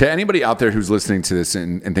 To anybody out there who's listening to this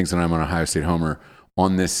and thinks that I'm an Ohio State homer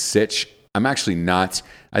on this sitch, I'm actually not.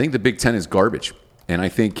 I think the Big Ten is garbage. And I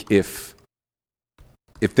think if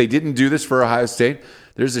they didn't do this for Ohio State,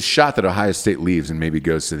 there's a shot that Ohio State leaves and maybe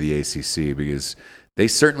goes to the ACC because they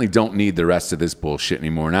certainly don't need the rest of this bullshit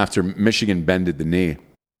anymore. And after Michigan bended the knee,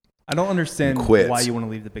 I don't understand quits. why you want to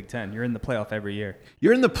leave the Big Ten. You're in the playoff every year.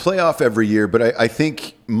 You're in the playoff every year, but I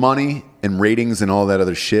think money and ratings and all that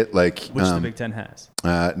other shit, like Which the Big Ten has.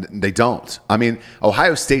 they don't. I mean,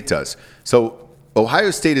 Ohio State does. So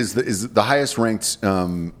Ohio State is the highest ranked,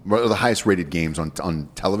 or the highest rated games on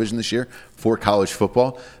television this year for college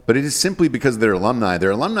football. But it is simply because of their alumni.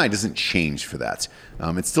 Their alumni doesn't change for that.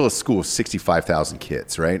 It's still a school of 65,000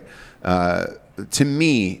 kids, right? To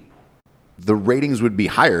me, the ratings would be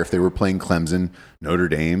higher if they were playing Clemson, Notre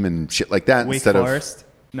Dame, and shit like that Wake instead Forest?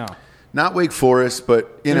 No. not Wake Forest,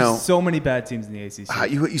 but There's so many bad teams in the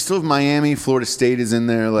ACC. you still have Miami, Florida State is in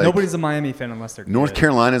there. Like Nobody's a Miami fan unless they're North good.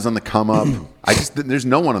 Carolina's on the come up. There's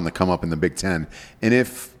no one on the come up in the Big Ten. And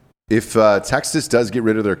if Texas does get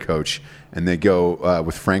rid of their coach and they go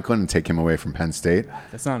with Franklin and take him away from Penn State,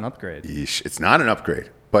 That's not an upgrade. yeesh, it's not an upgrade,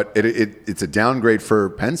 but it's a downgrade for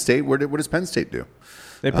Penn State. What does Penn State do?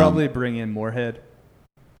 They probably bring in Moorhead,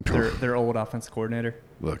 their old offense coordinator.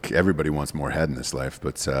 Look, everybody wants more head in this life,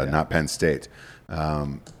 but not Penn State.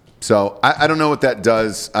 So I don't know what that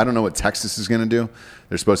does. I don't know what Texas is going to do.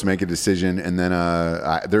 They're supposed to make a decision. And then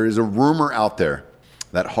there is a rumor out there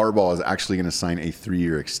that Harbaugh is actually going to sign a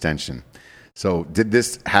 3-year extension. So did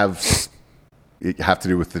this have to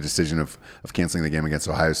do with the decision of canceling the game against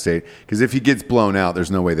Ohio State? Because if he gets blown out,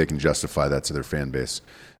 there's no way they can justify that to their fan base.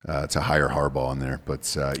 To hire Harbaugh in there.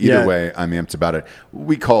 But either way, I'm amped about it.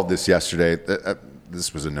 We called this yesterday.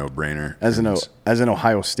 This was a no-brainer. As an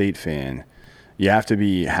Ohio State fan, you have to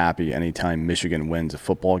be happy anytime Michigan wins a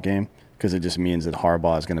football game because it just means that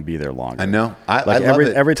Harbaugh is going to be there longer. I know. I love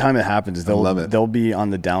it. Every time it happens, love it. they'll be on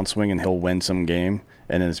the downswing and he'll win some game,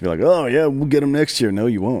 and then it's be like, oh yeah, we'll get him next year. No,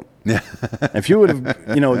 you won't. If you would have,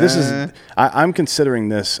 this is. I'm considering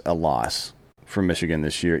this a loss for Michigan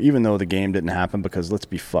this year, even though the game didn't happen, because let's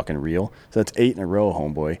be fucking real. So that's 8 in a row,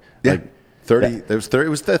 homeboy. Yeah, 30. It was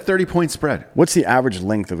the 30-point spread. What's the average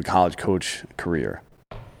length of a college coach career?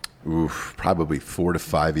 Oof, probably 4 to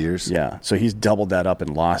 5 years. Yeah, so he's doubled that up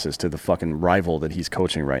in losses to the fucking rival that he's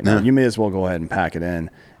coaching right now. You may as well go ahead and pack it in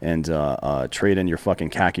and trade in your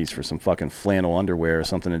fucking khakis for some fucking flannel underwear or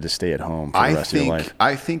something and just stay at home for the rest of your life.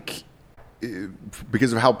 I think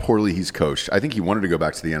because of how poorly he's coached, I think he wanted to go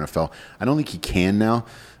back to the NFL. I don't think he can now.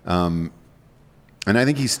 And I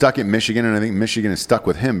think he's stuck at Michigan, and I think Michigan is stuck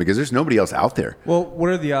with him because there's nobody else out there. Well, what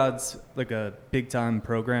are the odds like a big-time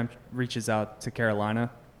program reaches out to Carolina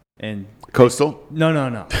and Coastal?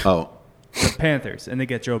 No. Oh, The Panthers, and they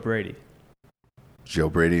get Joe Brady. Joe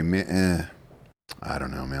Brady, I don't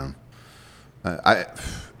know, man.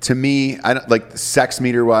 To me, I don't like sex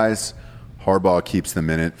meter wise. Harbaugh keeps them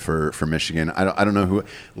in it for Michigan. I don't know who.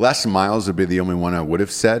 Les Miles would be the only one I would have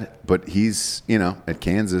said, but he's at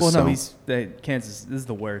Kansas. Well, no, so. Kansas. This is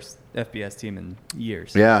the worst FBS team in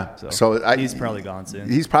years. Yeah, so he's probably gone soon.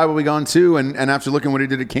 He's probably gone too. And after looking what he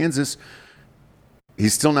did at Kansas,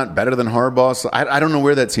 he's still not better than Harbaugh. So I don't know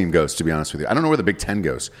where that team goes. To be honest with you, I don't know where the Big Ten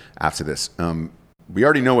goes after this. We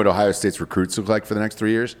already know what Ohio State's recruits look like for the next 3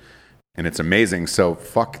 years. and it's amazing. So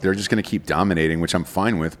fuck, they're just going to keep dominating, which I'm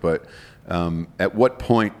fine with. But at what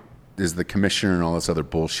point does the commissioner and all this other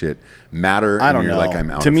bullshit matter? I don't you're know. Like, I'm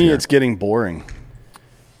out to of me, here? it's getting boring.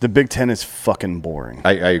 The Big Ten is fucking boring.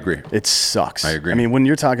 I agree. It sucks. I agree. I mean, when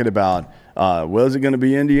you're talking about, is it going to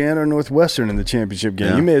be Indiana or Northwestern in the championship game?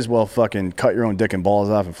 Yeah. You may as well fucking cut your own dick and balls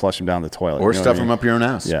off and flush them down the toilet. Or you know stuff what I mean? them up your own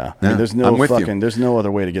ass. Yeah. I mean, there's I'm with you. there's no other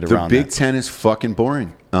way to get The around Big that. Ten is fucking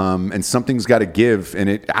boring, and something's got to give. And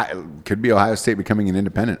it could be Ohio State becoming an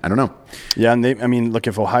independent. I don't know. Yeah, and look,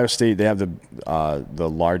 if Ohio State, they have the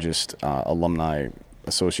largest alumni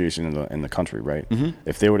association in the country, right? Mm-hmm.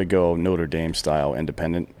 If they were to go Notre Dame style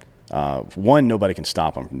independent, one, nobody can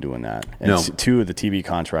stop them from doing that. And No. two, the TV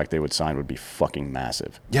contract they would sign would be fucking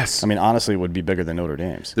massive. Yes. I mean, honestly, it would be bigger than Notre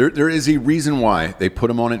Dame's. There is a reason why they put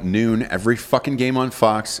them on at noon every fucking game on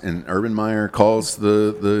Fox, and Urban Meyer calls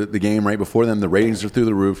the game right before them. The ratings are through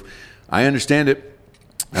the roof. I understand it,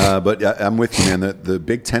 but I'm with you, man. The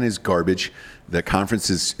Big Ten is garbage. The conference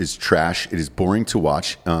is trash. It is boring to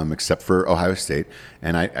watch, except for Ohio State.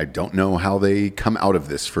 And I don't know how they come out of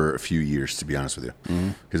this for a few years, to be honest with you.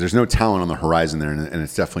 Because there's no talent on the horizon there, and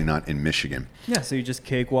it's definitely not in Michigan. Yeah, so you just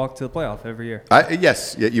cakewalk to the playoff every year.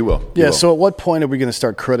 Yes, you will. You Yeah, will. so at what point are we going to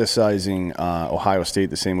start criticizing Ohio State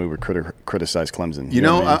the same way we criticize Clemson? You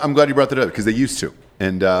know, what I mean? I'm glad you brought that up, because they used to.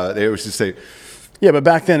 And they always just say, Yeah, but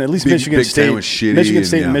back then, at least Big Michigan Ten State, was shitty Michigan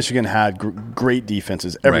State and, and yeah. Michigan had great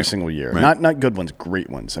defenses every Right. single year. Right. Not good ones, great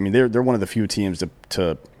ones. I mean, they're one of the few teams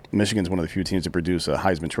to Michigan's one of the few teams to produce a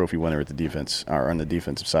Heisman Trophy winner at the defense or on the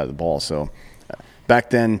defensive side of the ball. So back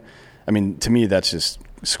then, I mean, to me, that's just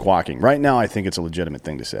squawking. Right now, I think it's a legitimate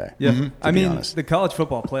thing to say. Yeah, Mm-hmm. I be mean, honest. the college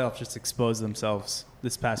football playoffs just exposed themselves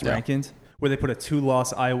this past rankings, where they put a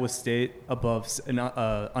 2-loss Iowa State above an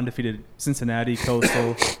undefeated Cincinnati,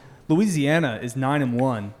 Coastal. Louisiana is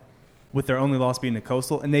 9-1, with their only loss being the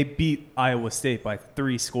Coastal, and they beat Iowa State by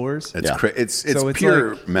 3 scores. it's Yeah. it's So it's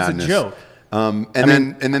pure like- madness. It's a joke.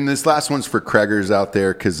 And then this last one's for Kreggers out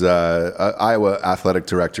there, because Iowa Athletic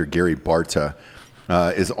Director Gary Barta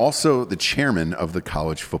is also the chairman of the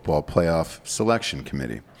College Football Playoff Selection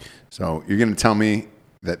Committee. So you're going to tell me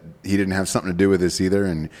that he didn't have something to do with this either,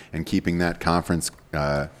 and keeping that conference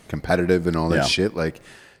competitive and all that Yeah. shit? Like,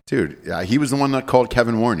 dude, he was the one that called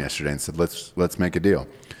Kevin Warren yesterday and said, let's make a deal.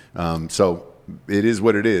 So it is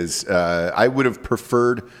what it is. I would have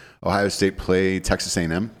preferred Ohio State play Texas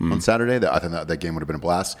A&M on Saturday. I thought that game would have been a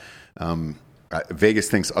blast. Vegas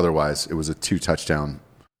thinks otherwise. It was a 2-touchdown.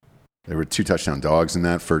 There were 2-touchdown dogs in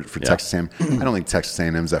that for Texas A&M. I don't think Texas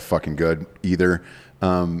A&M is that fucking good either.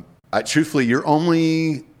 Truthfully, your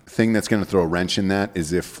only thing that's going to throw a wrench in that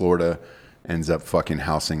is if Florida ends up fucking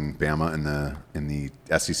housing Bama in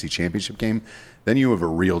the SEC championship game. Then you have a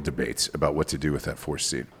real debate about what to do with that 4th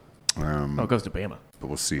seed. It goes to Bama. But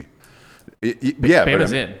we'll see. Yeah,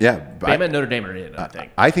 Bama's in. Yeah, Bama and Notre Dame are in, I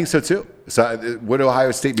think. I think so too. So would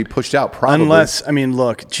Ohio State be pushed out? Probably. Unless, I mean,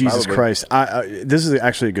 look, Jesus Probably. Christ. This is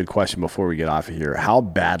actually a good question before we get off of here. How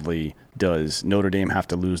badly does Notre Dame have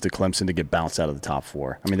to lose to Clemson to get bounced out of the top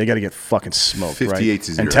 4? I mean, they got to get fucking smoked, 58-0.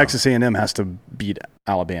 right? And Texas A&M has to beat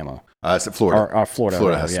Alabama. It's Florida. Or Florida.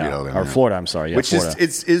 Florida rather, has to yeah. beat Alabama. Or Florida, I'm sorry. Yeah, Which Florida.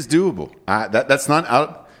 is doable. That's not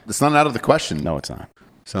out. That's not out of the question. No, it's not.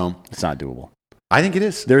 So It's not doable. I think it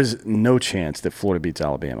is. There's no chance that Florida beats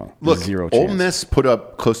Alabama. Look, Zero Ole chance. Miss put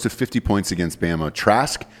up close to 50 points against Bama.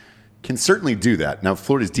 Trask can certainly do that. Now,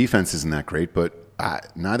 Florida's defense isn't that great, but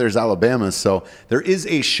neither is Alabama. So there is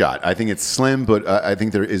a shot. I think it's slim, but I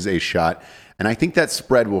think there is a shot. And I think that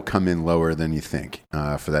spread will come in lower than you think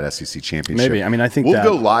for that SEC championship. Maybe. I mean, I think we'll that-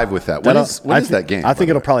 go live with that. When is that game? I think by the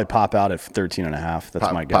it'll way? probably pop out at 13.5.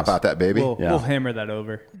 That's my guess. Pop out that baby. We'll hammer that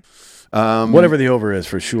over. Whatever the over is,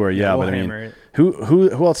 for sure. Yeah, we'll but I mean, hammer it.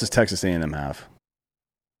 who else does Texas A&M have?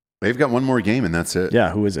 They've got one more game, and that's it.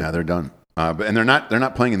 Yeah, who is it? Yeah, they're done. And they're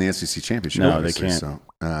not playing in the SEC championship. No, they obviously, can't.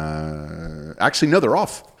 So, actually, no, they're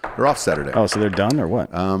off. They're off Saturday. Oh, so they're done or what?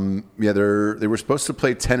 Yeah, they were supposed to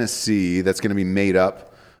play Tennessee. That's going to be made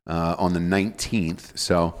up on the 19th.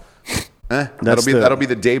 So that'll be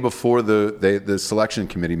the day before the selection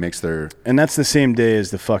committee makes their. And that's the same day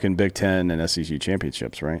as the fucking Big Ten and SEC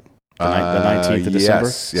championships, right? The 19th of December.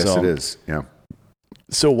 Yes, So- it is. Yeah.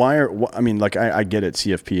 So I mean, like, I get it.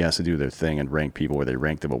 CFP has to do their thing and rank people where they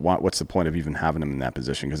rank them, but what's the point of even having them in that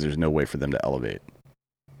position? Because there's no way for them to elevate.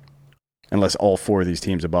 Unless all 4 of these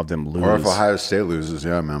teams above them lose. Or if Ohio State loses,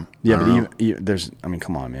 yeah, man. Yeah, I but don't know. even there's. I mean,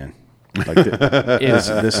 come on, man. Like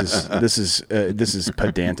this is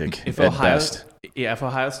pedantic If at Ohio, best. if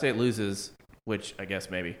Ohio State loses, which I guess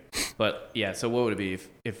maybe, but yeah. So what would it be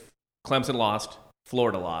if Clemson lost,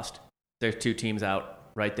 Florida lost? There's 2 teams out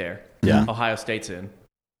right there. Yeah. Ohio State's in.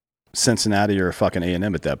 Cincinnati or fucking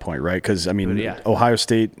A&M at that point, right? Because, I mean, Yeah. Ohio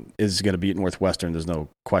State is going to beat Northwestern. There's no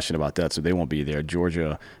question about that, so they won't be there.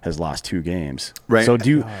 Georgia has lost 2 games. Right. So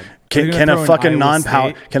They're can gonna a throw in fucking Iowa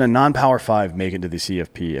non-power State? can a non-power 5 make it to the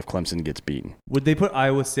CFP if Clemson gets beaten? Would they put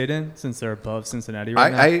Iowa State in since they're above Cincinnati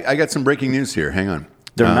right now? I got some breaking news here. Hang on.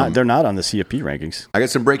 They're not on the CFP rankings. I got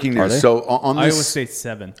some breaking Are news. they? So on Iowa this State's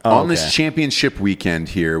 7. on okay. this championship weekend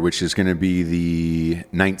here, which is going to be the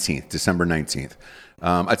 19th, December 19th.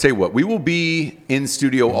 I tell you what, we will be in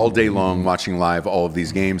studio all day long watching live all of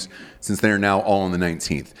these games since they're now all on the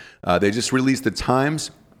 19th. They just released the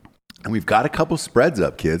times, and we've got a couple spreads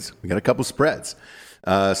up, kids. We got a couple spreads.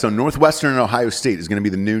 So Northwestern and Ohio State is going to be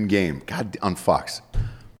the noon game. God, on Fox.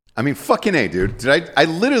 I mean, fucking A, dude. I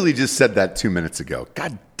literally just said that 2 minutes ago.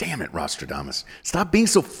 God damn it, Rostradamus. Stop being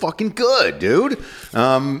so fucking good, dude.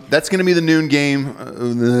 That's going to be the noon game.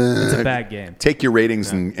 It's a bad game. Take your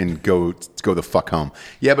ratings and go the fuck home.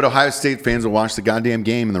 Yeah, but Ohio State fans will watch the goddamn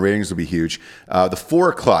game and the ratings will be huge. The 4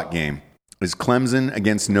 o'clock game is Clemson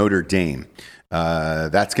against Notre Dame.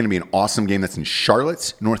 That's going to be an awesome game. That's in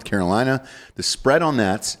Charlotte, North Carolina. The spread on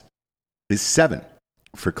that is 7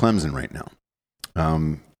 for Clemson right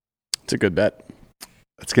now. It's a good bet.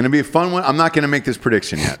 It's going to be a fun one. I'm not going to make this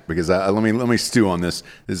prediction yet because let me stew on this.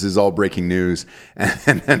 This is all breaking news.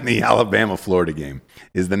 And then the Alabama-Florida game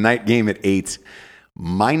is the night game at 8,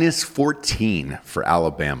 -14 for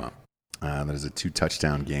Alabama. That is a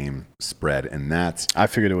 2-touchdown game spread, and that's I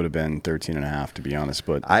figured it would have been 13.5, to be honest,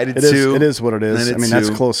 but I did it is- too. It is what it I is. did I mean, that's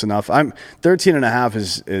too. close enough. 13.5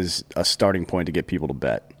 is a starting point to get people to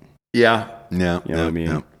bet. yeah. You know what I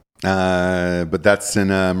mean? But that's in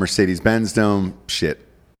Mercedes-Benz Dome. Shit.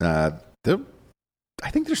 I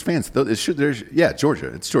think there's fans. Georgia.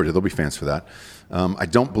 It's Georgia. There'll be fans for that. I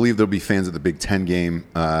don't believe there'll be fans at the Big Ten game.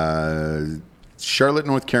 Charlotte,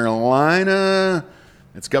 North Carolina.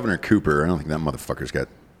 It's Governor Cooper. I don't think that motherfucker's got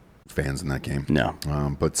fans in that game. No.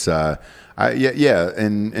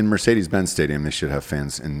 In Mercedes-Benz Stadium, they should have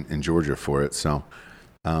fans in Georgia for it. So,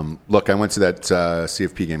 look, I went to that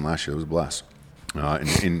CFP game last year. It was a blast.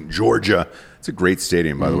 In Georgia. It's a great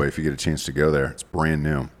stadium, by the way, if you get a chance to go there. It's brand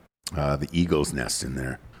new. The Eagle's Nest in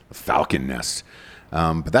there, the Falcon Nest.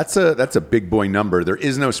 But that's a big boy number. There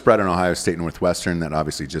is no spread on Ohio State Northwestern. That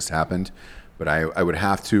obviously just happened. But I would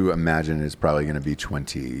have to imagine it's probably going to be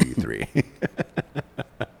 23.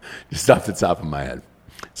 Just off the top of my head.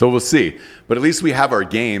 So we'll see. But at least we have our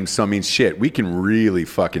games. So, I mean, shit, we can really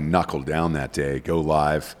fucking knuckle down that day, go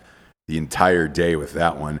live the entire day with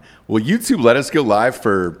that one. Will YouTube let us go live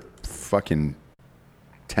for fucking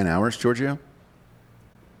 10 hours, Giorgio?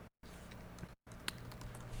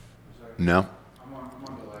 No?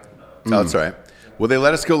 Oh, that's all right. Will they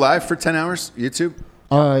let us go live for 10 hours, YouTube?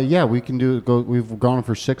 Yeah, we can do it. We've gone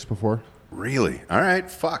for 6 before. Really? All right,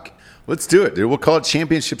 fuck. Let's do it, dude. We'll call it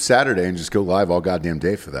Championship Saturday and just go live all goddamn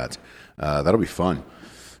day for that. That'll be fun.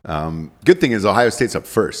 Good thing is Ohio State's up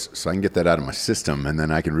first, so I can get that out of my system, and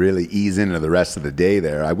then I can really ease into the rest of the day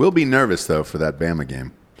there. I will be nervous, though, for that Bama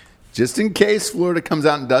game. Just in case Florida comes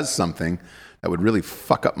out and does something that would really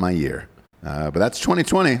fuck up my year. But that's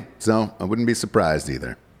 2020, so I wouldn't be surprised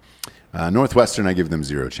either. Northwestern, I give them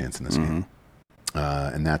 0 chance in this game.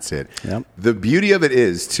 And that's it. Yep. The beauty of it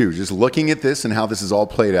is, too, just looking at this and how this is all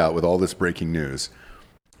played out with all this breaking news,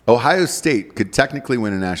 Ohio State could technically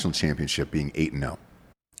win a national championship being 8-0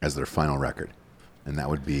 as their final record. And that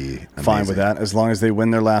would be amazing. Fine with that. As long as they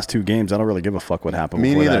win their last 2 games, I don't really give a fuck what happened Me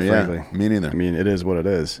before neither, that, yeah. frankly. Me neither. I mean, it is what it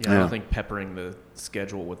is. Yeah, I don't think peppering the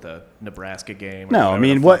schedule with the Nebraska game. Or No, I whatever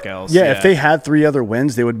mean, the what? fuck else. Yeah, if they had 3 other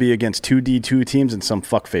wins, they would be against 2 D2 teams and some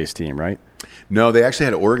fuckface team, right? No, they actually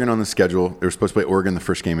had Oregon on the schedule. They were supposed to play Oregon the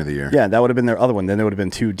first game of the year. Yeah, that would have been their other one. Then there would have been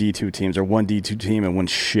 2 D2 teams or 1 D2 team and 1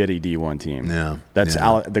 shitty D1 team. Yeah. That's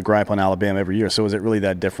Yeah. the gripe on Alabama every year. So is it really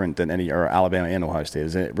that different than or Alabama and Ohio State?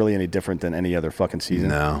 Is it really any different than any other fucking season?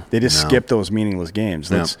 No. They just No. skip those meaningless games.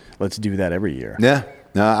 Yeah. Let's do that every year. Yeah.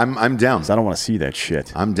 No, I'm down. 'Cause I don't want to see that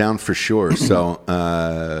shit. I'm down for sure. So,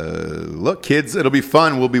 look, kids, it'll be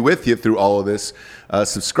fun. We'll be with you through all of this.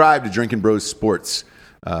 Subscribe to Drinking Bros Sports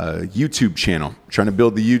YouTube channel. Trying to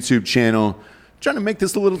build the YouTube channel. Trying to make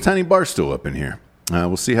this a little tiny bar stool up in here.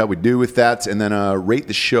 We'll see how we do with that. And then rate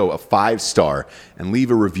the show a 5-star and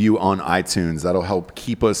leave a review on iTunes. That'll help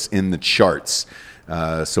keep us in the charts.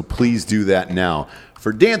 So please do that now.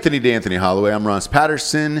 For D'Anthony Holloway, I'm Ross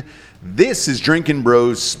Patterson. This is Drinking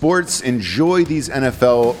Bros Sports. Enjoy these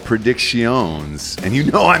NFL predictions. And you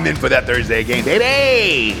know I'm in for that Thursday game,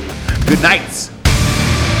 baby. Good night.